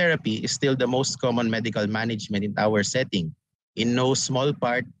 Chemotherapy is still the most common medical management in our setting, in no small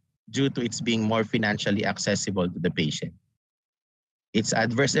part due to its being more financially accessible to the patient. Its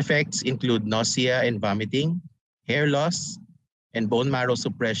adverse effects include nausea and vomiting, hair loss, and bone marrow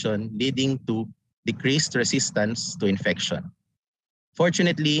suppression, leading to decreased resistance to infection.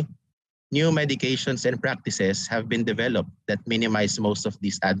 Fortunately, new medications and practices have been developed that minimize most of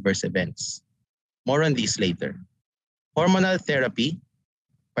these adverse events. More on these later. Hormonal therapy,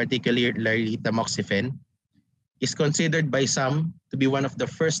 particularly tamoxifen, is considered by some to be one of the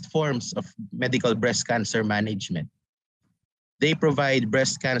first forms of medical breast cancer management. They provide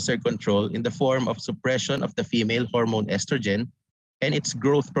breast cancer control in the form of suppression of the female hormone estrogen and its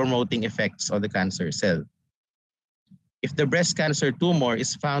growth-promoting effects on the cancer cell. If the breast cancer tumor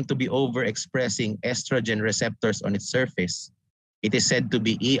is found to be overexpressing estrogen receptors on its surface, it is said to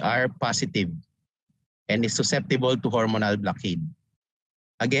be ER positive and is susceptible to hormonal blockade.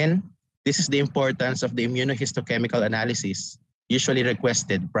 Again, this is the importance of the immunohistochemical analysis usually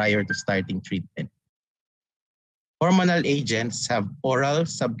requested prior to starting treatment. Hormonal agents have oral,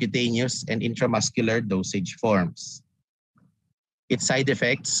 subcutaneous, and intramuscular dosage forms. Its side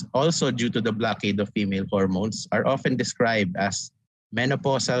effects, also due to the blockade of female hormones, are often described as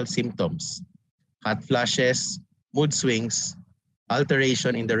menopausal symptoms, hot flushes, mood swings,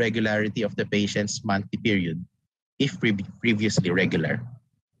 alteration in the regularity of the patient's monthly period, if previously regular.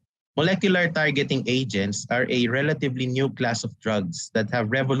 Molecular targeting agents are a relatively new class of drugs that have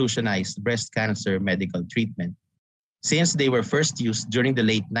revolutionized breast cancer medical treatment, since they were first used during the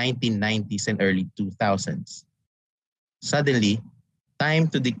late 1990s and early 2000s. Suddenly, time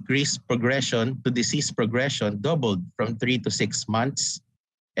to decrease progression to disease progression doubled from 3 to 6 months,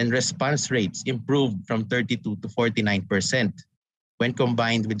 and response rates improved from 32 to 49% when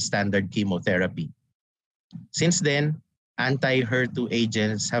combined with standard chemotherapy. Since then, anti-HER2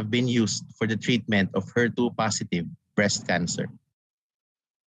 agents have been used for the treatment of HER2-positive breast cancer.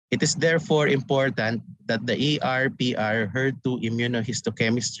 It is therefore important that the ER/PR HER2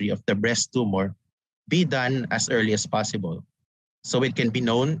 immunohistochemistry of the breast tumor be done as early as possible, so it can be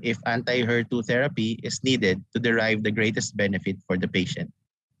known if anti-HER2 therapy is needed to derive the greatest benefit for the patient.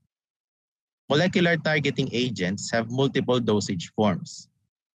 Molecular targeting agents have multiple dosage forms.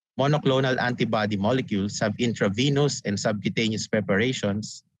 Monoclonal antibody molecules have intravenous and subcutaneous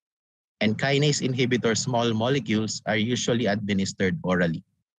preparations, and kinase inhibitor small molecules are usually administered orally.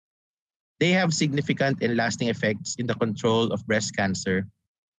 They have significant and lasting effects in the control of breast cancer,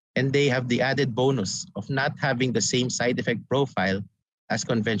 and they have the added bonus of not having the same side effect profile as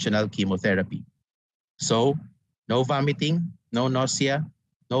conventional chemotherapy. So, no vomiting, no nausea,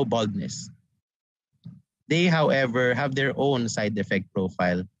 no baldness. They, however, have their own side effect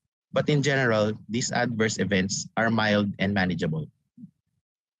profile, but in general, these adverse events are mild and manageable.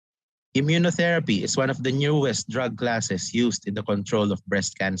 Immunotherapy is one of the newest drug classes used in the control of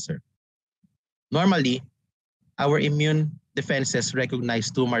breast cancer. Normally, our immune defenses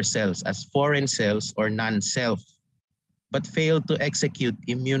recognize tumor cells as foreign cells or non-self, but fail to execute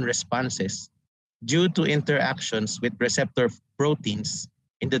immune responses due to interactions with receptor proteins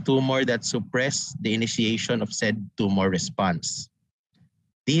in the tumor that suppress the initiation of said tumor response.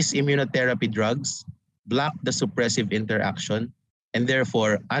 These immunotherapy drugs block the suppressive interaction and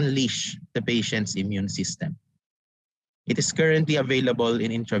therefore unleash the patient's immune system. It is currently available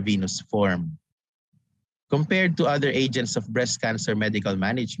in intravenous form. Compared to other agents of breast cancer medical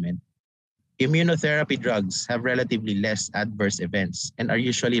management, immunotherapy drugs have relatively less adverse events and are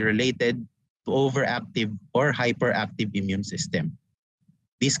usually related to overactive or hyperactive immune system.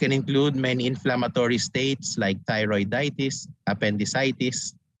 These can include many inflammatory states like thyroiditis,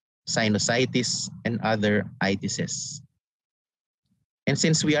 appendicitis, sinusitis, and other itises. And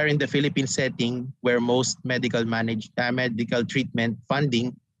since we are in the Philippine setting where most medical treatment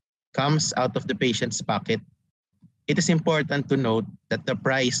funding comes out of the patient's pocket, it is important to note that the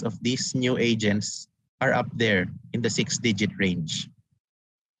price of these new agents are up there in the 6-digit range,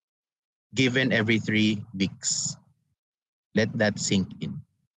 given every 3 weeks. Let that sink in.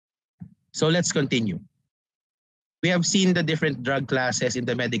 So let's continue. We have seen the different drug classes in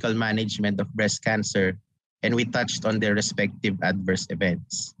the medical management of breast cancer, and we touched on their respective adverse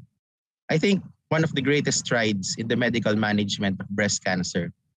events. I think one of the greatest strides in the medical management of breast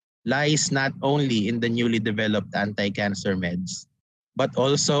cancer lies not only in the newly developed anti-cancer meds, but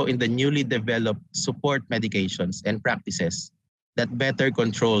also in the newly developed support medications and practices that better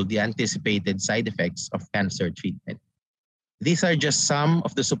control the anticipated side effects of cancer treatment. These are just some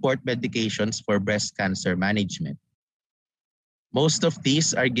of the support medications for breast cancer management. Most of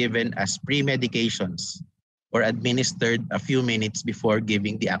these are given as pre-medications or administered a few minutes before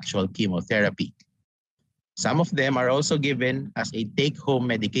giving the actual chemotherapy. Some of them are also given as a take-home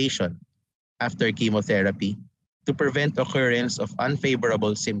medication after chemotherapy to prevent occurrence of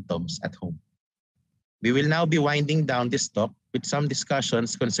unfavorable symptoms at home. We will now be winding down this talk with some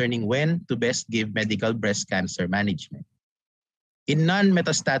discussions concerning when to best give medical breast cancer management. In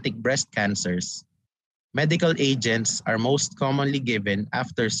non-metastatic breast cancers, medical agents are most commonly given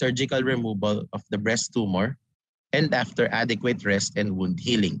after surgical removal of the breast tumor and after adequate rest and wound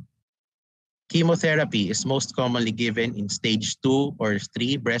healing. Chemotherapy is most commonly given in stage 2 or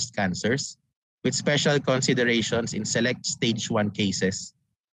 3 breast cancers, with special considerations in select stage 1 cases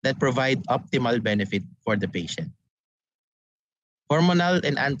that provide optimal benefit for the patient. Hormonal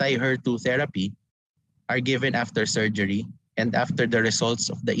and anti-HER2 therapy are given after surgery and after the results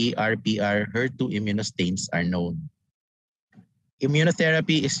of the ER/PR HER2 immunostains are known.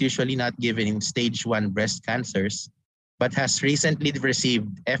 Immunotherapy is usually not given in stage 1 breast cancers, but has recently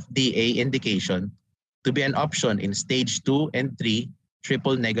received FDA indication to be an option in stage 2 and 3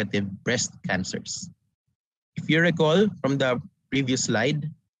 triple-negative breast cancers. If you recall from the previous slide,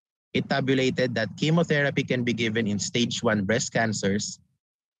 it tabulated that chemotherapy can be given in stage 1 breast cancers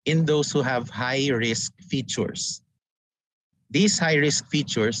in those who have high-risk features. These high-risk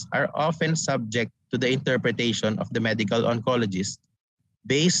features are often subject to the interpretation of the medical oncologist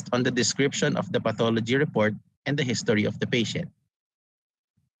based on the description of the pathology report and the history of the patient.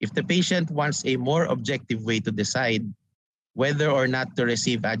 If the patient wants a more objective way to decide whether or not to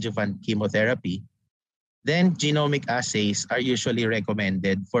receive adjuvant chemotherapy, then genomic assays are usually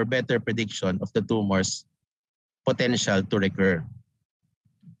recommended for better prediction of the tumor's potential to recur.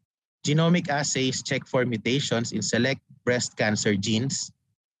 Genomic assays check for mutations in select breast cancer genes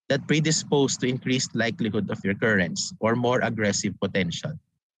that predispose to increased likelihood of recurrence or more aggressive potential.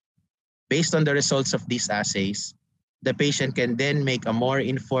 Based on the results of these assays, the patient can then make a more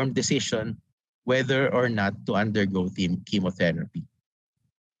informed decision whether or not to undergo chemotherapy.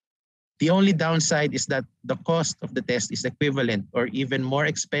 The only downside is that the cost of the test is equivalent or even more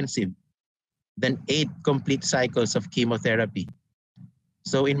expensive than 8 complete cycles of chemotherapy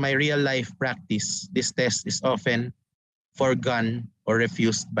So in my real life practice, this test is often forgone or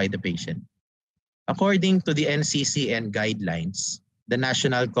refused by the patient. According to the NCCN guidelines, the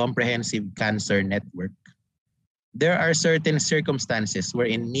National Comprehensive Cancer Network, there are certain circumstances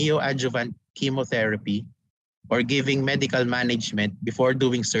wherein neoadjuvant chemotherapy or giving medical management before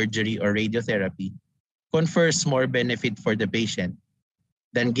doing surgery or radiotherapy confers more benefit for the patient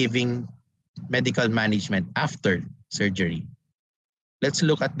than giving medical management after surgery. Let's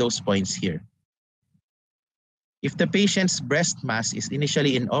look at those points here. If the patient's breast mass is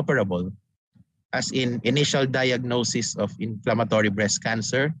initially inoperable, as in initial diagnosis of inflammatory breast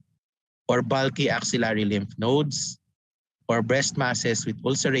cancer, or bulky axillary lymph nodes, or breast masses with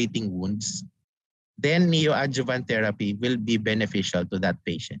ulcerating wounds, then neoadjuvant therapy will be beneficial to that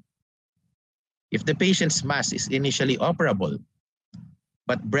patient. If the patient's mass is initially operable,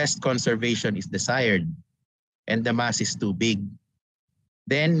 but breast conservation is desired and the mass is too big,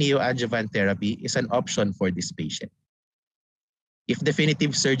 then neoadjuvant therapy is an option for this patient. If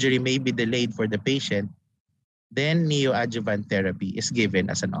definitive surgery may be delayed for the patient, then neoadjuvant therapy is given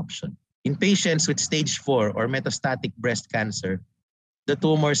as an option. In patients with stage 4 or metastatic breast cancer, the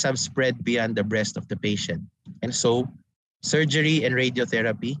tumors have spread beyond the breast of the patient. And so, surgery and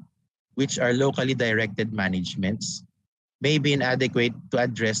radiotherapy, which are locally directed managements, may be inadequate to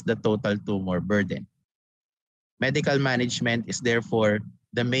address the total tumor burden. Medical management is therefore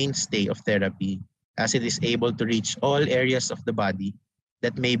the mainstay of therapy, as it is able to reach all areas of the body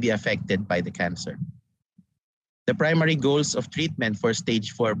that may be affected by the cancer. The primary goals of treatment for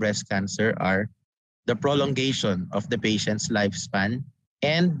stage 4 breast cancer are the prolongation of the patient's lifespan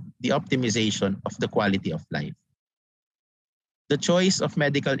and the optimization of the quality of life. The choice of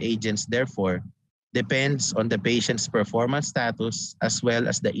medical agents, therefore, depends on the patient's performance status as well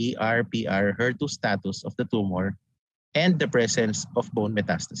as the ER/PR HER2 status of the tumor and the presence of bone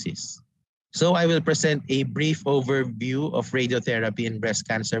metastasis. So I will present a brief overview of radiotherapy in breast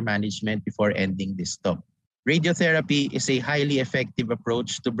cancer management before ending this talk. Radiotherapy is a highly effective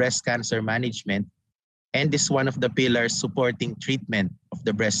approach to breast cancer management and is one of the pillars supporting treatment of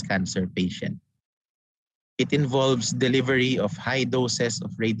the breast cancer patient. It involves delivery of high doses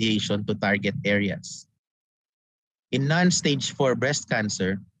of radiation to target areas. In non-stage 4 breast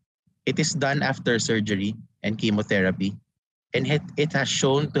cancer, it is done after surgery and chemotherapy, and it has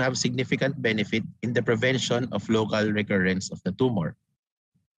shown to have significant benefit in the prevention of local recurrence of the tumor.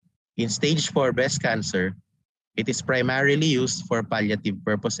 In stage 4 breast cancer, it is primarily used for palliative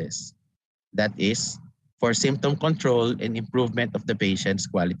purposes, that is, for symptom control and improvement of the patient's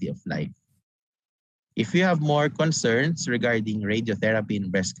quality of life. If you have more concerns regarding radiotherapy in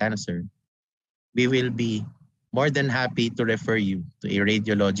breast cancer, we will be more than happy to refer you to a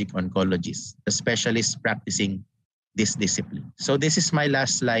radiologic oncologist, a specialist practicing this discipline. So this is my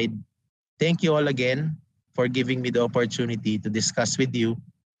last slide. Thank you all again for giving me the opportunity to discuss with you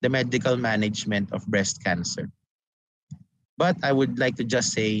the medical management of breast cancer. But I would like to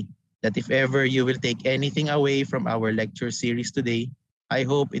just say that if ever you will take anything away from our lecture series today, I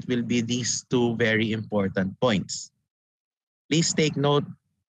hope it will be these two very important points. Please take note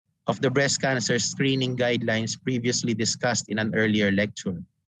of the breast cancer screening guidelines previously discussed in an earlier lecture.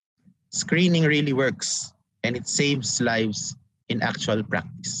 Screening really works, and it saves lives in actual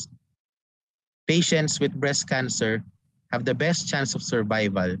practice. Patients with breast cancer have the best chance of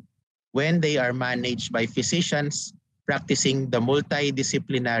survival when they are managed by physicians practicing the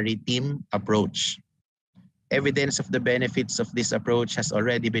multidisciplinary team approach. Evidence of the benefits of this approach has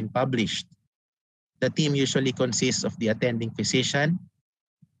already been published. The team usually consists of the attending physician,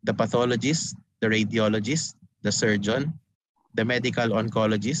 the pathologist, the radiologist, the surgeon, the medical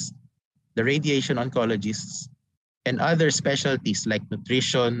oncologist, the radiation oncologists, and other specialties like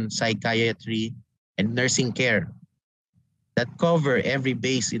nutrition, psychiatry, and nursing care that cover every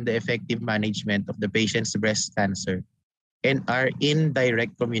base in the effective management of the patient's breast cancer and are in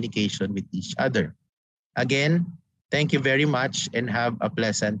direct communication with each other. Again, thank you very much and have a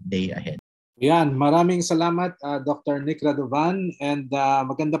pleasant day ahead. Yan, maraming salamat Dr. Nick Radovan, and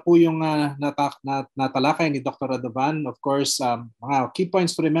maganda po yung natalakay ni Dr. Radovan. Of course, mga key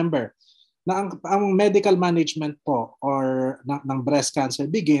points to remember na ang medical management po or ng breast cancer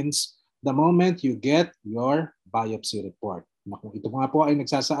begins the moment you get your biopsy report. Kung ito nga po ay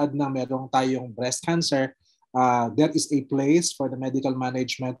nagsasaad na merong tayong breast cancer, there is a place for the medical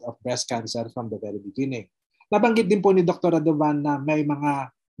management of breast cancer from the very beginning. Nabanggit din po ni Dr. Radovan na may mga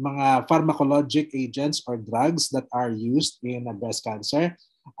pharmacologic agents or drugs that are used in breast cancer.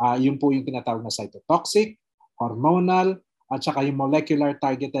 Yun po yung tinatawag na cytotoxic, hormonal, at saka yung molecular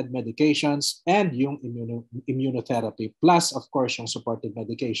targeted medications, and yung immunotherapy, plus of course yung supportive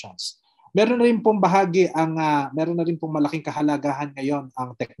medications. Meron na rin pong meron na rin pong malaking kahalagahan ngayon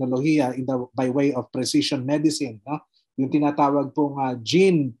ang teknolohiya by way of precision medicine, no? Yung tinatawag pong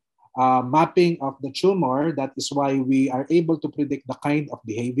gene mapping of the tumor. That is why we are able to predict the kind of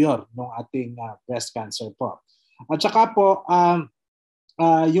behavior ng ating breast cancer po. At saka po,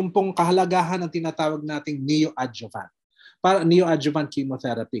 yung pong kahalagahan ng tinatawag nating neoadjuvant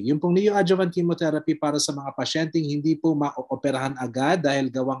chemotherapy. Yung pong neoadjuvant chemotherapy para sa mga pasyenteng hindi po maoperahan agad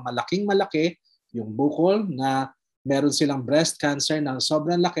dahil gawang malaking-malaki yung bukol na meron silang breast cancer na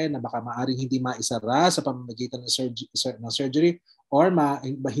sobrang laki na baka maaring hindi maisara sa pamamagitan ng surgery or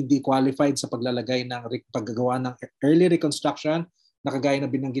hindi qualified sa paglalagay ng paggagawa ng early reconstruction na kagaya na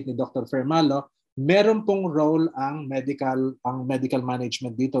binanggit ni Dr. Fermalo. Meron pong role ang medical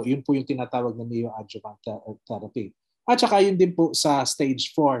management dito. Yun po yung tinatawag na neoadjuvant therapy. At saka yun din po sa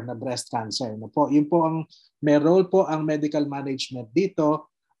stage 4 na breast cancer. Yun po may role po ang medical management dito.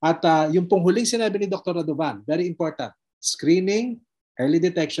 At yung pong huling sinabi ni Dr. Radovan, very important, screening, early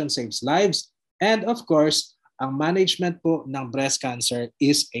detection saves lives, and of course, ang management po ng breast cancer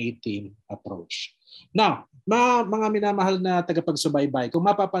is a team approach. Now, mga minamahal na tagapagsubaybay, kung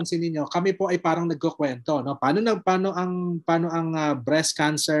mapapansin niyo, kami po ay parang nagkukwento, no? Paano ang breast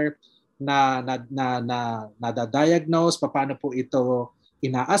cancer na nadadiagnose, paano po ito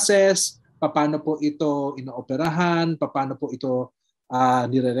ina-assess, paano po ito inooperahan, paano po ito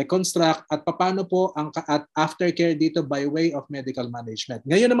nire-reconstruct, at paano po ang aftercare dito by way of medical management.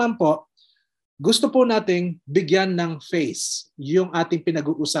 Ngayon naman po, gusto po nating bigyan ng face yung ating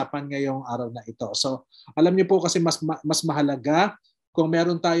pinag-uusapan ngayong araw na ito. So, alam niyo po kasi mas mahalaga kung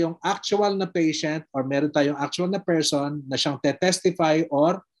meron tayong actual na patient or meron tayong actual na person na siyang testify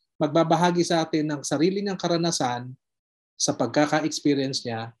or magbabahagi sa atin ng sarili niyang karanasan sa pagkaka-experience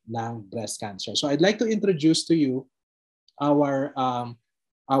niya ng breast cancer. So, I'd like to introduce to you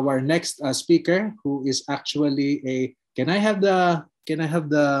our next speaker, who is actually can I have the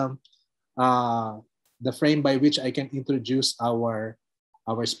frame by which I can introduce our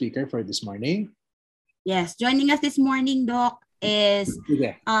speaker for this morning? Yes, joining us this morning, Doc, is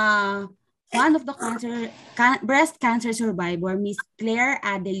one of the breast cancer survivor, Miss Claire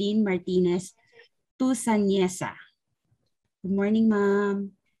Adeline Martinez Tusaniesa. Good morning,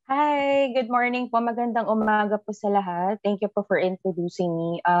 ma'am. Hi, good morning po. Magandang umaga po sa lahat. Thank you po for introducing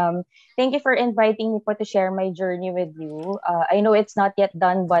me. Thank you for inviting me po to share my journey with you. I know it's not yet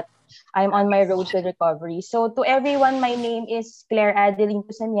done, but I'm on my road to recovery. So to everyone, my name is Claire Adeline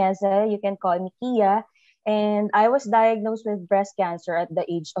Tusaniesa. You can call me Kia. And I was diagnosed with breast cancer at the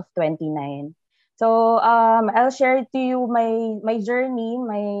age of 29. So I'll share to you my journey,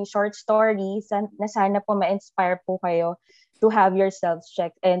 my short story, na sana po ma-inspire po kayo to have yourselves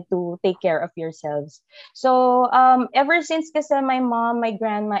checked and to take care of yourselves. So ever since kasi my mom, my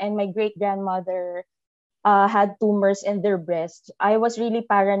grandma, and my great-grandmother had tumors in their breast, I was really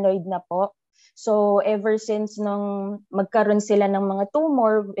paranoid na po. So ever since nung magkaroon sila ng mga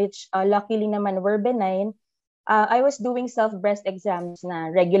tumor, which luckily naman were benign, I was doing self-breast exams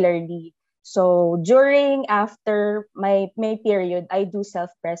na regularly. So after my period, I do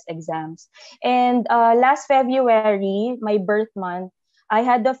self-breast exams. And last February, my birth month, I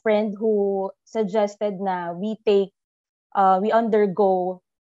had a friend who suggested na we undergo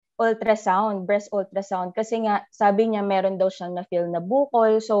ultrasound, breast ultrasound. Kasi nga, sabi niya meron daw siyang na-feel na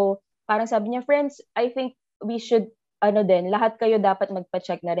bukol. So parang sabi niya, friends, I think we should, lahat kayo dapat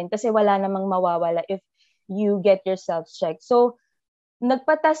magpa-check na rin. Kasi wala namang mawawala if you get yourself checked. So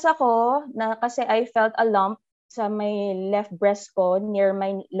nagpatas ako kasi I felt a lump sa may left breast ko near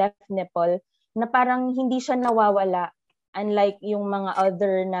my left nipple na parang hindi siya nawawala, unlike yung mga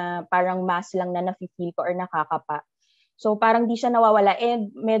other na parang mass lang na nafe-feel ko or nakakapa. So parang di siya nawawala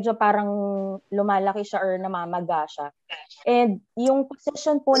and medyo parang lumalaki siya or namamaga siya. And yung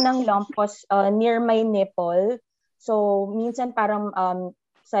position po ng lump was near my nipple. So minsan parang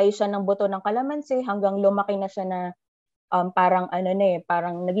size siya ng buto ng kalamansi hanggang lumaki na siya na parang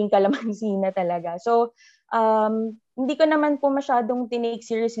parang naging kalamansi na talaga. So, hindi ko naman po masyadong tinake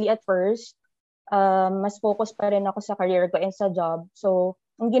seriously at first. Mas focus pa rin ako sa career ko and sa job. So,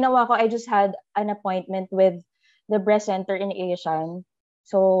 ang ginawa ko, I just had an appointment with the breast center in Asian.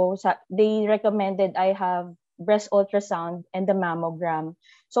 So, they recommended I have breast ultrasound and the mammogram.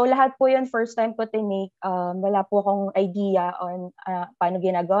 So, lahat po yun, first time ko tinake. Wala po akong idea on paano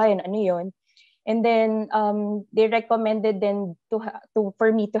ginagawa yun, ano yun. And then they recommended then for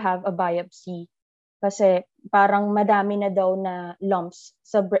me to have a biopsy. Kasi parang madami na daw na lumps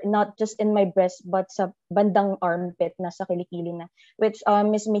not just in my breast but sa bandang armpit na sa kilikili na, which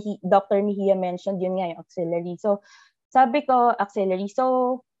Dr. Mejia mentioned, yun nga yung axillary. So sabi ko axillary.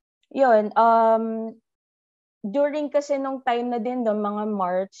 So yun, during kasi nung time na din doon, mga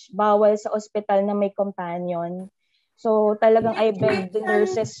March, bawal sa ospital na may companion. So talagang I begged the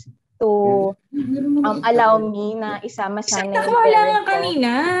nurses to allow me na isama sana yung parent ko.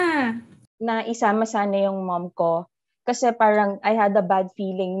 Na isama sana yung mom ko. Kasi parang I had a bad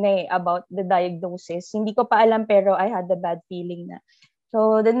feeling na about the diagnosis. Hindi ko pa alam pero I had a bad feeling na.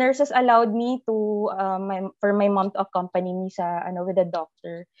 So the nurses allowed me to for my mom to accompany me sa with the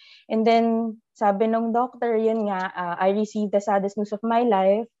doctor. And then sabi ng doctor, yun nga, I received the saddest news of my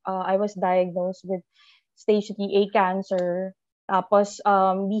life. I was diagnosed with stage 3A cancer. Tapos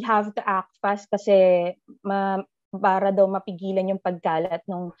we have to act fast kasi para daw mapigilan yung pagkalat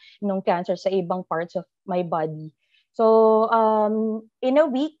nung cancer sa ibang parts of my body. So, in a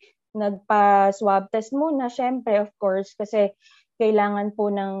week, nagpa-swab test muna, syempre, of course, kasi kailangan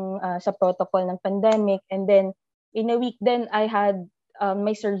po sa protocol ng pandemic. And then, in a week then, I had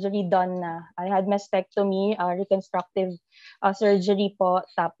my surgery done na. I had mastectomy, reconstructive surgery po.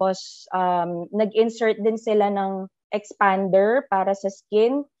 Tapos, nag-insert din sila ng expander para sa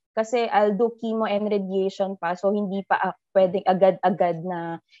skin. Kasi I'll do chemo and radiation pa, so hindi pa pwedeng agad-agad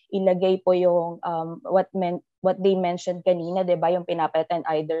na ilagay po yung what they mentioned kanina, 'di ba, yung pinapalitan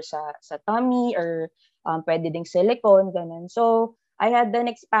either sa tummy or pwede ding silicone, ganun. So I had an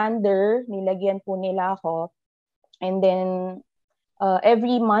expander, nilagyan po nila ako, and then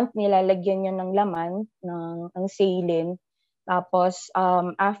every month nilalagyan yun ng laman ng saline. Tapos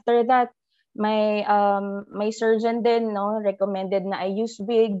after that, my surgeon din recommended na I use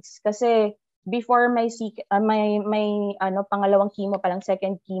wigs kasi before my pangalawang chemo pa lang,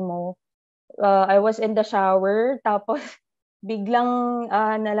 second chemo, I was in the shower tapos biglang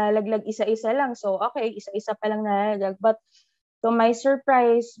nalalaglag isa-isa lang. So okay, isa-isa pa lang nalalaglag, but to my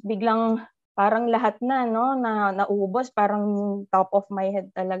surprise biglang parang lahat na na naubos, parang top of my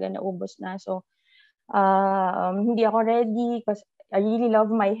head talaga naubos na. So hindi ako ready kasi I really love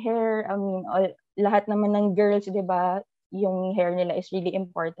my hair. I mean, lahat naman ng girls, 'di ba, yung hair nila is really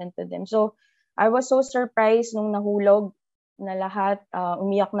important to them. So, I was so surprised nung nahulog na lahat.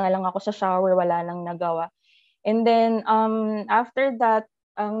 Umiyak na lang ako sa shower, wala nang nagawa. And then, after that,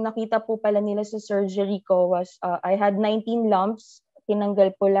 ang nakita po pala nila sa surgery ko was I had 19 lumps.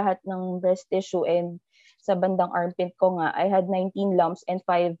 Tinanggal po lahat ng breast tissue, and sa bandang armpit ko nga, I had 19 lumps and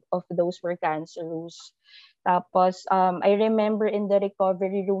 5 of those were cancerous. Tapos, I remember in the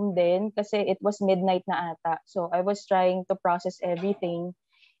recovery room din, kasi it was midnight na ata. So, I was trying to process everything.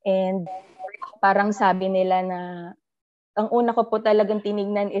 And parang sabi nila na, ang una ko po talagang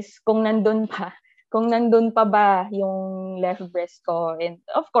tinignan is kung nandun pa ba yung left breast ko. And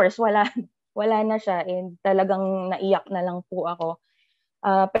of course, wala na siya. And talagang naiyak na lang po ako.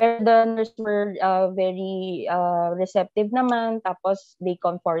 Pero the nurse were very receptive naman. Tapos, they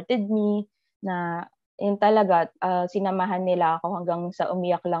comforted me na yun talaga, sinamahan nila ako hanggang sa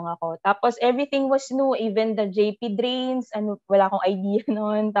umiyak lang ako. Tapos everything was new, even the JP drains, wala akong idea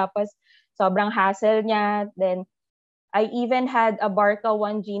noon. Tapos sobrang hassle niya. Then I even had a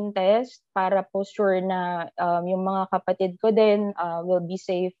BRCA1 gene test para po sure na yung mga kapatid ko din will be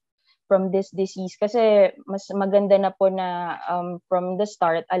safe from this disease. Kasi mas maganda na po na from the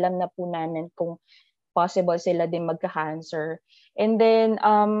start, alam na po namin kung possible sila din magka-cancer. And then,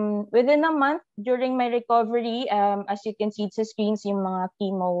 within a month, during my recovery, as you can see sa screens, yung mga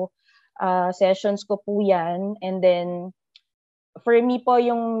chemo sessions ko po yan. And then, for me po,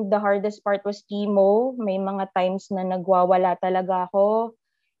 the hardest part was chemo. May mga times na nagwawala talaga ako.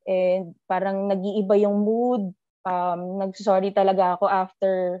 And parang nag-iiba yung mood. Nag-sorry talaga ako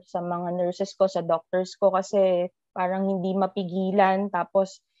after sa mga nurses ko, sa doctors ko, kasi parang hindi mapigilan.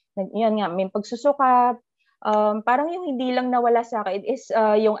 Tapos, yun nga, may pagsusuka. Parang yung hindi lang nawala sa akin is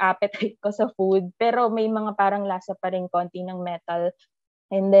yung appetite ko sa food. Pero may mga parang lasa pa rin konti ng metal.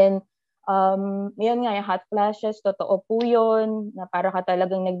 And then, yun nga, yung hot flashes, totoo po yun, na para ka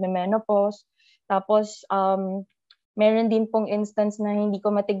talagang nagme-menopause. Tapos, meron din pong instance na hindi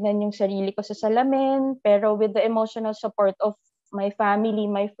ko matignan yung sarili ko sa salamin. Pero with the emotional support of my family,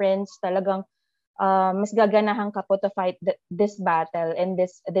 my friends, talagang mas gaganahan ka po to fight this battle and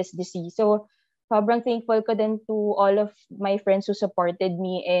this disease. So, sobrang thankful ko din to all of my friends who supported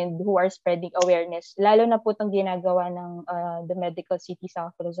me and who are spreading awareness. Lalo na po itong ginagawa ng the Medical City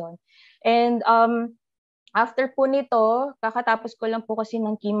South Luzon. And after po nito, kakatapos ko lang po kasi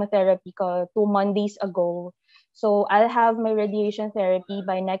ng chemotherapy ko 2 Mondays ago. So, I'll have my radiation therapy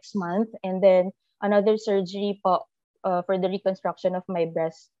by next month. And then, another surgery po for the reconstruction of my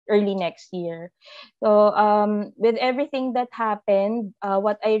breast early next year. So with everything that happened,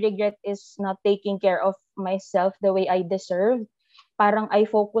 what I regret is not taking care of myself the way I deserve. Parang I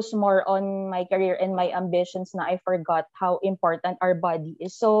focus more on my career and my ambitions na I forgot how important our body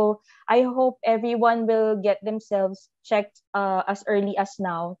is. So I hope everyone will get themselves checked as early as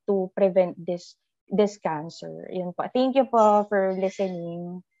now to prevent this cancer. Yun po. Thank you po for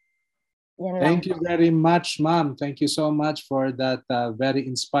listening. Yan lang Thank you po. very much, ma'am. Thank you so much for that very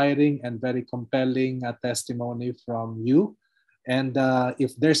inspiring and very compelling testimony from you. And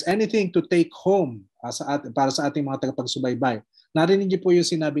if there's anything to take home para sa ating mga tagapagsubaybay, narinig niyo po yung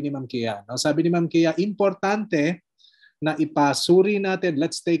sinabi ni Ma'am Kia. No? Sabi ni Ma'am Kia, importante na ipasuri natin,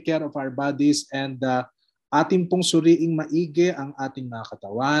 let's take care of our bodies and ating pong suriing maigi ang ating mga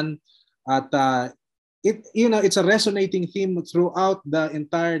katawan. At it's a resonating theme throughout the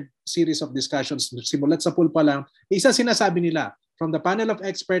entire series of discussions. Simulat sa pool pa lang, isa sinasabi nila, from the panel of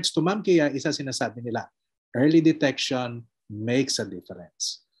experts to Ma'am Kia, isa sinasabi nila, early detection makes a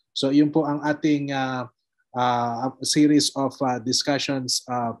difference. So yun po ang ating series of discussions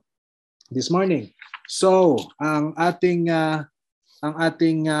this morning. So ang ating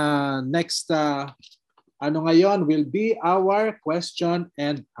next ngayon will be our question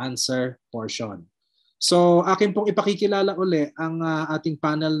and answer portion. So akin pong ipakikilala uli ang ating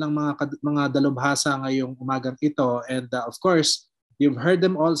panel ng mga dalubhasa ngayong umagang ito, and of course you've heard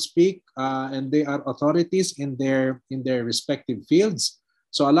them all speak and they are authorities in their respective fields.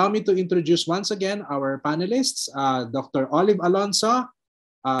 So allow me to introduce once again our panelists, Dr. Olive Alonso,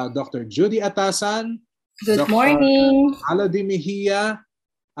 Dr. Judy Atasan, Good Dr. morning. Alodi Mejia,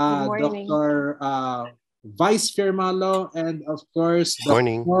 Good morning. Dr. Vice Firmalo, and of course,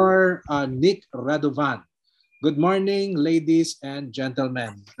 Morning. Dr. Nick Radovan. Good morning, ladies and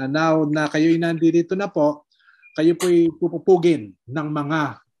gentlemen. And now na kayo'y nandito na po, kayo po'y pupupugin ng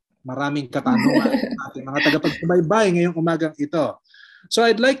maraming katanungan sa ating mga tagapagsubaybay ngayong umagang ito. So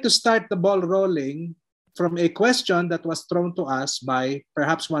I'd like to start the ball rolling from a question that was thrown to us by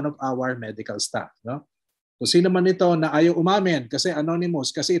perhaps one of our medical staff. No? Kung sino man ito na ayaw umamin kasi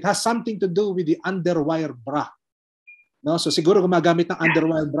anonymous, kasi it has something to do with the underwire bra. No? So siguro gumagamit ng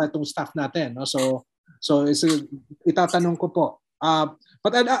underwire bra itong staff natin. No? So itatanong ko po.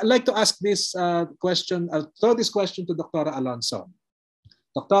 But I'd like to ask this question, throw this question to Dr. Alonso.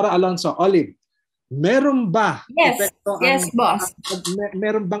 Dr. Alonso, Olive, meron ba boss.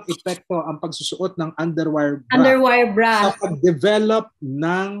 Meron bang epekto ang pagsusuot ng underwire Bra sa pag-develop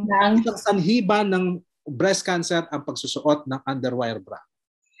ng isang sanhiba ng breast cancer ang pagsusuot ng underwire bra?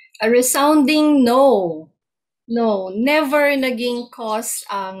 A resounding no. No, never naging cause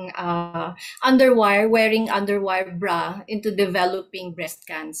ang wearing underwire bra into developing breast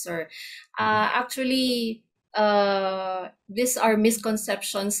cancer. Actually, these are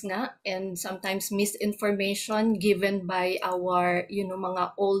misconceptions nga and sometimes misinformation given by our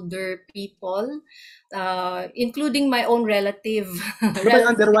mga older people, including my own relative. Ano ba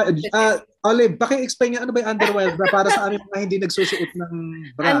yung underwire? Olive, paki-explain nga ano ba yung underwire bra para sa amin mga hindi nagsusuot ng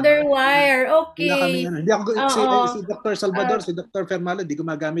bra. Underwire, okay. Hindi ako si Dr. Salvador, si Dr. Fermalo, di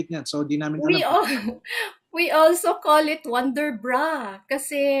gumagamit niyan. So di namin alam. We also call it wonder bra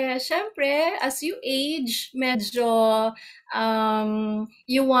kasi syempre as you age medyo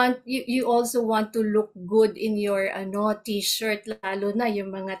you also want to look good in your t-shirt, lalo na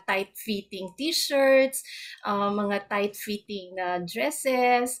yung mga tight fitting t-shirts, mga tight fitting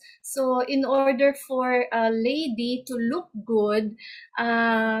dresses. So in order for a lady to look good,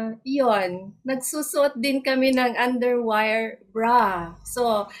 nagsusot din kami ng underwire bra.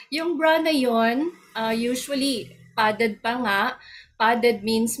 So yung bra na yon usually padded pa nga. Padded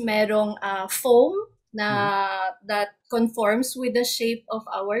means merong foam that conforms with the shape of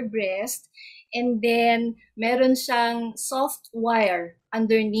our breast, and then meron siyang soft wire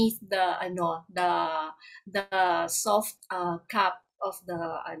underneath the soft cap of the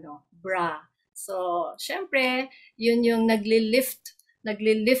bra. So syempre yun yung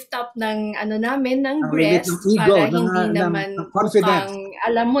naglilift up ng namin ng breast para hindi naman mukhang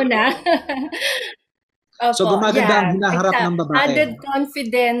alam mo na. So gumaganda ang hinaharap ng babae. Added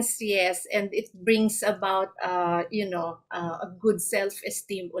confidence, yes, and it brings about a good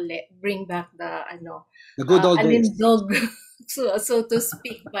self-esteem ulit. Bring back the good old days. Alindog, so to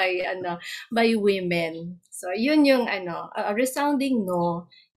speak, by women. So yun yung a resounding no.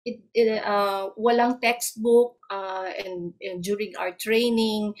 Walang textbook and during our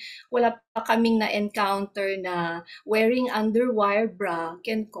training wala pa kaming na-encounter na wearing underwire bra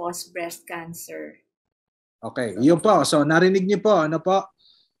can cause breast cancer. Okay, yun po. So narinig niyo po,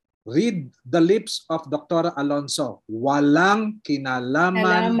 Read the lips of Dr. Alonso. Walang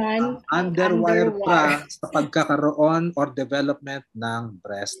kinalaman ang underwire bra sa pagkakaroon or development ng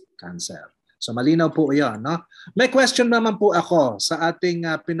breast cancer. So malinaw po 'yon, no? May question naman po ako sa ating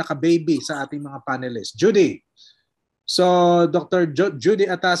pinaka-baby sa ating mga panelists. Judy. So Dr. Judy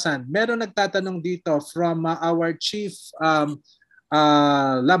Atasan, meron nagtatanong dito from our chief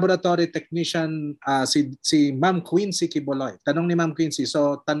laboratory technician si Ma'am Quincy Kiboloy. Tanong ni Ma'am Quincy.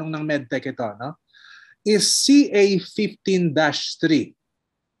 So tanong ng MedTech ito, no? Is CA15-3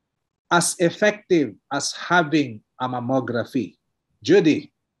 as effective as having a mammography?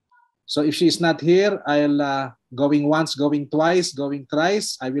 Judy. So if she's not here, I'll going once, going twice, going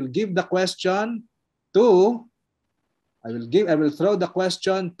thrice. I will give the question to I will throw the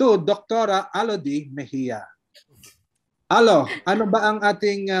question to Dr. Alodi Mejia. Alo, ano ba ang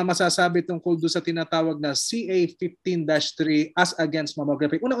ating masasabi tungkol doon sa tinatawag na CA15-3 as against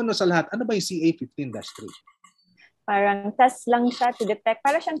mammography? Una-una sa lahat, ano ba yung CA15-3? Parang test lang siya to detect.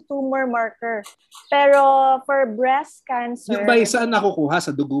 Parang siyang tumor marker. Pero for breast cancer... Yung ba saan nakukuha?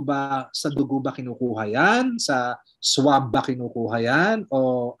 Sa dugo ba? Sa dugo ba kinukuha yan? Sa swab ba kinukuha yan?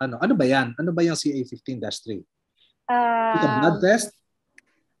 O ano? Ano ba yan? Ano ba yung CA15-3? Ito blood test?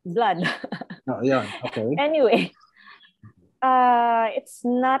 Blood. Oh, yan. Okay. Anyway, it's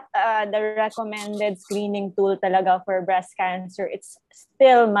not the recommended screening tool talaga for breast cancer. It's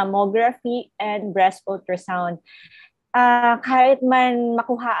still mammography and breast ultrasound. Kahit man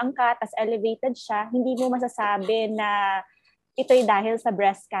makuhaan ka, tas elevated siya, hindi mo masasabi na ito'y dahil sa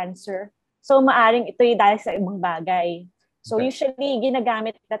breast cancer. So, maaring ito'y dahil sa ibang bagay. So, usually,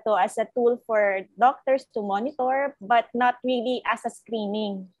 ginagamit na to as a tool for doctors to monitor, but not really as a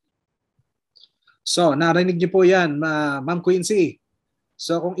screening. So, narinig niyo po yan, Ma'am Quincy.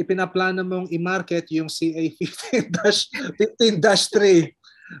 So, kung ipinaplano mong i-market yung CA15-3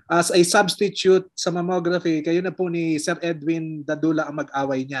 as a substitute sa mammography, kayo na po ni Sir Edwin Dadula ang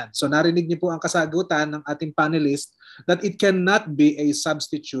mag-away niyan. So, narinig niyo po ang kasagutan ng ating panelist that it cannot be a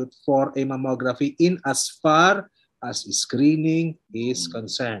substitute for a mammography in as far as screening is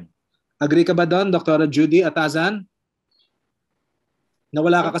concerned. Agree ka ba doon, Dr. Judy Atazan?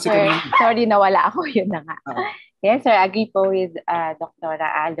 Nawala ka kasi kanina. Sorry, nawala ako. Yun na nga. Yes, sir. Agree po with Dr.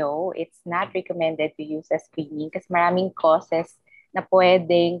 Alo. It's not recommended to use as screening kasi maraming causes na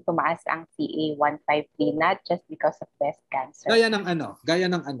pwedeng tumaas ang CA153, not just because of breast cancer. Gaya ng ano?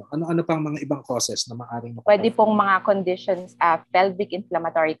 Gaya ng ano? Ano-ano pang mga ibang causes na maaaring pwede pong mga conditions, pelvic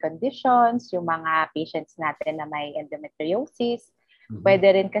inflammatory conditions, yung mga patients natin na may endometriosis.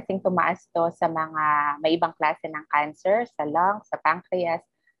 Pwede rin kasing tumaas to sa mga may ibang klase ng cancer, sa lungs, sa pancreas.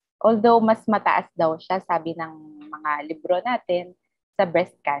 Although mas mataas daw siya, sabi ng mga libro natin, sa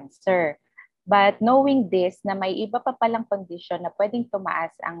breast cancer. But knowing this, na may iba pa palang condition na pwedeng tumaas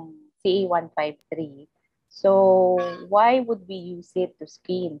ang CA153. So why would we use it to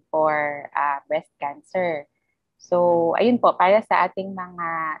screen for breast cancer? So ayun po, para sa ating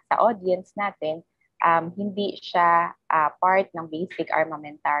sa audience natin, hindi siya part ng basic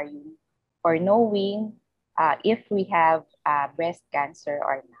armamentarium for knowing if we have breast cancer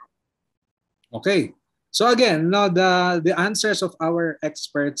or not. Okay. So again, no, the answers of our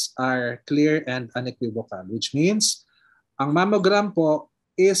experts are clear and unequivocal, which means ang mammogram po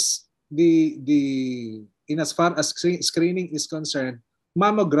is in as far as screening is concerned,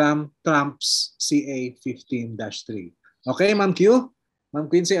 mammogram trumps CA15-3. Okay, Ma'am Q? Ma'am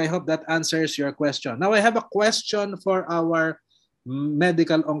Quincy, I hope that answers your question. Now, I have a question for our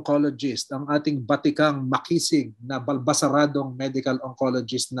medical oncologist, ang ating batikang makisig na balbasaradong medical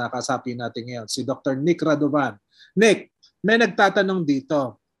oncologist na kasapi natin ngayon, si Dr. Nick Radovan. Nick, may nagtatanong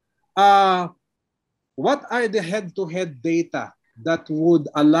dito. What are the head-to-head data that would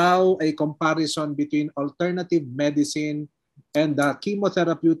allow a comparison between alternative medicine and the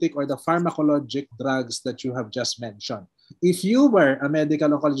chemotherapeutic or the pharmacologic drugs that you have just mentioned? If you were a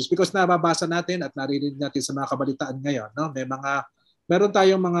medical oncologist, because nababasa natin at naririnig natin sa mga kabalitaan ngayon, no? Meron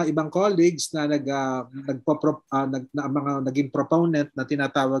tayong mga ibang colleagues na naging proponent na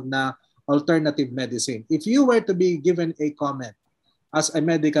tinatawag na alternative medicine. If you were to be given a comment as a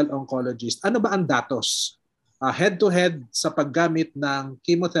medical oncologist, ano ba ang datos head-to-head sa paggamit ng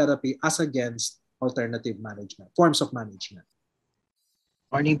chemotherapy as against alternative management, forms of management?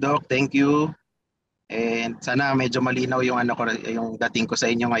 Morning, Doc. Thank you. And sana medyo malinaw yung yung dating ko sa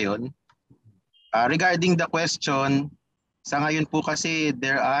inyo ngayon. Regarding the question, sa ngayon po kasi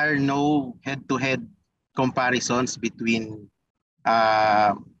there are no head-to-head comparisons between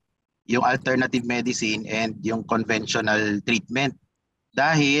yung alternative medicine and yung conventional treatment.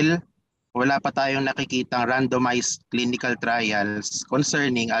 Dahil wala pa tayong nakikitang randomized clinical trials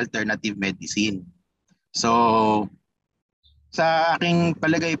concerning alternative medicine. So, sa aking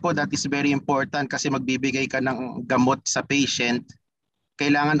palagay po, that is very important kasi magbibigay ka ng gamot sa patient.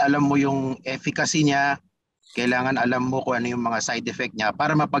 Kailangan alam mo yung efficacy niya, kailangan alam mo kung ano yung mga side effect niya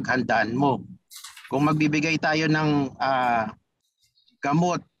para mapaghandaan mo. Kung magbibigay tayo ng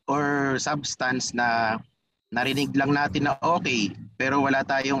gamot or substance na narinig lang natin na okay, pero wala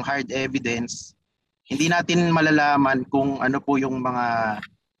tayong hard evidence, hindi natin malalaman kung ano po yung mga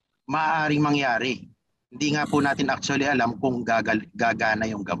maaaring mangyari. Hindi nga po natin actually alam kung gagana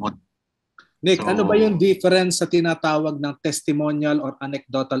yung gamot. Nick, So, ano ba yung difference sa tinatawag ng testimonial or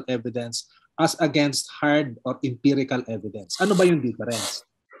anecdotal evidence as against hard or empirical evidence? Ano ba yung difference?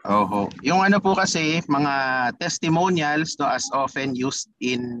 oho. Yung ano po kasi, mga testimonials no, as often used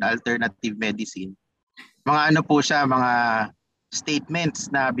in alternative medicine, mga ano po siya, mga statements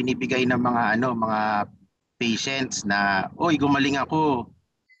na binibigay ng mga patients na, oy, gumaling ako,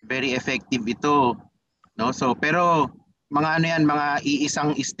 very effective ito. No? So, pero mga ano yan, mga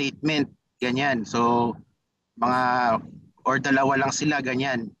iisang statement, ganyan. So, mga or dalawa lang sila,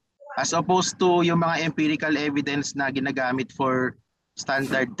 ganyan. As opposed to yung mga empirical evidence na ginagamit for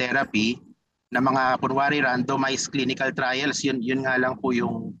standard therapy, na mga kunwari randomized clinical trials, yun nga lang po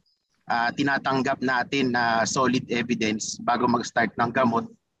yung tinatanggap natin na solid evidence bago mag-start ng gamot.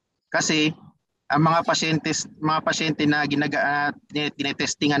 Kasi ang mga pasyente na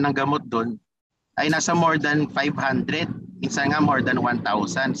tinetestingan ng gamot doon ay nasa more than 500, minsan nga more than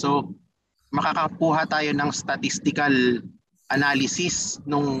 1,000. So makakakuha tayo ng statistical analysis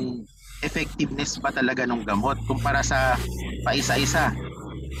nung effectiveness ba talaga ng gamot kumpara sa paisa-isa.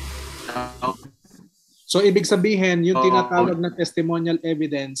 So ibig sabihin, yung tinatawag na testimonial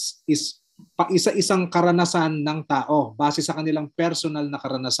evidence is paisa-isang karanasan ng tao base sa kanilang personal na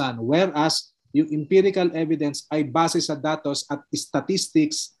karanasan. Whereas yung empirical evidence ay base sa datos at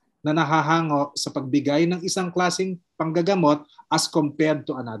statistics na nahahango sa pagbigay ng isang klaseng panggagamot as compared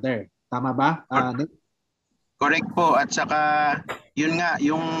to another. Tama ba? Correct po. At saka yun nga,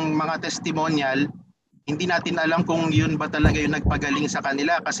 yung mga testimonial, hindi natin alam kung yun ba talaga yung nagpagaling sa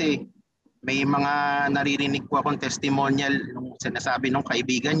kanila kasi may mga naririnig po akong testimonial nung sinasabi nung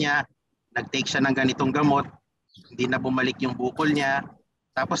kaibigan niya, nag-take siya ng ganitong gamot, hindi na bumalik yung bukol niya.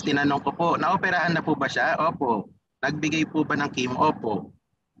 Tapos tinanong ko po, naoperahan na po ba siya? Opo. Nagbigay po ba ng chemo? Opo.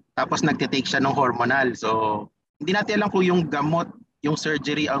 Tapos nagtitake siya ng hormonal. So hindi natin alam kung yung gamot, yung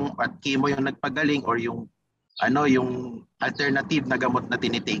surgery at chemo yung nagpagaling or yung alternative na gamot na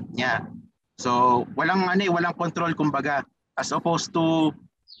tinitake niya. So walang control kumbaga, as opposed to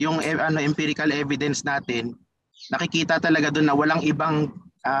yung empirical evidence natin, nakikita talaga doon na walang ibang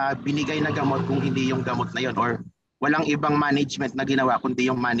binigay na gamot kung hindi yung gamot na yon, or walang ibang management na ginawa kundi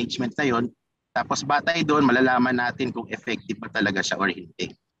yung management na yon. Tapos batay doon malalaman natin kung effective ba talaga siya or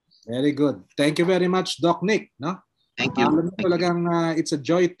hindi. Very good. Thank you very much, Doc Nick. No? Thank you. Talagang it's a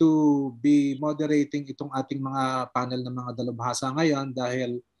joy to be moderating itong ating mga panel ng mga dalubhasa ngayon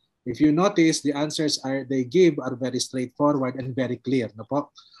dahil if you notice, the answers they give are very straightforward and very clear. No po?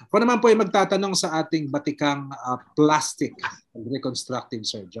 Ako naman po ay magtatanong sa ating batikang plastic reconstructive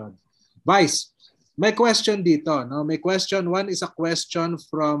surgeon. Vice, may question dito. No? May question. One is a question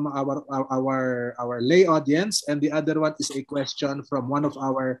from our lay audience and the other one is a question from one of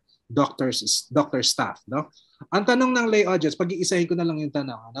our doctor staff. No? Ang tanong ng lay audience, pag-iisahin ko na lang yung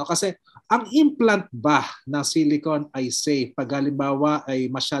tanong. No? Kasi ang implant ba ng silicone ay safe pag halimbawa ay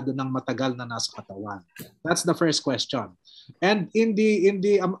masyado ng matagal na nasa katawan? That's the first question. And in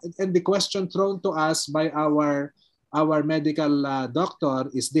the question thrown to us by our medical doctor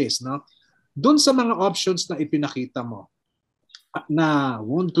is this, no? Doon sa mga options na ipinakita mo na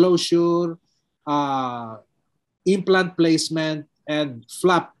wound closure, implant placement, and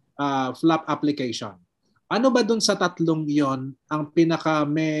flap application. Ano ba dun sa tatlong yon ang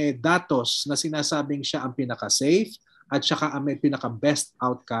may datos na sinasabing siya ang pinaka-safe at saka ang may pinaka-best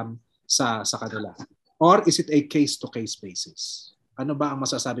outcome sa kanila? Or is it a case-to-case basis? Ano ba ang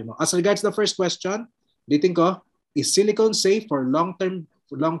masasabi mo? As regards the first question, ulitin ko, is silicone safe for long-term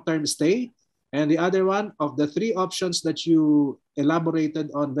stay? And the other one, of the three options that you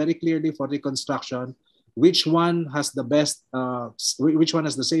elaborated on very clearly for reconstruction, which one has the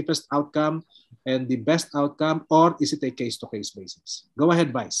safest outcome and the best outcome, or is it a case-to-case basis? Go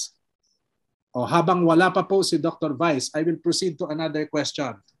ahead, Vice. Habang wala pa po si Dr. Vice, I will proceed to another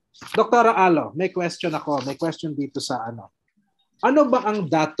question. Dr. Alo, may question ako. May question dito sa ano. Ano ba ang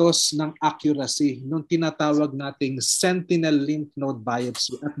datos ng accuracy nung tinatawag nating sentinel lymph node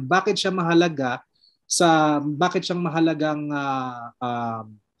biopsy at bakit siya mahalagang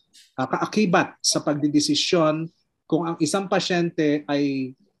kaakibat sa pagdidesisyon kung ang isang pasyente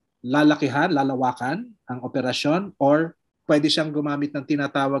ay lalawakan ang operasyon or pwede siyang gumamit ng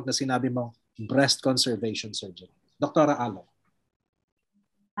tinatawag na sinabi mo breast conservation surgery. Dr. Alo.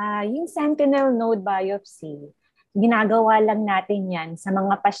 Yung sentinel node biopsy, ginagawa lang natin yan sa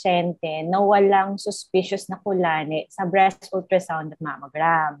mga pasyente na walang suspicious na kulani sa breast ultrasound at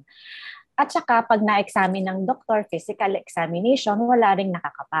mammogram. At saka pag na-examine ng doktor, physical examination, wala ring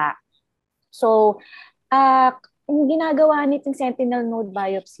nakakapa. So, yung ginagawa nitong sentinel node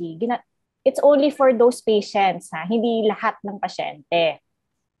biopsy, it's only for those patients, hindi lahat ng pasyente.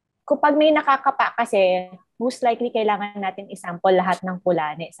 Kapag may nakakapa kasi, most likely kailangan natin isample lahat ng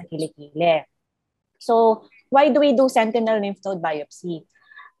kulani sa kilikili. So, why do we do sentinel lymph node biopsy?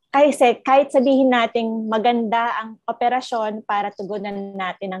 Kasi kahit sabihin nating maganda ang operasyon para tugunan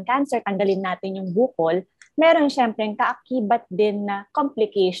natin ang cancer, tanggalin natin yung bukol, meron syempre kaakibat din na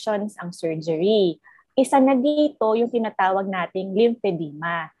complications ang surgery. Isa na dito yung tinatawag nating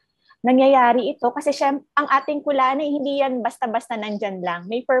lymphedema. Nangyayari ito kasi ang ating kulani, hindi yan basta-basta nandyan lang.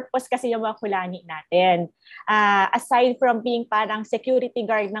 May purpose kasi yung mga kulani natin. Aside from being parang security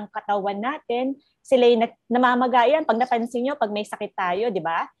guard ng katawan natin, sila yung namamagayan. Pag napansin nyo, pag may sakit tayo, di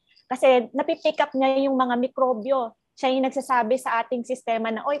ba? Kasi napipick up niya yung mga mikrobyo. Siya yung nagsasabi sa ating sistema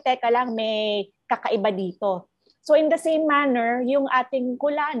na, oy, teka lang, may kakaiba dito. So in the same manner, yung ating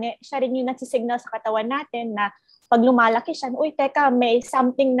kulani, siya rin yung nagsisignal sa katawan natin na pag lumalaki siya, uy, teka, may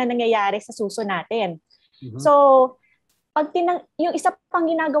something na nangyayari sa suso natin. Mm-hmm. So, yung isa pang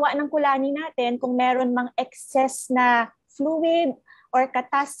ginagawa ng kulani natin, kung meron mang excess na fluid or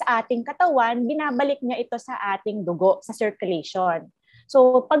katas sa ating katawan, binabalik niya ito sa ating dugo, sa circulation.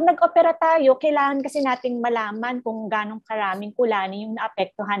 So, pag nag-opera tayo, kailangan kasi nating malaman kung ganong karaming kulani yung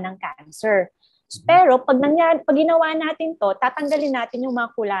naapektuhan ng cancer. Pero pag ginawa natin to, tatanggalin natin yung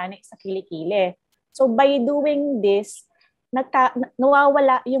mga kulani sa kilikili. So by doing this,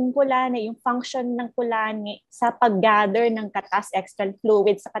 nawawala yung kulani, yung function ng kulani sa pag-gather ng katas, extra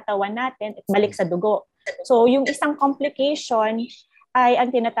fluid sa katawan natin at balik sa dugo. So yung isang complication ay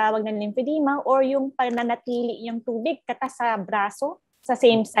ang tinatawag ng lymphedema or yung pananatili yung tubig katas sa braso sa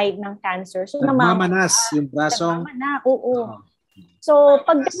same side ng cancer. So nagmamanas yung braso. Oo. So,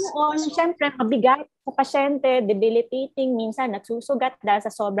 pag ganoon, syempre, mabigat sa pasyente, debilitating, minsan nagsusugat dahil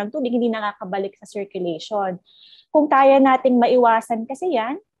sa sobrang tubig, hindi nakakabalik sa circulation. Kung kaya nating maiwasan kasi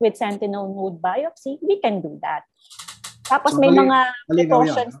yan, with sentinel node biopsy, we can do that. Tapos so, may mga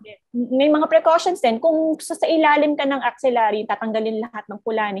precautions din. May mga precautions din. Kung sa ilalim ka ng axillary, tatanggalin lahat ng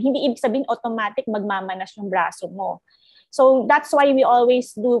kulani, hindi ibig sabihin automatic magmamanas yung braso mo. So that's why we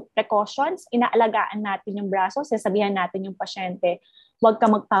always do precautions. Inaalagaan natin yung braso. Sasabihan natin yung pasyente, huwag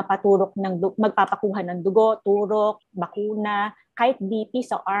ka magpapakuha ng dugo, turok, bakuna, kahit BP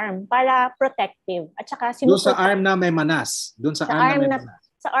sa arm para protective. At saka doon sa arm na may manas. Doon sa arm na may manas.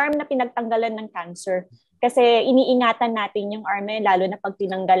 Sa arm na pinagtanggalan ng cancer. Kasi iniingatan natin yung arm lalo na pag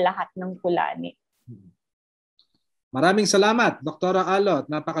tinanggal lahat ng kulani. Maraming salamat, Dr. Alot.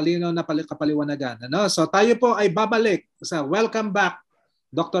 Napakalinaw na kapaliwanagan. Ano? So tayo po ay babalik sa welcome back,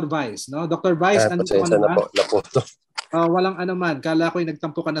 Dr. Vice. No? Dr. Vice, walang anuman. Kala ko'y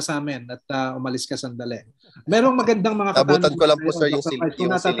nagtampo ka na sa amin at umalis ka sandali. Merong magandang mga katanungan. Abutan ko lang po, sir, yung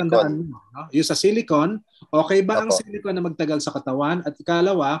silicone. No? Yung sa silicone, okay ba ang silicone na magtagal sa katawan? At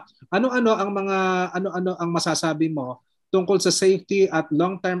ikalawa, ano-ano ang masasabi mo tungkol sa safety at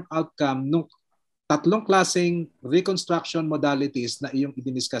long-term outcome nung tatlong klaseng reconstruction modalities na iyong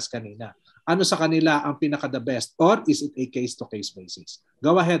i-discuss kanina? Ano sa kanila ang pinaka-the best or is it a case-to-case basis?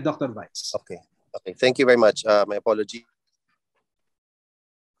 Go ahead, Dr. Vice. Okay. Thank you very much. My apologies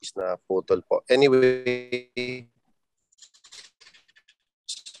na putol po. Anyway,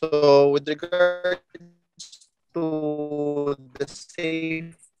 so with regards to the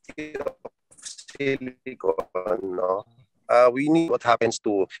safety of silicone, no? We need what happens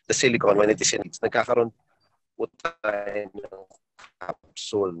to the silicone when it is in. Nagkakaroon po tayo ng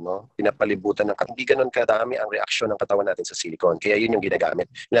capsule, no? Pinapalibutan ng hindi ganun kadami ang reaksyon ng katawan natin sa silicone. Kaya yun yung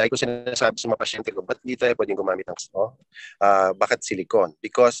ginagamit. Lagi ko sinasabi sa mga pasyente ko, ba't di tayo pwedeng gumamit ng bakit silicone?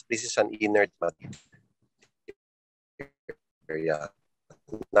 Because this is an inert material.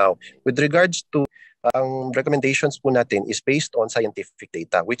 Now, with regards to ang recommendations po natin is based on scientific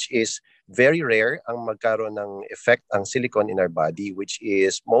data, which is very rare ang magkaroon ng effect ang silicone in our body, which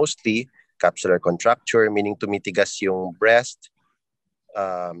is mostly capsular contracture, meaning tumitigas yung breast,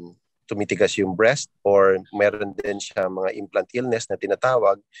 or meron din siya mga implant illness na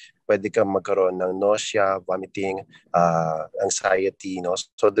tinatawag. Pwede kang magkaroon ng nausea, vomiting, anxiety. No?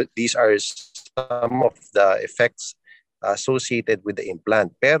 So these are some of the effects associated with the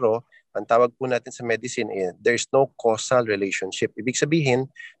implant. Pero ang tawag po natin sa medicine there's no causal relationship. Ibig sabihin,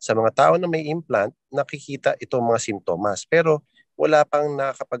 sa mga tao na may implant, nakikita itong mga simptomas. Pero wala pang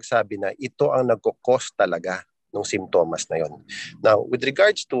nakakapagsabi na ito ang nagkukos talaga ng simptomas na yon. Now, with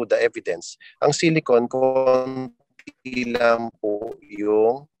regards to the evidence, ang silicone, konti lang po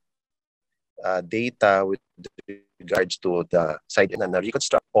yung data with regards to the side na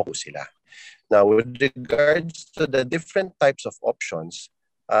na-reconstruct po sila. Now, with regards to the different types of options,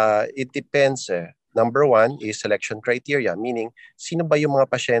 it depends. Number one is selection criteria, meaning sino ba yung mga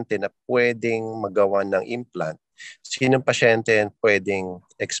pasyente na pwedeng magawa ng implant? Sino yung pasyente pwedeng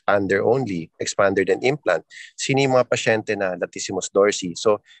expander only, expander then implant? Sino yung mga pasyente na latissimus dorsi?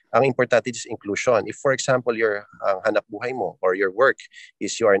 So, ang importante is inclusion. If, for example, your hanap buhay mo or your work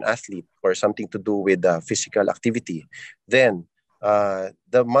is you are an athlete or something to do with physical activity, then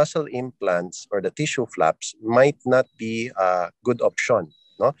the muscle implants or the tissue flaps might not be a good option.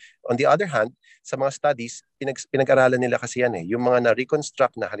 No? On the other hand, sa mga studies, pinag-aralan nila kasi yan yung mga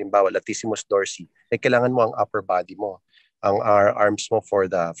na-reconstruct na halimbawa latissimus dorsi, kailangan mo ang upper body mo, ang arms mo for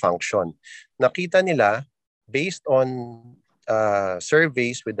the function. Nakita nila, based on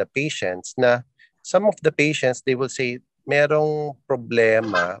surveys with the patients, na some of the patients, they will say, merong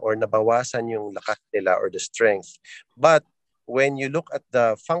problema or nabawasan yung lakas nila or the strength. But when you look at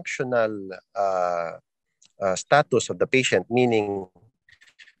the functional status of the patient, meaning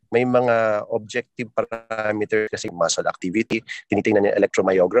may mga objective parameters kasi muscle activity, tinitingnan ng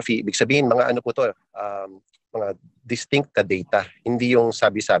electromyography. Ibig sabihin, mga ano po to, mga distinct na data, hindi yung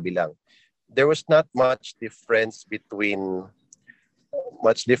sabi-sabi lang. There was not much difference between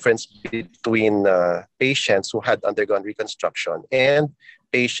patients who had undergone reconstruction and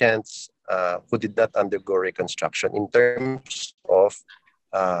patients who did not undergo reconstruction in terms of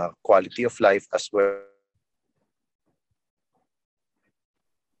quality of life as well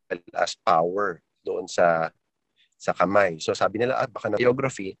as power doon sa kamay. So sabi nila, baka na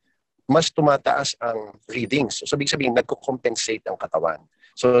geography, mas tumataas ang readings. So ibig sabihin, nagko-compensate ang katawan.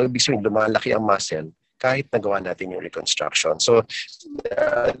 So ibig sabihin, lumalaki ang muscle kahit nagawa natin yung reconstruction. So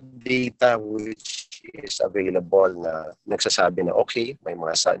data which is available na nagsasabi na okay, may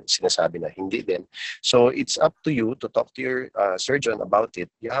mga sinasabi na hindi din. So it's up to you to talk to your surgeon about it.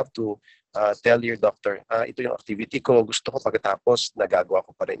 You have to tell your doctor, ito yung activity ko, gusto ko pagkatapos nagagawa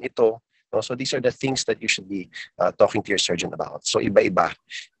ko pa rin ito. No? So these are the things that you should be talking to your surgeon about. So iba-iba.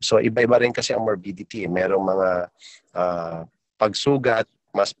 So iba-iba rin kasi ang morbidity. Merong mga pagsugat,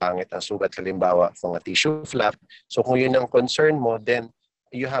 mas pangit ang sugat, halimbawa mga tissue flap. So kung yun ang concern mo, then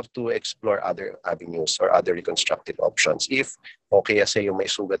you have to explore other avenues or other reconstructive options. If okay say yung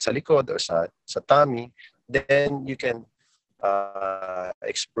may sugat sa likod or sa tummy, then you can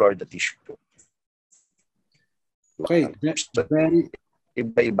explore the tissue. Okay, very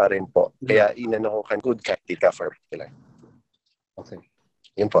iba-iba rin po. Kaya inano ko good candidate for particular. Okay.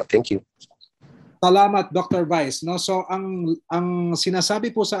 Yun po. Thank you. Salamat, Dr. Vice. No, so ang sinasabi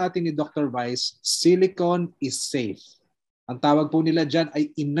po sa atin ni Dr. Vice, silicone is safe. Ang tawag po nila diyan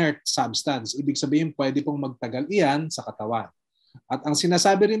ay inert substance. Ibig sabihin pwede pong magtagal iyan sa katawan. At ang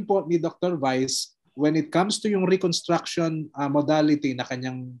sinasabi rin po ni Dr. Vice, when it comes to yung reconstruction modality na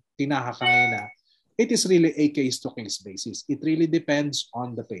kanyang tinahak kanina, it is really a case-to-case basis. It really depends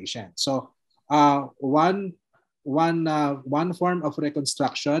on the patient. So one form of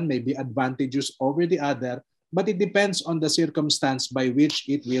reconstruction may be advantageous over the other, but it depends on the circumstance by which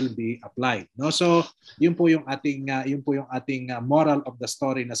it will be applied. No, so yun po yung ating moral of the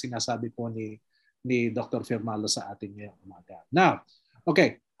story na sinasabi po ni Dr. Firmalo sa atin ngayong umaga. Now,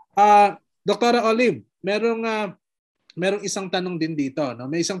 okay. Dr. Olive, merong isang tanong din dito, no?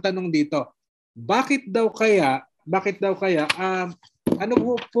 May isang tanong dito. Bakit daw kaya ano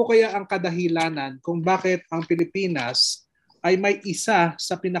po kaya ang kadahilanan kung bakit ang Pilipinas ay may isa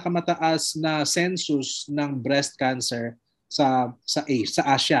sa pinakamataas na census ng breast cancer sa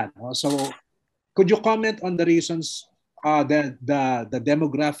Asia, no? So could you comment on the reasons, the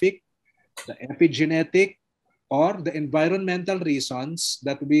demographic, the epigenetic, or the environmental reasons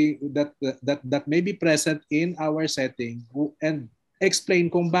that may be present in our setting, and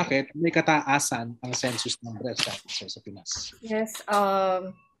explain kung bakit may kataasan ang census ng breast cancer sa Pinas? Yes,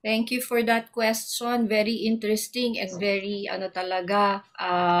 thank you for that question. Very interesting and very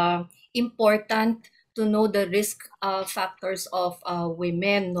important to know the risk factors of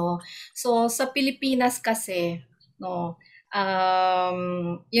women, no. So sa Pilipinas kasi, no, I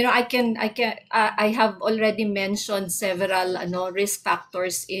have already mentioned several risk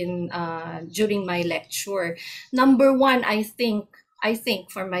factors in during my lecture. Number one, I think I think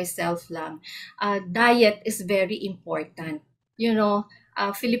for myself lang, diet is very important. You know,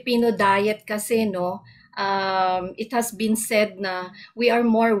 Filipino diet kasi, no, it has been said na we are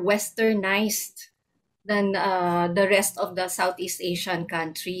more westernized than the rest of the Southeast Asian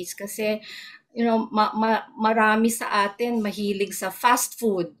countries. Kasi, marami sa atin mahilig sa fast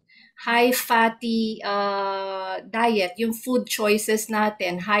food, high fatty diet, yung food choices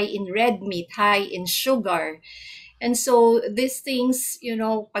natin, high in red meat, high in sugar. And so these things,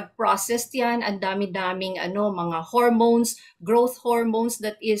 pag processed yan, ang dami-daming mga hormones, growth hormones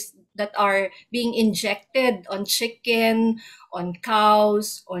that are being injected on chicken, on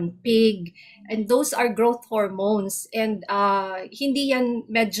cows, on pig, and those are growth hormones. And hindi yan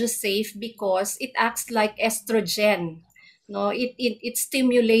medyo safe because it acts like estrogen. No, it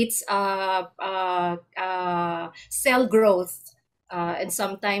stimulates cell growth. And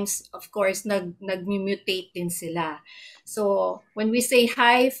sometimes, of course, nag-mutate din sila. So, when we say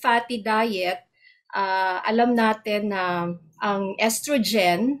high fatty diet, alam natin na ang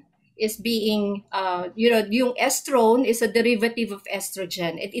estrogen is being, yung estrone is a derivative of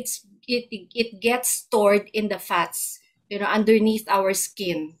estrogen. It gets stored in the fats, underneath our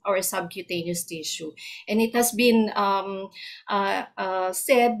skin or subcutaneous tissue. And it has been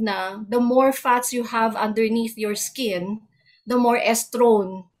said na the more fats you have underneath your skin, the more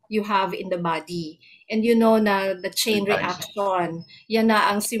estrone you have in the body. And you know na the chain reaction, yan na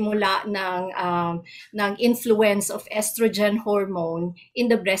ang simula ng influence of estrogen hormone in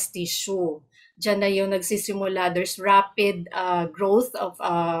the breast tissue. Diyan na yung nagsisimula. There's rapid growth of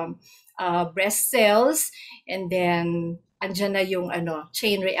breast cells, and then andyan na yung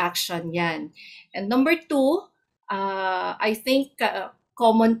chain reaction yan. And number 2, I think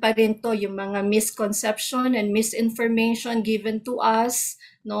common pa rin to yung mga misconception and misinformation given to us,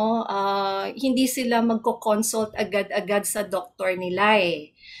 no? Hindi sila magko-consult agad-agad sa doktor nila eh.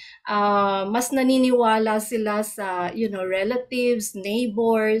 Mas naniniwala sila sa relatives,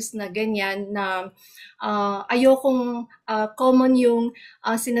 neighbors na ganyan na ayokong common yung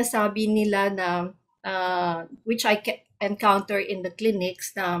sinasabi nila na which I encounter in the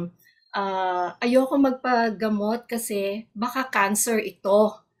clinics na ayoko magpagamot kasi baka cancer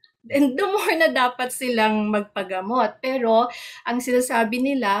ito. And the more na dapat silang magpagamot. Pero ang sinasabi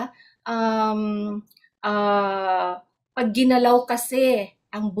nila, pag ginalaw kasi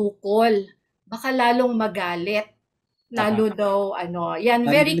ang bukol, baka lalong magalit. Lalo daw, yan,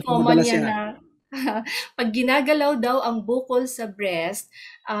 very common yan na pag ginagalaw daw ang bukol sa breast,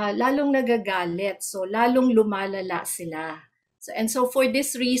 lalong nagagalit. So, lalong lumalala sila. So for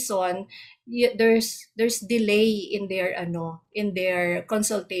this reason, there's delay in their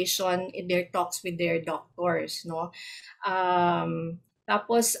consultation, in their talks with their doctors, no?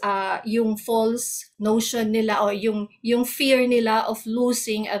 Tapos yung false notion nila o yung fear nila of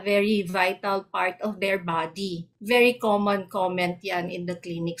losing a very vital part of their body. Very common comment yan in the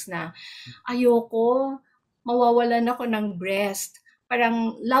clinics na ayoko mawawalan ako ng breast.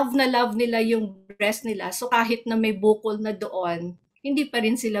 Parang love na love nila yung breast nila. So kahit na may bukol na doon, hindi pa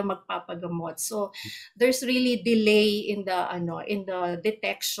rin sila magpapagamot. So there's really delay in the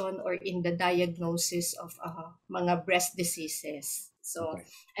detection or in the diagnosis of mga breast diseases. So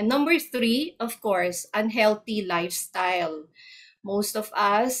and number 3, of course, unhealthy lifestyle. Most of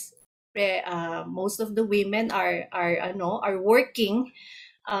us, most of the women are working.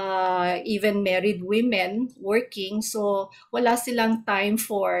 Even married women working, so wala silang time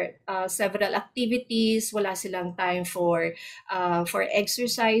for several activities, wala silang time for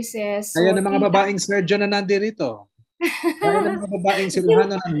exercises. Kaya ng mga babaeng surgeon na nandirito. Kaya ng mga babaeng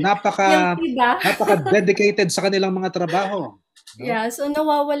silahano na napaka-dedicated sa kanilang mga trabaho. No? Yeah, so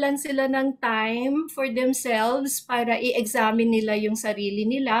nawawalan sila ng time for themselves para i-examine nila yung sarili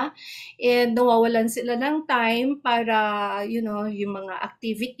nila, and nawawalan sila ng time para yung mga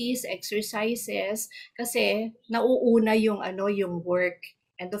activities, exercises, kasi nauuna yung work.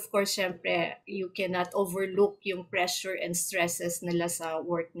 And of course, syempre, you cannot overlook yung pressure and stresses nila sa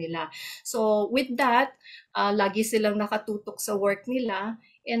work nila. So with that, lagi silang nakatutok sa work nila,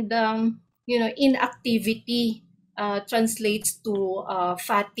 and inactivity translates to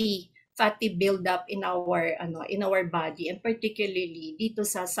fatty buildup in our body, and particularly dito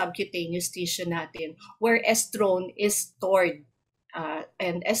sa subcutaneous tissue natin where estrone is stored.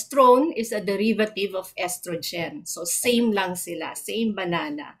 And estrone is a derivative of estrogen. So same lang sila, same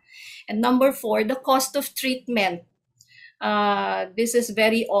banana. And number 4, the cost of treatment. This is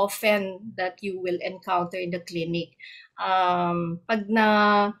very often that you will encounter in the clinic. Pag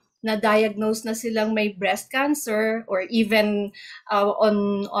na-diagnose na silang may breast cancer, or even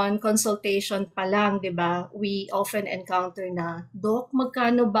on consultation pa lang, 'di ba? We often encounter na, "Doc,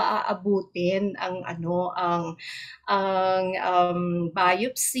 magkano ba aabutin ang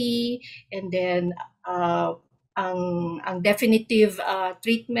biopsy, and then ang definitive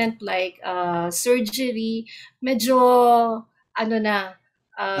treatment like surgery." Medyo na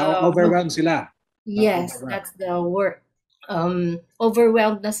Na-overwhelm sila. yes, that's the word.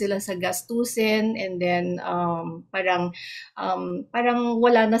 Overwhelmed na sila sa gastusin, and then parang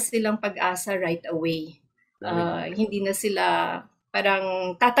wala na silang pag-asa right away. Hindi na sila,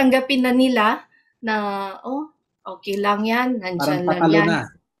 parang tatanggapin na nila na, oh, okay lang yan, nandyan lang Patalo yan. na.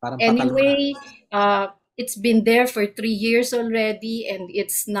 Parang patalo na. Anyway, it's been there for 3 years already and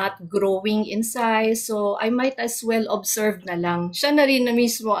it's not growing in size. So I might as well observe na lang. Siya na rin na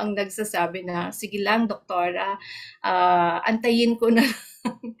mismo ang nagsasabi na, sige lang, doktora, antayin ko na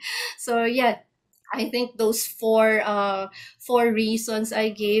lang. So yeah, I think those four reasons I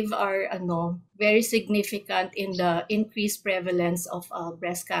gave are very significant in the increased prevalence of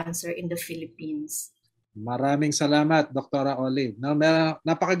breast cancer in the Philippines. Maraming salamat, Dr. Olive. No,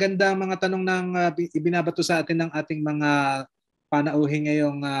 napakaganda ang mga tanong ng ibinabato sa atin ng ating mga panauhin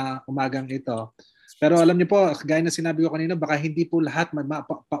ngayong umagang ito. Pero alam niyo po, gaya na sinabi ko kanina, baka hindi po lahat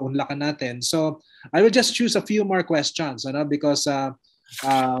paunlakan natin. So, I will just choose a few more questions, because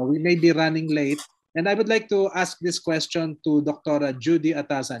we may be running late. And I would like to ask this question to Dr. Judy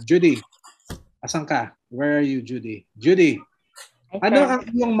Atasan. Judy, asan ka? Where are you, Judy? Judy, ano ang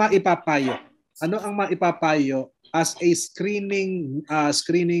iyong maipapayo? Ano ang maipapayo as a screening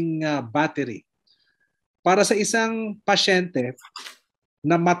battery para sa isang pasyente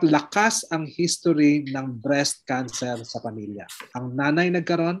na matlakas ang history ng breast cancer sa pamilya? Ang nanay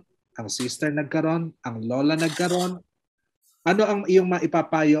nagkaroon, ang sister nagkaroon, ang lola nagkaroon. Ano ang iyong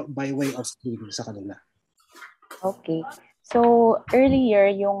maipapayo by way of screening sa kanila? Okay. So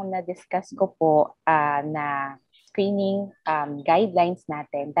earlier yung na-discuss ko po na screening guidelines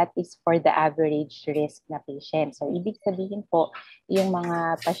natin, that is for the average risk na patient. So, ibig sabihin po, yung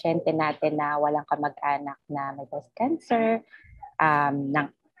mga pasyente natin na walang kamag-anak na may breast cancer,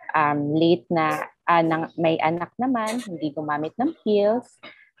 late na, may anak naman, hindi gumamit ng pills,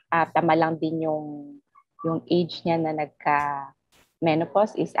 tama lang din yung age niya na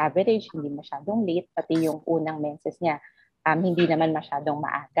nagka-menopause is average, hindi masyadong late, pati yung unang menses niya, hindi naman masyadong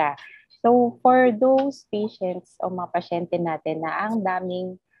maaga. So, for those patients o mga pasyente natin na ang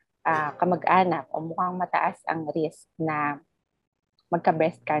daming kamag-anak o mukhang mataas ang risk na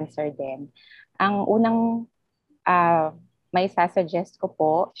magka-breast cancer din, ang unang may sasuggest ko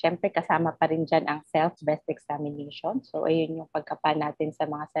po, syempre kasama pa rin dyan ang self-breast examination. So, ayun yung pagkapa natin sa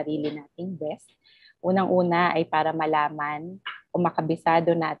mga sarili nating breast. Unang-una ay para malaman o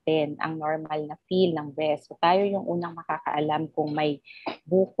makabisado natin ang normal na feel ng breast. So tayo yung unang makakaalam kung may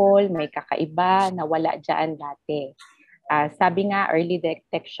bukol, may kakaiba na wala dyan dati. Sabi nga, early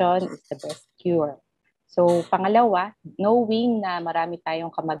detection is the best cure. So pangalawa, knowing na marami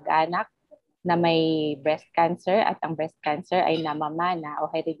tayong kamag-anak na may breast cancer at ang breast cancer ay namamana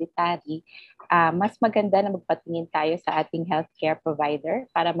o hereditary, mas maganda na magpatingin tayo sa ating healthcare provider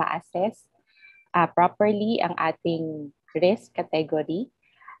para ma-assess properly ang ating risk category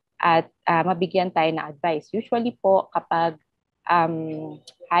at mabigyan tayo ng advice. Usually po kapag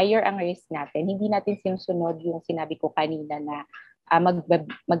higher ang risk natin, hindi natin sinusunod yung sinabi ko kanina na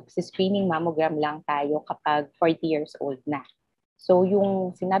mag-screening mammogram lang tayo kapag 40 years old na. So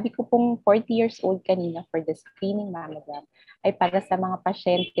yung sinabi ko pong 40 years old kanina for the screening mammogram ay para sa mga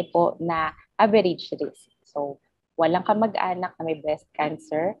pasyente po na average risk. So walang kamag-anak na may breast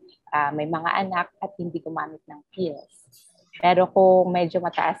cancer, may mga anak at hindi gumamit ng pills. Pero kung medyo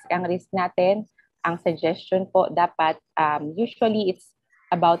mataas ang risk natin, ang suggestion po dapat, usually it's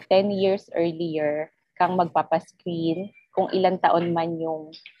about 10 years earlier kang magpapascreen kung ilang taon man yung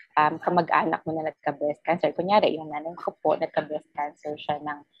kamag-anak mo na nagka-breast cancer. Kunyari, yung nanay ko po, nagka-breast cancer siya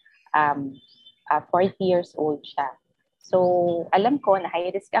ng 40 years old siya. So, alam ko na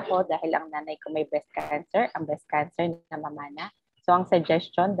high risk ako dahil ang nanay ko may breast cancer, ang breast cancer na mamana. So, ang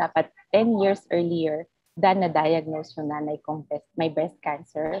suggestion, dapat 10 years earlier than na-diagnose yung nanay kong may breast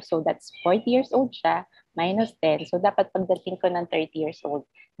cancer. So, that's 40 years old siya, minus 10. So, dapat pagdating ko ng 30 years old,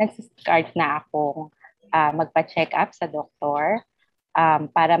 nag-start na akong magpa-check up sa doktor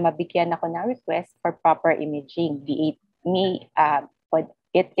para mabigyan ako ng request for proper imaging.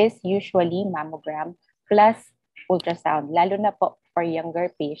 It is usually mammogram plus ultrasound, lalo na po for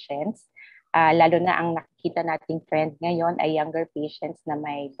younger patients. Lalo na ang nakikita nating trend ngayon ay younger patients na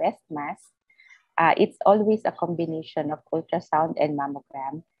may breast mass. It's always a combination of ultrasound and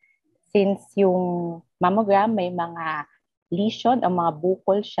mammogram. Since yung mammogram may mga lesion o mga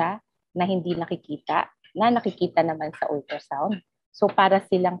bukol siya na hindi nakikita, na nakikita naman sa ultrasound. So para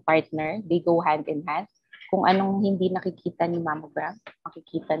silang partner, they go hand in hand. Kung anong hindi nakikita ni mammogram,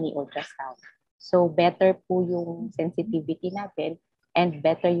 makikita ni ultrasound. So better po yung sensitivity natin and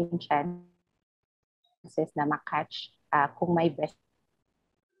better yung chances na makatch kung may breast.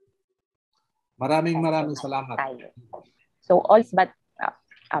 Maraming salamat. Tayo. So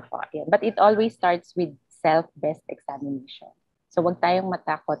but it always starts with self-breast examination. So wag tayong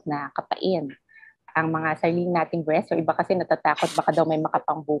matakot na kapain ang mga sarili nating breast. So iba kasi natatakot baka daw may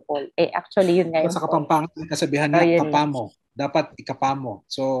makapangbukol. Actually yun nga yung sa Kapampangan kasabihan niya, kapamo. Dapat ikapamo.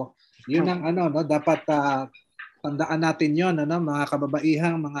 So yun ang dapat tandaan natin yon, mga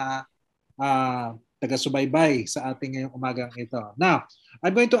kababaihang, mga taga-subaybay sa ating ngayong umagang ito. Now,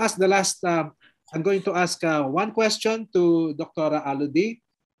 I'm going to ask one question to Dr. Aludi,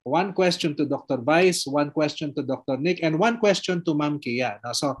 one question to Dr. Vice, one question to Dr. Nick, and one question to Ma'am Kia.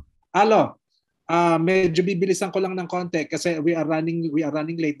 So, Alo, medyo bibilisan ko lang ng konti kasi we are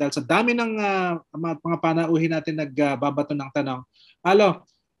running late dahil sa dami ng mga panauhin natin nagbabato ng tanong. Alo,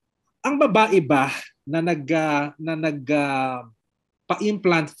 ang babae ba na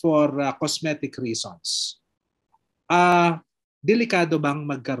pa-implant for cosmetic reasons, delikado bang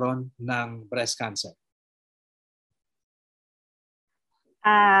magkaroon ng breast cancer?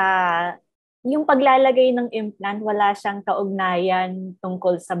 Yung paglalagay ng implant, wala siyang kaugnayan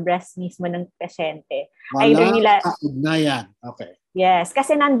tungkol sa breast mismo ng pasyente. Wala kaugnayan. Okay. Yes,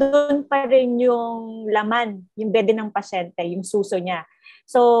 kasi nandun pa rin yung laman, yung bede ng pasyente, yung suso niya.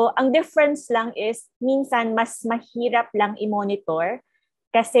 So, ang difference lang is minsan mas mahirap lang i-monitor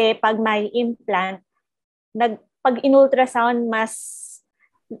kasi pag may implant, pag in-ultrasound, mas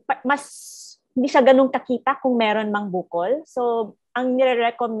hindi siya ganun kakita kung meron mang bukol. So, ang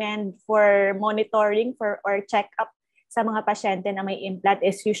nire-recommend for monitoring or check-up sa mga pasyente na may implant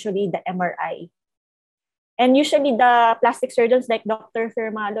is usually the MRI. And usually the plastic surgeons like Dr.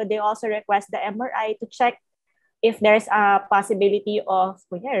 Firmalo, they also request the MRI to check if there's a possibility of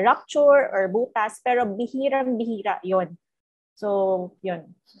rupture or butas, pero bihirang-bihira yon. So,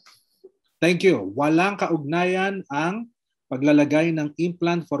 yun. Thank you. Walang kaugnayan ang paglalagay ng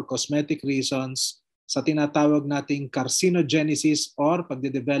implant for cosmetic reasons sa tinatawag nating carcinogenesis or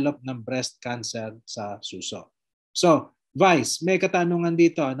pagde-develop ng breast cancer sa suso. So, Vice, may katanungan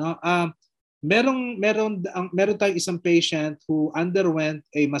dito, no? Meron tayong isang patient who underwent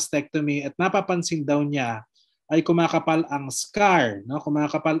a mastectomy at napapansin daw niya ay kumakapal ang scar, no?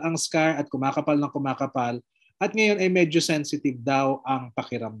 Kumakapal ang scar at kumakapal at ngayon ay medyo sensitive daw ang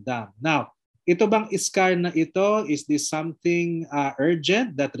pakiramdam. Now, ito bang scar na ito, is this something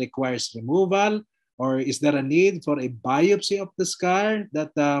urgent that requires removal? Or is there a need for a biopsy of the scar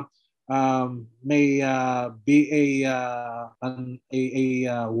that may be a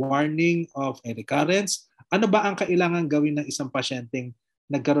warning of a recurrence? Ano ba ang kailangan gawin ng isang pasyenteng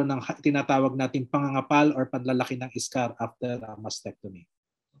nagkaroon ng tinatawag nating pangangapal or panlalaki ng scar after mastectomy?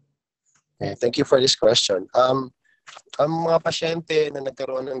 Okay, thank you for this question. Ang mga pasyente na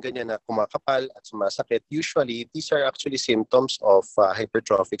nagkaroon ng ganyan na kumakapal at sumasakit, usually these are actually symptoms of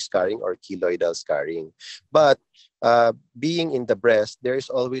hypertrophic scarring or keloidal scarring. But being in the breast, there is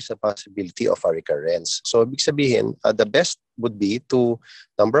always a possibility of a recurrence. So ibig sabihin, the best would be to,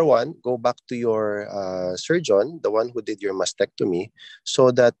 number one, go back to your surgeon, the one who did your mastectomy,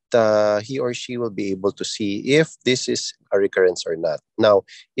 so that he or she will be able to see if this is a recurrence or not. Now,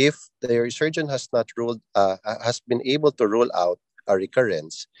 if the surgeon has been able to rule out a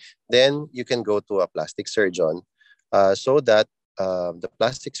recurrence, then you can go to a plastic surgeon so that the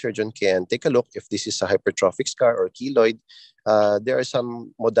plastic surgeon can take a look if this is a hypertrophic scar or keloid. There are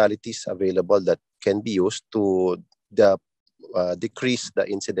some modalities available that can be used to decrease the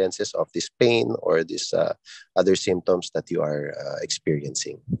incidences of this pain or this other symptoms that you are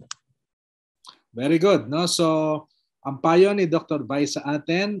experiencing. Very good. No? So, ang payo ni Dr. Vice sa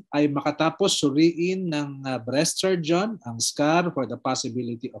atin ay makatapos suriin ng breast surgeon ang scar for the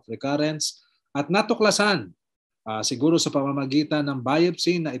possibility of recurrence at natuklasan siguro sa pamamagitan ng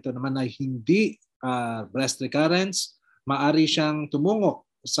biopsy na ito naman ay hindi breast recurrence, maari siyang tumungo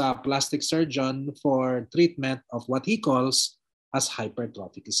sa plastic surgeon for treatment of what he calls as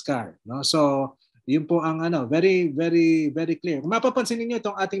hypertrophic scar. No? So, yun po ang very, very, very clear. Kung mapapansin niyo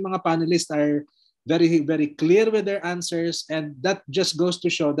itong ating mga panelists are very, very clear with their answers, and that just goes to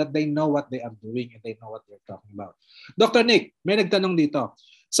show that they know what they are doing and they know what they're talking about. Dr. Nick, may nagtanong dito.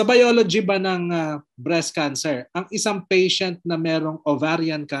 Sa biology ba ng breast cancer, ang isang patient na merong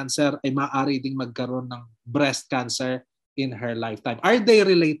ovarian cancer ay maaari ding magkaroon ng breast cancer in her lifetime? Are they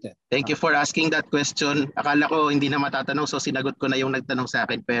related? Thank you for asking that question. Akala ko hindi na matatanong, so sinagot ko na yung nagtanong sa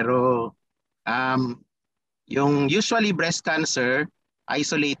akin. Pero yung usually breast cancer,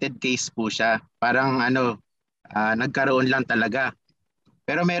 isolated case po siya. Parang nagkaroon lang talaga.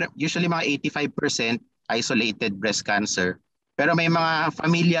 Pero usually mga 85% isolated breast cancer. Pero may mga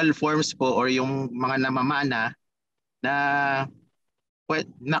familial forms po or yung mga namamana na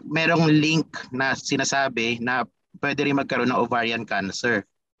merong link na sinasabi na pwede rin magkaroon ng ovarian cancer.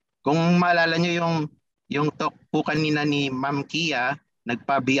 Kung maalala nyo yung talk po kanina ni Ma'am Kia,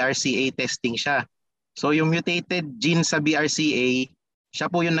 nagpa-BRCA testing siya. So yung mutated gene sa BRCA, siya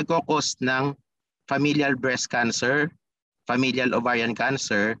po yung nagkakos ng familial breast cancer, familial ovarian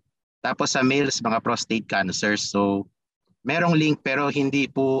cancer, tapos sa males mga prostate cancer. So merong link pero hindi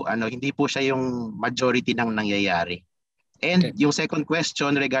po siya yung majority ng nangyayari. And yung second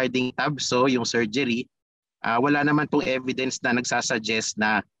question regarding TABSO, yung surgery, wala naman pong evidence na nagsasuggest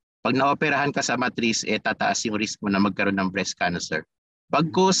na pag naoperahan ka sa matriz, tataas yung risk mo na magkaroon ng breast cancer.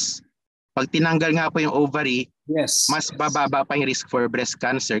 Bagkus, pag tinanggal nga po yung ovary, mas bababa pa yung risk for breast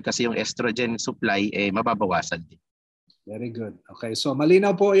cancer kasi yung estrogen supply mababawasan din. Very good. Okay, so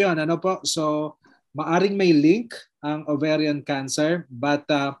malinaw po yun. So maaring may link ang ovarian cancer, but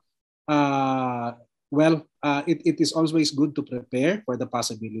it is always good to prepare for the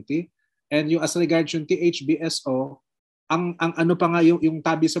possibility. And yung as regards yung THBSO, ang ano pa nga yung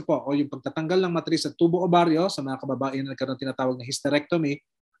TABSO po o yung pagtatanggal ng matriz sa tubo ovaryo sa mga kababayan na nagkaroon tinatawag na hysterectomy,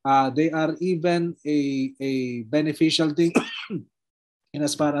 they are even a beneficial thing in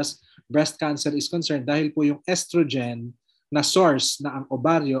as far as breast cancer is concerned dahil po yung estrogen na source na ang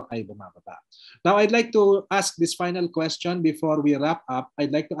ovaryo ay bumababa. Now, I'd like to ask this final question before we wrap up.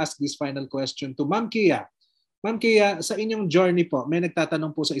 I'd like to ask this final question to Ma'am Kia. Ma'am Kia, sa inyong journey po, may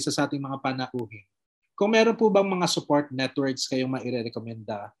nagtatanong po sa isa sa ating mga panauhin. Kung meron po bang mga support networks kayong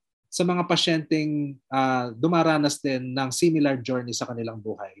mairerekomenda sa mga pasyenteng dumaranas din ng similar journey sa kanilang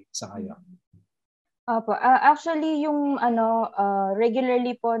buhay sa ngayon? Opo. Actually, yung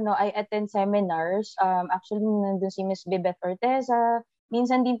regularly po, I attend seminars. Actually, nandun si Miss Bebeth Orteza.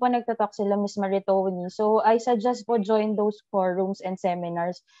 Minsan din po nagtatalk sila Miss Maritoni. So, I suggest po join those forums and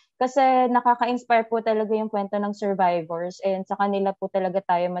seminars kasi nakaka-inspire po talaga yung kwento ng survivors and sa kanila po talaga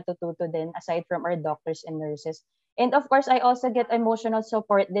tayo matututo din aside from our doctors and nurses. And of course, I also get emotional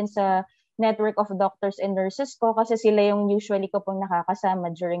support din sa network of doctors and nurses ko kasi sila yung usually ko pong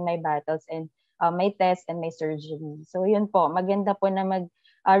nakakasama during my battles and my test and my surgery. So yun po, maganda po na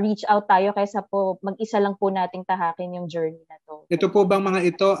reach out tayo kaysa po mag-isa lang po nating tahakin yung journey na to. Ito po bang mga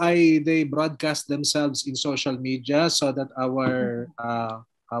ito ay they broadcast themselves in social media so that our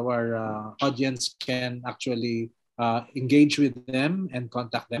audience can actually engage with them and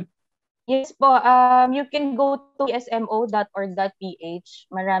contact them? Yes po, you can go to smo.org.ph.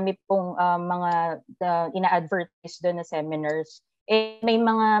 Marami pong mga ina-advertise doon na seminars. May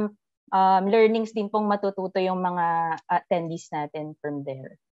mga learnings din pong matututo yung mga attendees natin from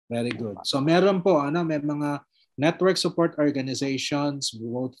there. Very good. So meron po may mga network support organizations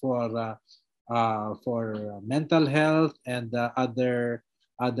both for mental health and other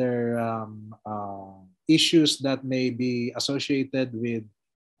issues that may be associated with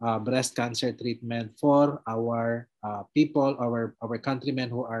breast cancer treatment for our people, our countrymen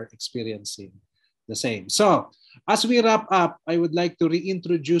who are experiencing the same. So, as we wrap up, I would like to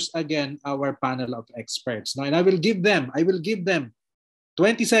reintroduce again our panel of experts. Now, and I will give them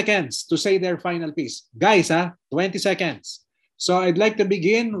 20 seconds to say their final piece. Guys, 20 seconds. So, I'd like to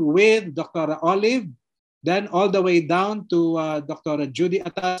begin with Dr. Olive, then all the way down to Dr. Judy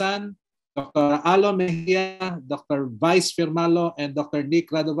Atasan, Dr. Alo Mejia, Dr. Vice Firmalo, and Dr.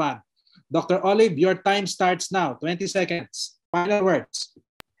 Nick Radovan. Dr. Olive, your time starts now. 20 seconds. Final words.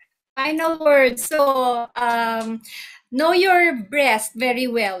 Final words. So, know your breast very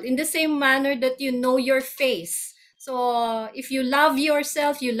well in the same manner that you know your face. So, if you love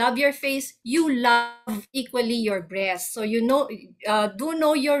yourself, you love your face, you love equally your breast. So, do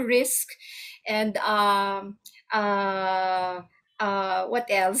know your risk and what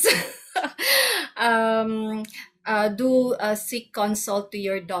else? Do seek consult to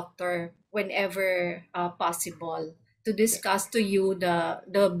your doctor whenever possible, to discuss to you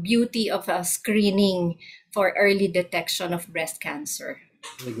the beauty of a screening for early detection of breast cancer.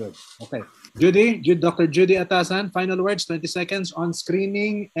 Very good. Okay. Dr. Judy Atasan, final words, 20 seconds on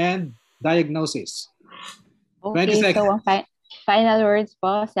screening and diagnosis. Okay, 20 seconds. so ang final words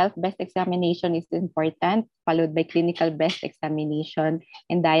po, self-breast examination is important, followed by clinical breast examination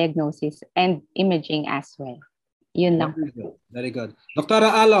and diagnosis and imaging as well. Yun lang. Very good. Dr.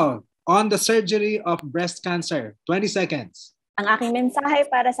 Alo, on the surgery of breast cancer. 20 seconds. Ang aking mensahe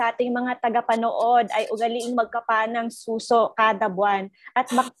para sa ating mga tagapanood ay ugaliing magkapa ng suso kada buwan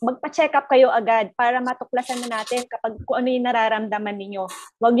at magpa-check up kayo agad para matuklasan na natin kapag kung ano yung nararamdaman ninyo.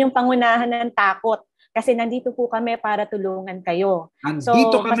 Huwag yung pangunahan ng takot kasi nandito po kami para tulungan kayo.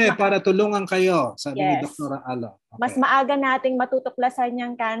 Nandito kami para tulungan kayo, sabi ni Yes. Dr. Alo. Okay. Mas maaga nating matutuklasan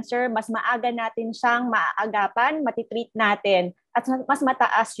yung cancer, mas maaga natin siyang maaagapan, matitreat natin at mas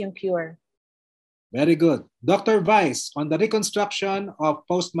mataas yung cure. Very good. Dr. Vice, on the reconstruction of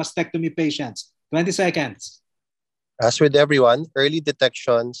post-mastectomy patients. 20 seconds. As with everyone, early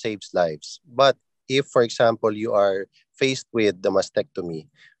detection saves lives. But if, for example, you are faced with the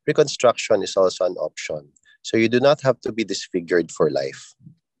mastectomy, reconstruction is also an option. So you do not have to be disfigured for life.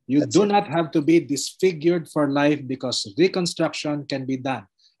 You do not have to be disfigured for life because reconstruction can be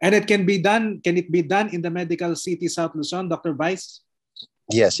done. And it can be done, can it be done in the Medical City South Luzon, Dr. Vice?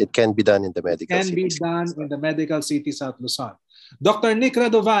 Yes, it can be done in the medical Can be done in the Medical City South Luzon. Dr. Nick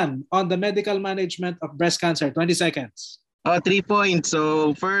Radovan on the medical management of breast cancer. 20 seconds. 3 points.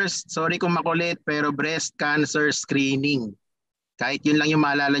 So first, sorry kung makulit, pero breast cancer screening. Kahit yun lang yung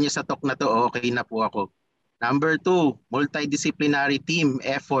maalala nyo sa talk na to, okay na po ako. Number 2, multidisciplinary team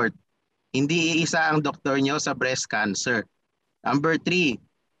effort. Hindi iisa ang doktor nyo sa breast cancer. Number 3,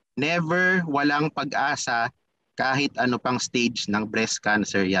 never walang pag-asa kahit ano pang stage ng breast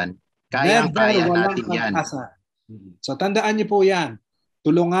cancer yan. Kayang-kaya natin yan. So tandaan niyo po yan.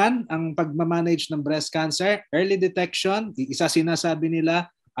 Tulungan ang pagmamanage ng breast cancer, early detection, isa sinasabi nila,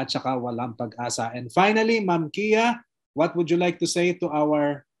 at saka walang pag-asa. And finally, Ma'am Kia, what would you like to say to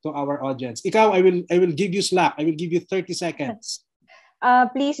our audience? Ikaw, I will give you slack. I will give you 30 seconds.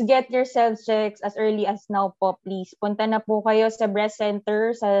 Please get your self-checks as early as now po, please. Punta na po kayo sa breast center,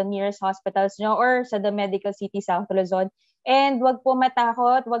 sa nearest hospitals nyo, or sa The Medical City South Luzon. And wag po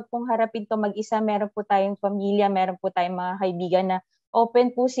matakot, wag pong harapin to mag-isa. Meron po tayong pamilya, meron po tayong mga kaibigan na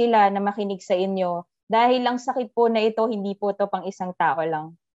open po sila na makinig sa inyo. Dahil lang sakit po na ito, hindi po to pang isang tao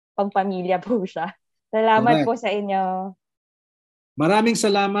lang. Pang pamilya po siya. Salamat po sa inyo. Maraming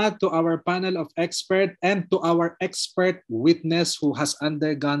salamat to our panel of expert and to our expert witness who has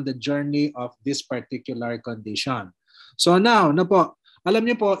undergone the journey of this particular condition. So now, alam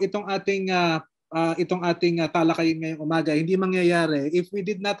niyo po itong ating talakayin ngayong umaga hindi mangyayari if we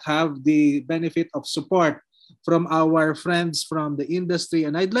did not have the benefit of support from our friends from the industry.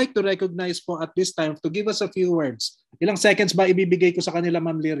 And I'd like to recognize po at this time to give us a few words. Ilang seconds ba ibibigay ko sa kanila,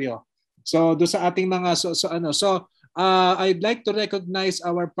 Ma'am Lirio? So do sa ating mga I'd like to recognize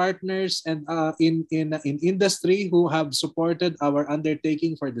our partners and in industry who have supported our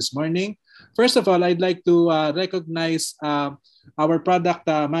undertaking for this morning. First of all, I'd like to recognize our product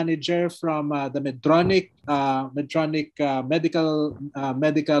manager from the Medtronic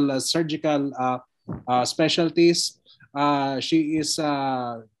medical surgical specialties. She is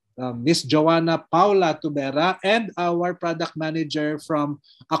Miss Joanna Paula Tubera, and our product manager from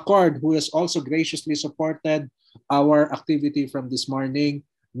Accord, who has also graciously supported our activity from this morning,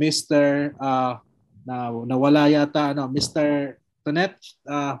 Mr. Nawala yata, Mr. Tonet,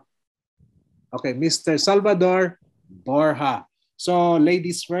 Mr. Salvador Borja. So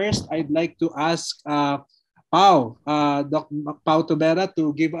ladies first, I'd like to ask Doc Pau Tubera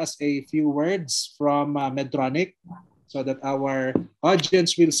to give us a few words from Medtronic so that our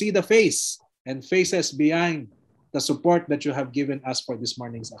audience will see the face and faces behind the support that you have given us for this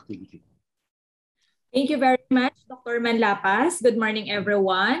morning's activity. Thank you very much, Dr. Manlapas. Good morning,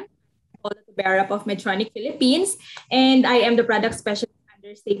 everyone. Paula Tubera of Medtronic Philippines, and I am the product specialist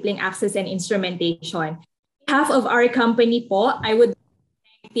under stapling access and instrumentation. On behalf of our company po, I would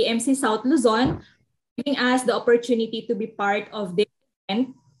thank TMC South Luzon for giving us the opportunity to be part of this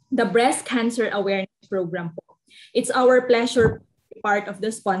event, the Breast Cancer Awareness Program po. It's our pleasure to be part of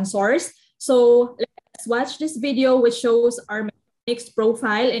the sponsors. So let's watch this video which shows our Medtronic's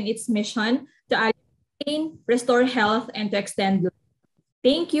profile and its mission to restore health, and to extend life.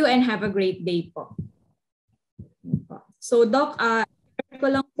 Thank you and have a great day po. So Doc, ko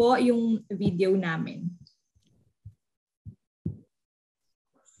lang po yung video namin.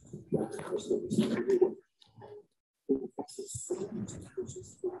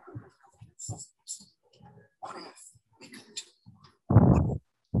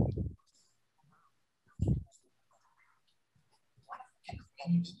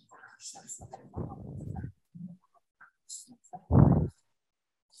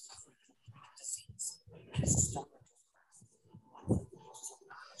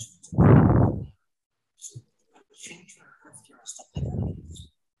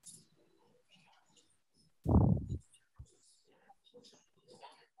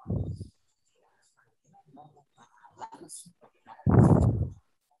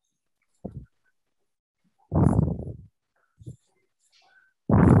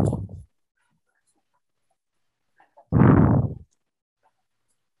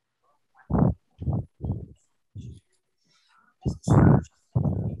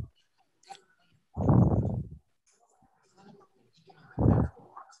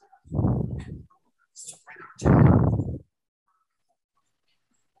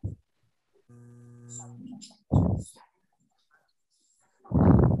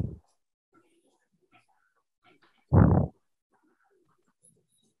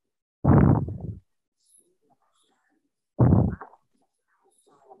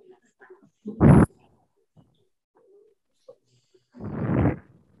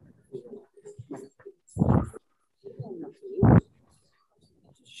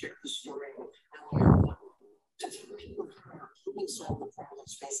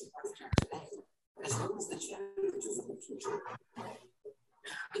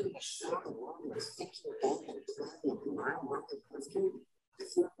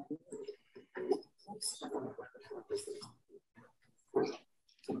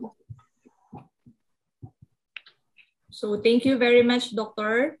 So thank you very much,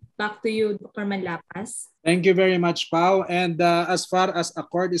 Doctor. Back to you, Dr. Manlapas. Thank you very much, Pao. And as far as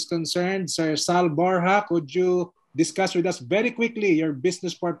Accord is concerned, Sir Sal Borja, could you discuss with us very quickly your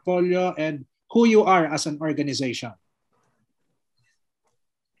business portfolio and who you are as an organization?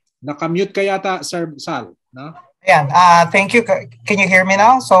 Nakamute ka yata, Sir Sal, no? Ayan, thank you. Can you hear me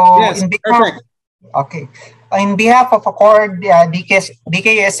now? So, yes, perfect. Okay. In behalf of Accord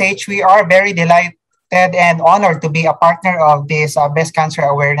DKSH, we are very delighted and honored to be a partner of this breast cancer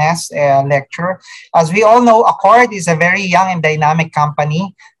awareness lecture. As we all know, Accord is a very young and dynamic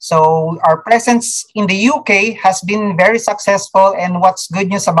company. So our presence in the UK has been very successful. And what's good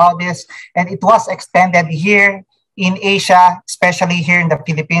news about this, and it was extended here in Asia, especially here in the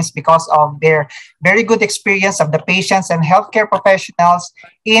Philippines, because of their very good experience of the patients and healthcare professionals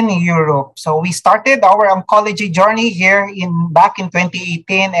in Europe. So we started our oncology journey here back in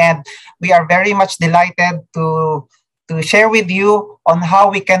 2018, and we are very much delighted to share with you on how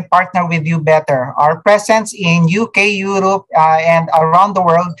we can partner with you better. Our presence in UK, Europe, and around the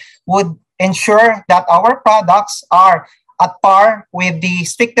world would ensure that our products are at par with the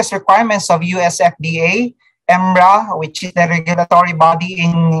strictest requirements of US FDA, EMRA, which is the regulatory body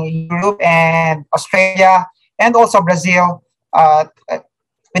in Europe and Australia, and also Brazil,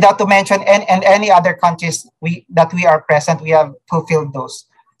 without to mention and any other countries that we are present, we have fulfilled those.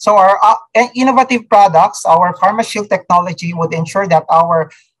 So our innovative products, our PharmaShield technology would ensure that our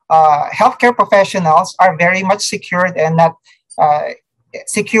healthcare professionals are very much secured and not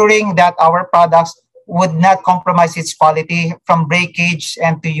securing that our products would not compromise its quality from breakage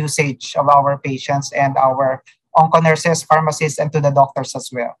and to usage of our patients and our onco-nurses, pharmacists, and to the doctors as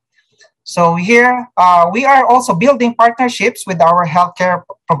well. So here, we are also building partnerships with our healthcare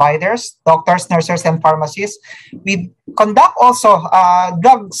providers, doctors, nurses, and pharmacists. We conduct also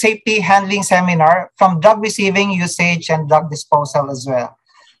drug safety handling seminar from drug receiving, usage, and drug disposal as well.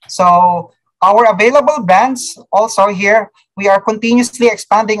 So our available brands also here, we are continuously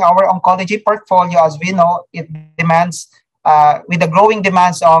expanding our oncology portfolio. As we know, it demands, with the growing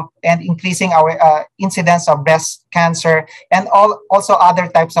demands of and increasing our incidence of breast cancer and also other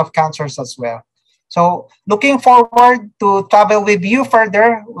types of cancers as well. So looking forward to travel with you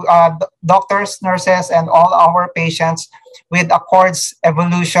further, doctors, nurses, and all our patients with Accord's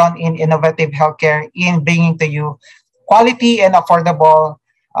evolution in innovative healthcare in bringing to you quality and affordable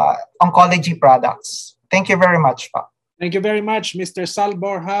oncology products. Thank you very much, Pa. Thank you very much, Mr. Sal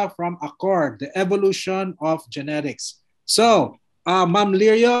Borja from Accord, the evolution of genetics. So, Ma'am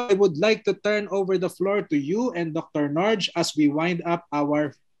Lirio, I would like to turn over the floor to you and Dr. Norge as we wind up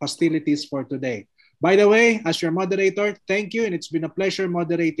our hostilities for today. By the way, as your moderator, thank you, and it's been a pleasure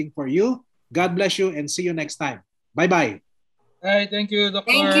moderating for you. God bless you and see you next time. Bye-bye. Hey, thank you, Dr.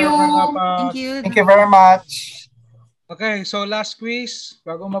 Thank you. Manlapas. Thank you very much. Okay, so last quiz,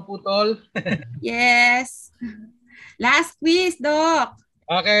 bago maputol. Yes. Last quiz, Doc.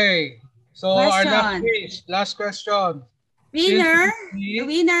 Okay, so our last question. The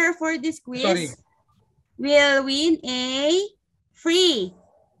winner for this quiz will win a free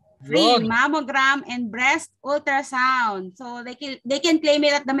mammogram and breast ultrasound. So they can claim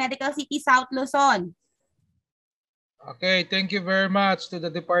it at the Medical City South Luzon. Okay, thank you very much to the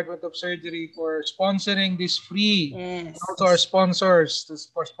Department of Surgery for sponsoring this free. Yes. Also our sponsors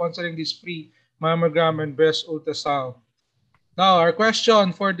for sponsoring this free mammogram and breast ultrasound. Now, our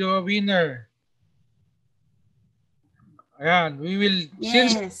question for the winner. Ayan, we will,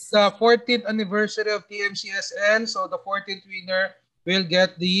 since the 14th anniversary of TMCSN, so the 14th winner will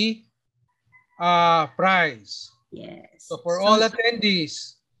get the prize. Yes. So for all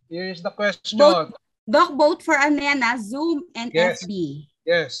attendees, here is the question. Doc, vote for Zoom and FB.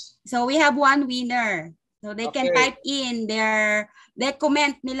 Yes. So we have one winner. So they can type in they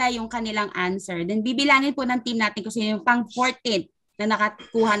comment nila yung kanilang answer. Then bibilangin po ng team natin kung sino yung pang 14th na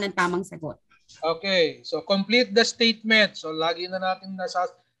nakakuha ng tamang sagot. Okay. So complete the statement. So lagi na natin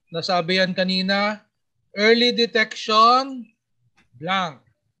nasabi yan kanina. Early detection, blank.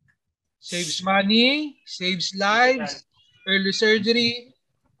 Saves money, saves lives, early surgery,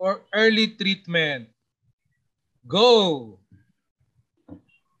 or early treatment. Go!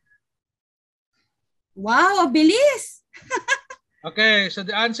 Wow, bilis! Okay, so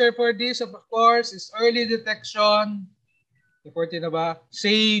the answer for this, of course, is early detection. 14 na ba?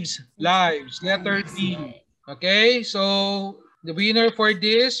 Saves lives. Letter D. Okay, so the winner for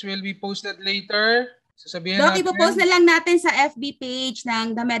this will be posted later. Sasabihin Doc, natin. ipopost na lang natin sa FB page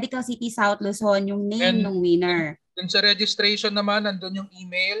ng The Medical City South Luzon yung name ng winner. Dun sa registration naman, nandun yung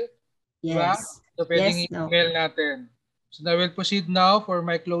email. Yes. Diba? So pwedeng email natin. So I will proceed now for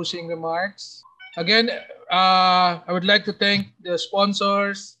my closing remarks. Again, I would like to thank the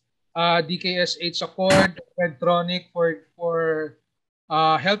sponsors, DKSH Accord, Medtronic for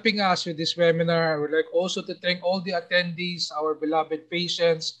helping us with this webinar. I would like also to thank all the attendees, our beloved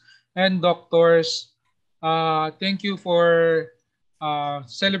patients and doctors. Thank you for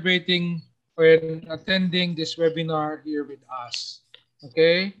celebrating and attending this webinar here with us.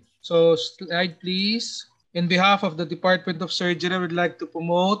 Okay, so slide please. In behalf of the Department of Surgery, I would like to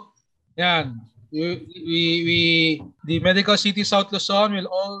promote, the Medical City South Luzon will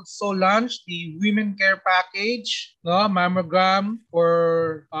also launch the Women Care Package, mammogram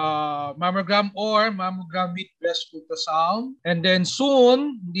or mammogram with breast ultrasound. And then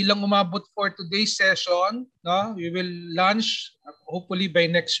soon, hindi lang umabot for today's session, we will launch hopefully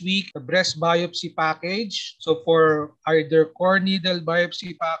by next week the breast biopsy package. So for either core needle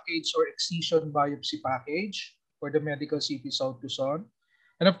biopsy package or excision biopsy package for the Medical City South Luzon.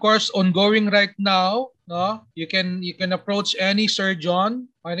 And of course, ongoing right now, you can approach any surgeon,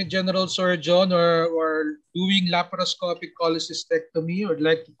 any general surgeon, or doing laparoscopic cholecystectomy, or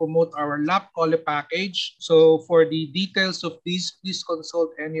like to promote our lap chole package. So for the details of these, please consult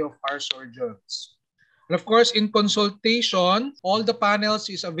any of our surgeons. And of course, in consultation, all the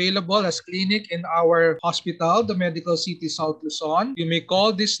panels is available as clinic in our hospital, the Medical City South Luzon. You may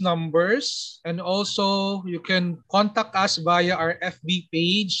call these numbers, and also you can contact us via our FB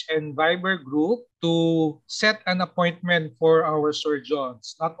page and Viber group to set an appointment for our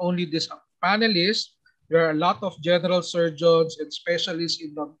surgeons. Not only this panelists, there are a lot of general surgeons and specialists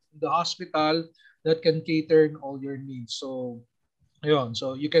in the hospital that can cater in all your needs. So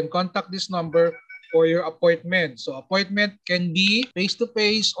you can contact this number for your appointment. So appointment can be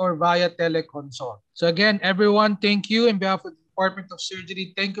face-to-face or via teleconsult. So again, everyone, thank you. On behalf of the Department of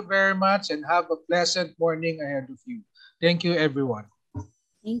Surgery, thank you very much and have a pleasant morning ahead of you. Thank you, everyone.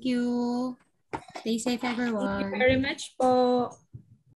 Thank you. Stay safe, everyone. Thank you very much po.